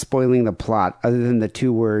without spoiling the plot other than the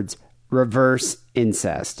 2 words, reverse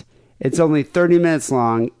incest. It's only 30 minutes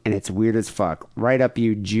long, and it's weird as fuck. Right up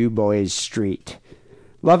you Jew boys' street.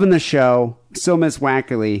 Loving the show. Still miss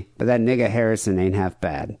Wackerly, but that nigga Harrison ain't half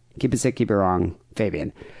bad. Keep it sick, keep it wrong.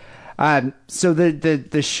 Fabian. So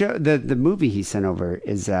the show, the movie he sent over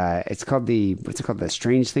is, it's called The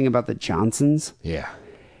Strange Thing About the Johnsons. Yeah.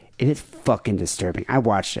 It is fucking disturbing. I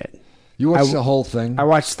watched it. You watched the whole thing? I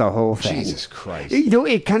watched the whole thing. Jesus Christ.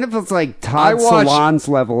 It kind of feels like Todd Salon's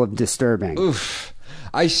level of disturbing. Oof.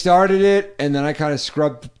 I started it, and then I kind of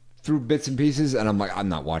scrubbed through bits and pieces, and I'm like, I'm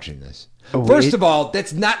not watching this. First of all,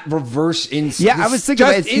 that's not reverse incest. Yeah, I was thinking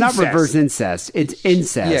it's not reverse incest. It's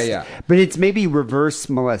incest. Yeah. But it's maybe reverse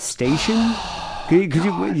molestation? Do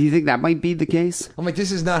you think that might be the case? I'm like,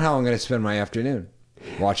 this is not how I'm going to spend my afternoon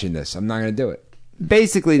watching this. I'm not going to do it.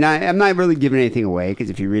 Basically, I'm not really giving anything away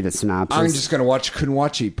because if you read a synopsis, I'm just going to watch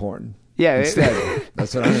Kunwachi porn. Yeah, instead,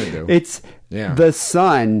 that's what I'm going to do. It's the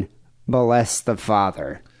son molests the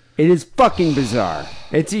father. It is fucking bizarre.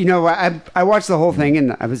 It's, I watched the whole thing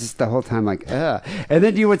and I was just the whole time like, ugh. And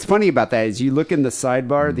then what's funny about that is you look in the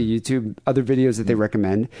sidebar, the YouTube, other videos that they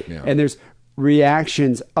recommend, and there's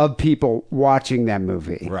reactions of people watching that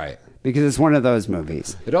movie. Right. Because it's one of those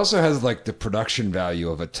movies. It also has like the production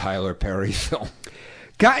value of a Tyler Perry film.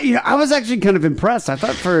 God, I was actually kind of impressed. I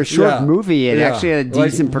thought for a short movie, it actually had a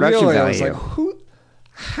decent production value. I was like,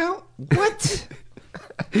 what?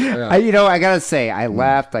 I gotta say, I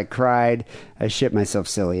laughed, I cried, I shit myself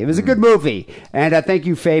silly. It was a good movie, and thank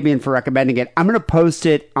you, Fabian, for recommending it. I'm gonna post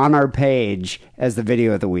it on our page as the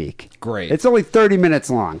video of the week. Great. It's only 30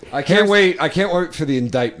 minutes long. I can't wait. I can't wait for the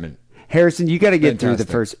indictment. Harrison, you got to get through the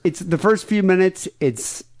first few minutes.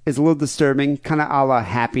 It's a little disturbing, kind of a la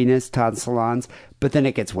Happiness, Todd Salons, but then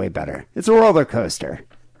it gets way better. It's a roller coaster.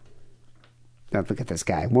 Now look at this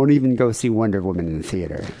guy. Won't even go see Wonder Woman in the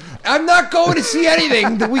theater. I'm not going to see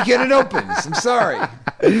anything the weekend it opens. I'm sorry.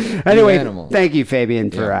 Anyway, thank you,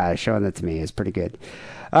 Fabian, for showing that to me. It's pretty good.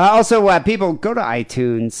 Also, people, go to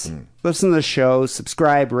iTunes, listen to the show,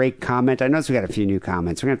 subscribe, rate, comment. I noticed we got a few new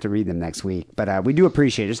comments. We're going to have to read them next week, but we do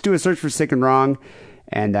appreciate it. Just do a search for Sick and Wrong,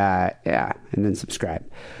 and then subscribe.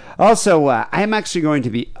 Also, I am actually going to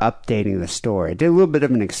be updating the store. I did a little bit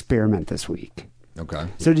of an experiment this week. Okay.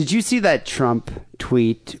 So did you see that Trump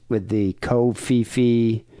tweet with the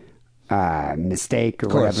Fifi mistake or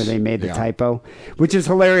whatever they made the typo, which is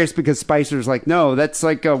hilarious because Spicer's like, no, that's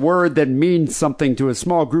like a word that means something to a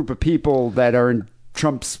small group of people that are in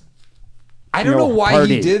Trump's I don't know why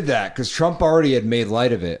he did that, because Trump already had made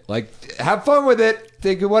light of it. Like, have fun with it.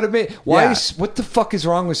 Think of what it made. What the fuck is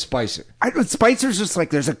wrong with Spicer? Spicer's just like,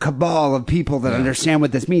 there's a cabal of people that understand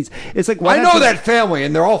what this means. It's like, I know that family,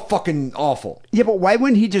 and they're all fucking awful. Yeah, but why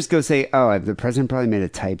wouldn't he just go say, oh, the president probably made a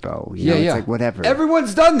typo? It's like, whatever.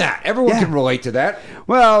 Everyone's done that. Everyone can relate to that.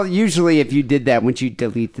 Well, usually if you did that, wouldn't you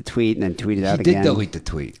delete the tweet and then tweet it out again? He did delete the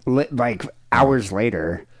tweet. Like, hours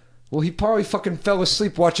later. Well, he probably fucking fell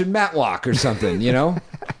asleep watching Matlock or something,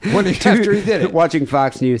 after he did it. Watching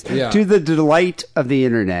Fox News. Yeah. To the delight of the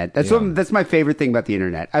internet. That's my favorite thing about the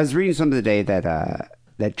internet. I was reading something today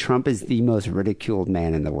that Trump is the most ridiculed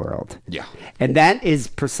man in the world. Yeah. And that is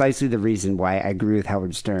precisely the reason why I agree with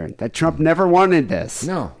Howard Stern. That Trump never wanted this.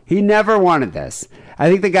 No. He never wanted this. I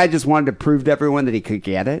think the guy just wanted to prove to everyone that he could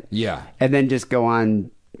get it. Yeah. And then just go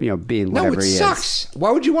on being whatever he is. No, it sucks. Why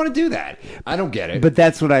would you want to do that? I don't get it. But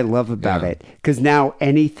that's what I love about it. Because now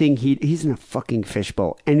anything he's in a fucking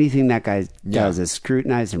fishbowl. Anything that guy does is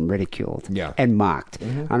scrutinized and ridiculed and mocked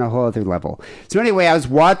on a whole other level. So anyway, I was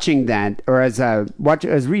watching that, or as I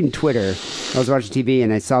was reading Twitter, I was watching TV,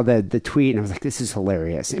 and I saw the tweet, and I was like, this is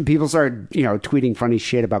hilarious. And people started, tweeting funny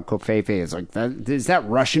shit about Covfefe. It's like, is that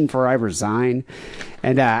Russian for I resign?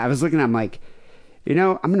 And I was looking, I'm like, I'm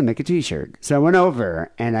going to make a t-shirt. So I went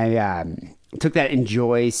over and I took that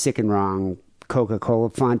Enjoy Sick and Wrong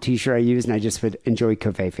Coca-Cola font t-shirt I used, and I just put Enjoy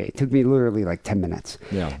Covfefe. It took me literally like 10 minutes.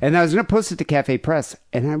 Yeah. And I was going to post it to Cafe Press,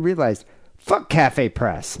 and I realized, fuck Cafe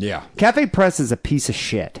Press. Yeah. Cafe Press is a piece of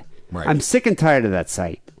shit. Right. I'm sick and tired of that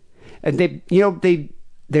site. And the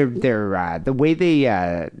way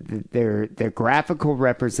their graphical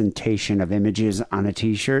representation of images on a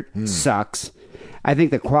t-shirt sucks. I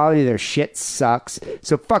think the quality of their shit sucks.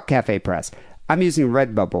 So fuck Cafe Press. I'm using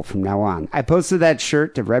Redbubble from now on. I posted that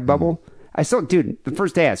shirt to Redbubble. The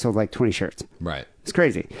first day I sold like 20 shirts. Right. It's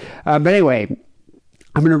crazy. But anyway,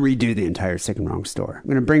 I'm going to redo the entire Sick and Wrong store. I'm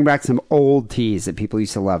going to bring back some old tees that people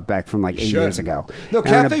used to love back from like 8 years ago. No,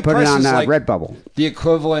 Cafe Press put it on is like Redbubble. The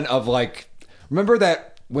equivalent of like, remember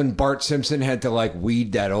that when Bart Simpson had to like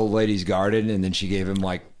weed that old lady's garden, and then she gave him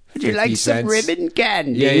like, would you like some ribbon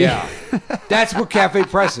candy? Yeah. That's what Cafe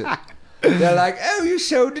Press is. They're like, oh, you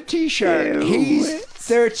sold a t-shirt. He's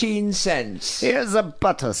 13 cents. Here's a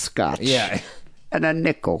butterscotch. Yeah. And a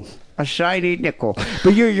nickel. A shiny nickel. But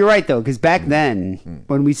you're right, though, because back then,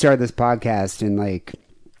 when we started this podcast in, like,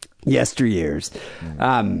 yesteryears,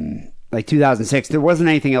 like 2006, there wasn't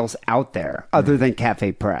anything else out there other than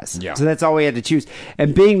Cafe Press. Yeah. So that's all we had to choose.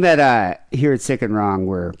 And being that here at Sick and Wrong,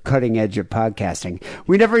 we're cutting edge of podcasting,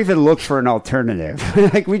 we never even looked for an alternative.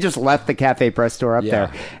 Like, we just left the Cafe Press store up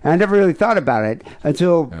there. And I never really thought about it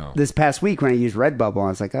until this past week when I used Redbubble. I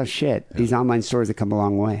was like, oh, shit, these online stores have come a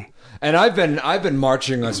long way. And I've been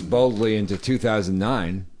marching us boldly into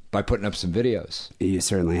 2009 by putting up some videos. You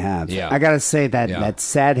certainly have. Yeah. I got to say that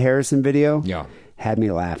sad Harrison video had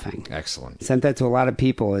me laughing. Excellent. Sent that to a lot of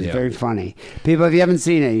people. It's very funny. People, if you haven't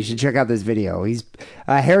seen it, you should check out this video. He's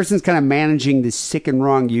Harrison's kind of managing the Sick and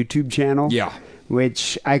Wrong YouTube channel. Yeah.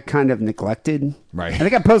 which I kind of neglected. Right. I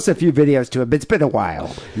think I posted a few videos to it, but it's been a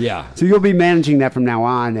while. Yeah. So you'll be managing that from now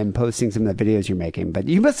on and posting some of the videos you're making. But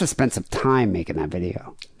you must have spent some time making that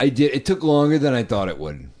video. I did. It took longer than I thought it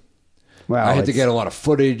would. Well, I had to get a lot of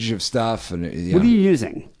footage of stuff. And What are you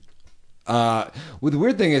using? Well, the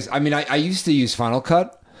weird thing is, I mean, I used to use Final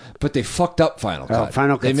Cut. But they fucked up Final Cut. Oh,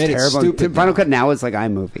 Final Cut's they made terrible. It stupid. Final Cut now is like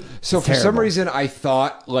iMovie. So for some reason, I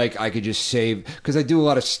thought like I could just save, because I do a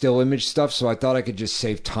lot of still image stuff. So I thought I could just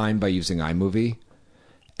save time by using iMovie.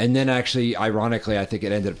 And then actually, ironically, I think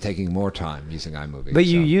it ended up taking more time using iMovie. But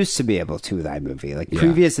you used to be able to with iMovie. Like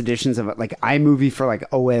previous editions of it, like iMovie for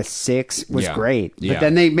like OS 6 was great. But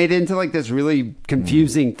then they made it into like this really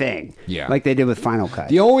confusing thing. Yeah. Like they did with Final Cut.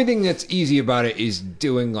 The only thing that's easy about it is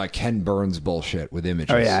doing like Ken Burns bullshit with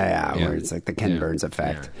images. Oh, yeah. Where it's like the Ken Burns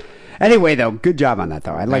effect. Yeah. Anyway, though, good job on that,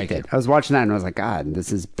 though. I liked it. I was watching that and I was like, God,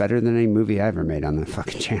 this is better than any movie I ever made on the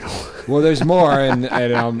fucking channel. Well, there's more, and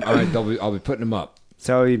I'll be putting them up.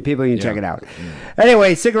 So people can check it out.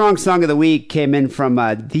 Anyway, Sing-Along Song of the Week came in from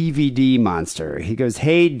DVD Monster. He goes,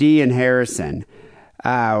 hey, D and Harrison.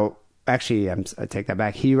 Actually, I take that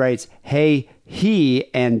back. He writes, hey,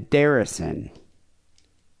 he and Darrison.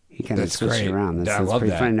 He kind of switched it around. That's pretty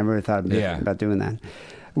funny. Never thought about doing that.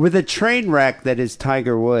 With a train wreck that is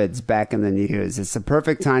Tiger Woods back in the news, it's the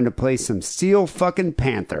perfect time to play some Steel fucking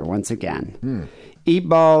Panther once again. Eat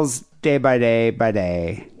balls day by day by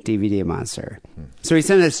day. DVD Monster. So he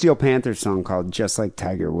sent a Steel Panther song called Just Like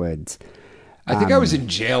Tiger Woods. I think I was in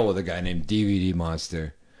jail with a guy named DVD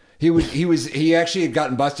Monster. He actually had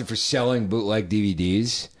gotten busted for selling bootleg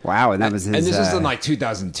DVDs. Wow, and that was his... And this was in like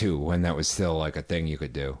 2002 when that was still like a thing you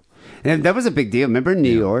could do. And that was a big deal. Remember in New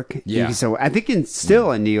York? Yeah. So I think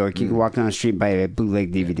still in New York, you could walk down the street and buy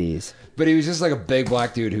bootleg DVDs. But he was just like a big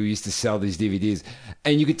black dude who used to sell these DVDs.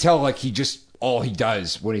 And you could tell like all he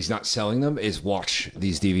does when he's not selling them is watch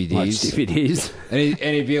these DVDs. And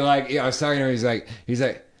he'd be like, I was talking to him, he's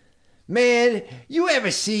like, man, you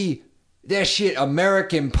ever see that shit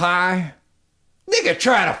American Pie? Nigga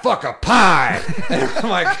trying to fuck a pie. And I'm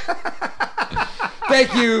like,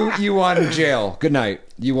 thank you, you won jail. Good night.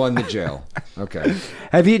 You won the jail. Okay.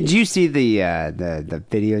 Did you see the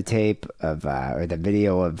videotape of or the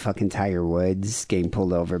video of fucking Tiger Woods getting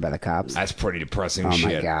pulled over by the cops? That's pretty depressing shit.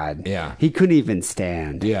 Oh my God. Yeah. He couldn't even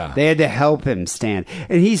stand. Yeah. They had to help him stand.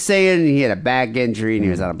 And he's saying he had a back injury and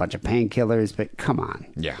he was on a bunch of painkillers, but come on.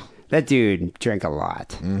 Yeah. That dude drank a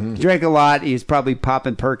lot. He drank a lot. He was probably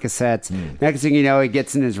popping Percocets. Next thing you know, he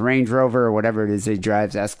gets in his Range Rover or whatever it is he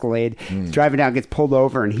drives, Escalade. He's driving down, gets pulled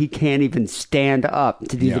over, and he can't even stand up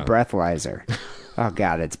to do the breathalyzer. Oh,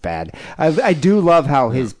 God, it's bad. I do love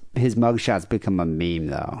how his mugshots become a meme,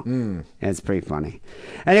 though. And it's pretty funny.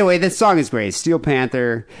 Anyway, this song is great. Steel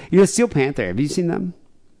Panther. You know, Steel Panther, have you seen them?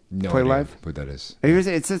 No play idea live? what that is.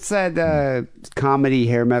 It's that comedy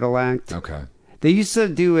hair metal act. Okay. They used to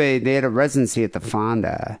they had a residency at the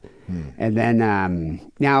Fonda. And then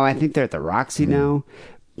now I think they're at the Roxy now.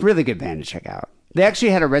 Really good band to check out. They actually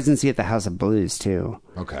had a residency at the House of Blues too.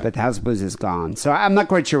 Okay. But the House of Blues is gone. So I'm not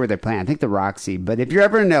quite sure where they're playing. I think the Roxy. But if you're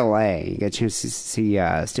ever in LA, you get a chance to see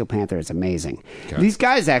Steel Panther. It's amazing. Okay. These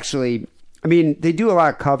guys actually, I mean, they do a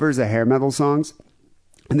lot of covers of hair metal songs.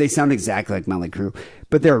 And they sound exactly like Mötley Crüe,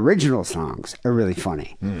 but their original songs are really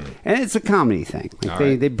funny. And it's a comedy thing.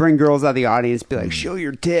 Like they bring girls out of the audience, be like, show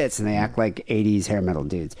your tits, and they act like 80s hair metal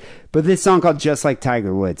dudes. But this song called Just Like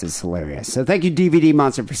Tiger Woods is hilarious. So thank you, DVD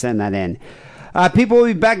Monster, for sending that in. People will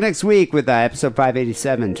be back next week with episode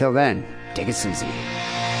 587. Until then, take it easy.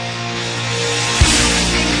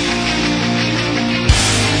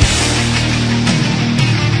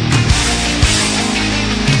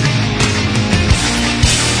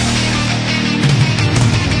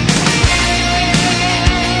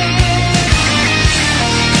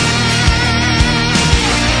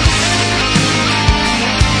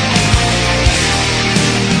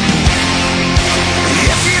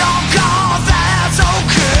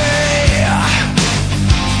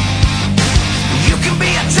 You can be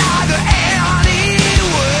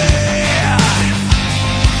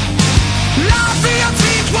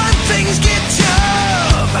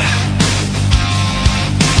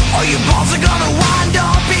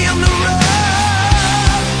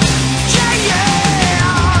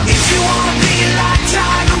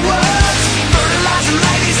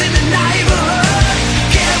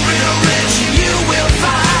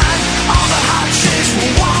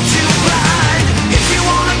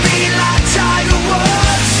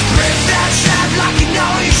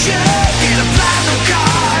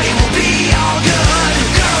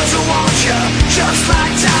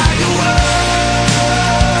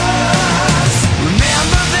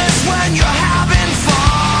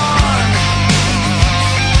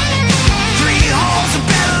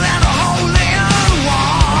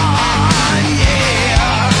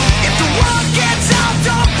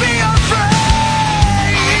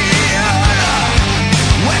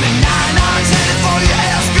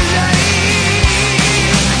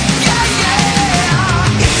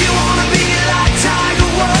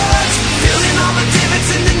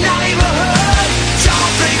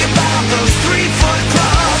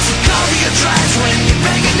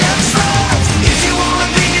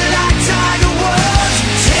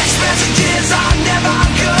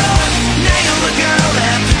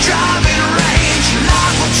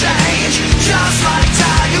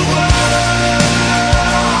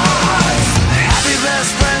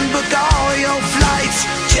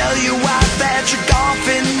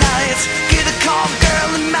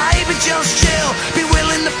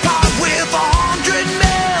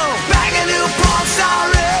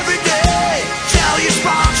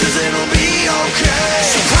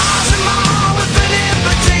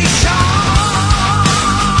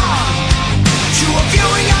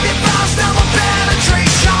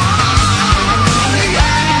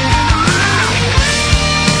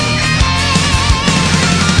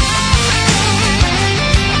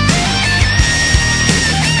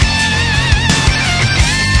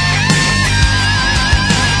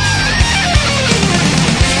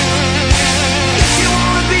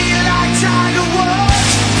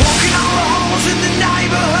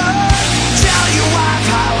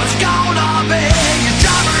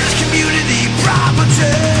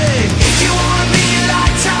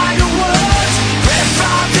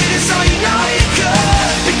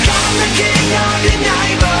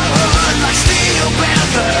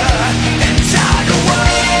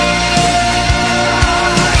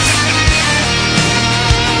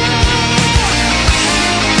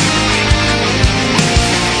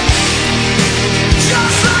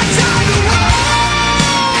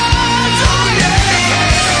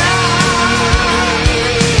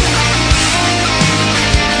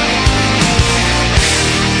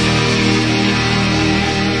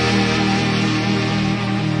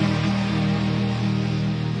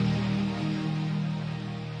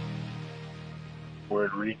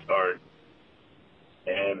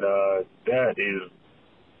that is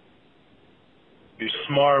your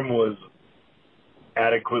smarm was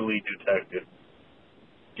adequately detected.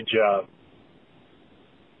 Good job.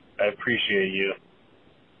 I appreciate you.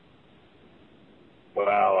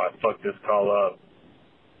 Wow, I fucked this call up.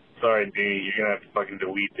 Sorry, D, you're gonna have to fucking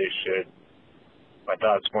delete this shit. My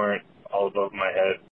thoughts weren't all above my head.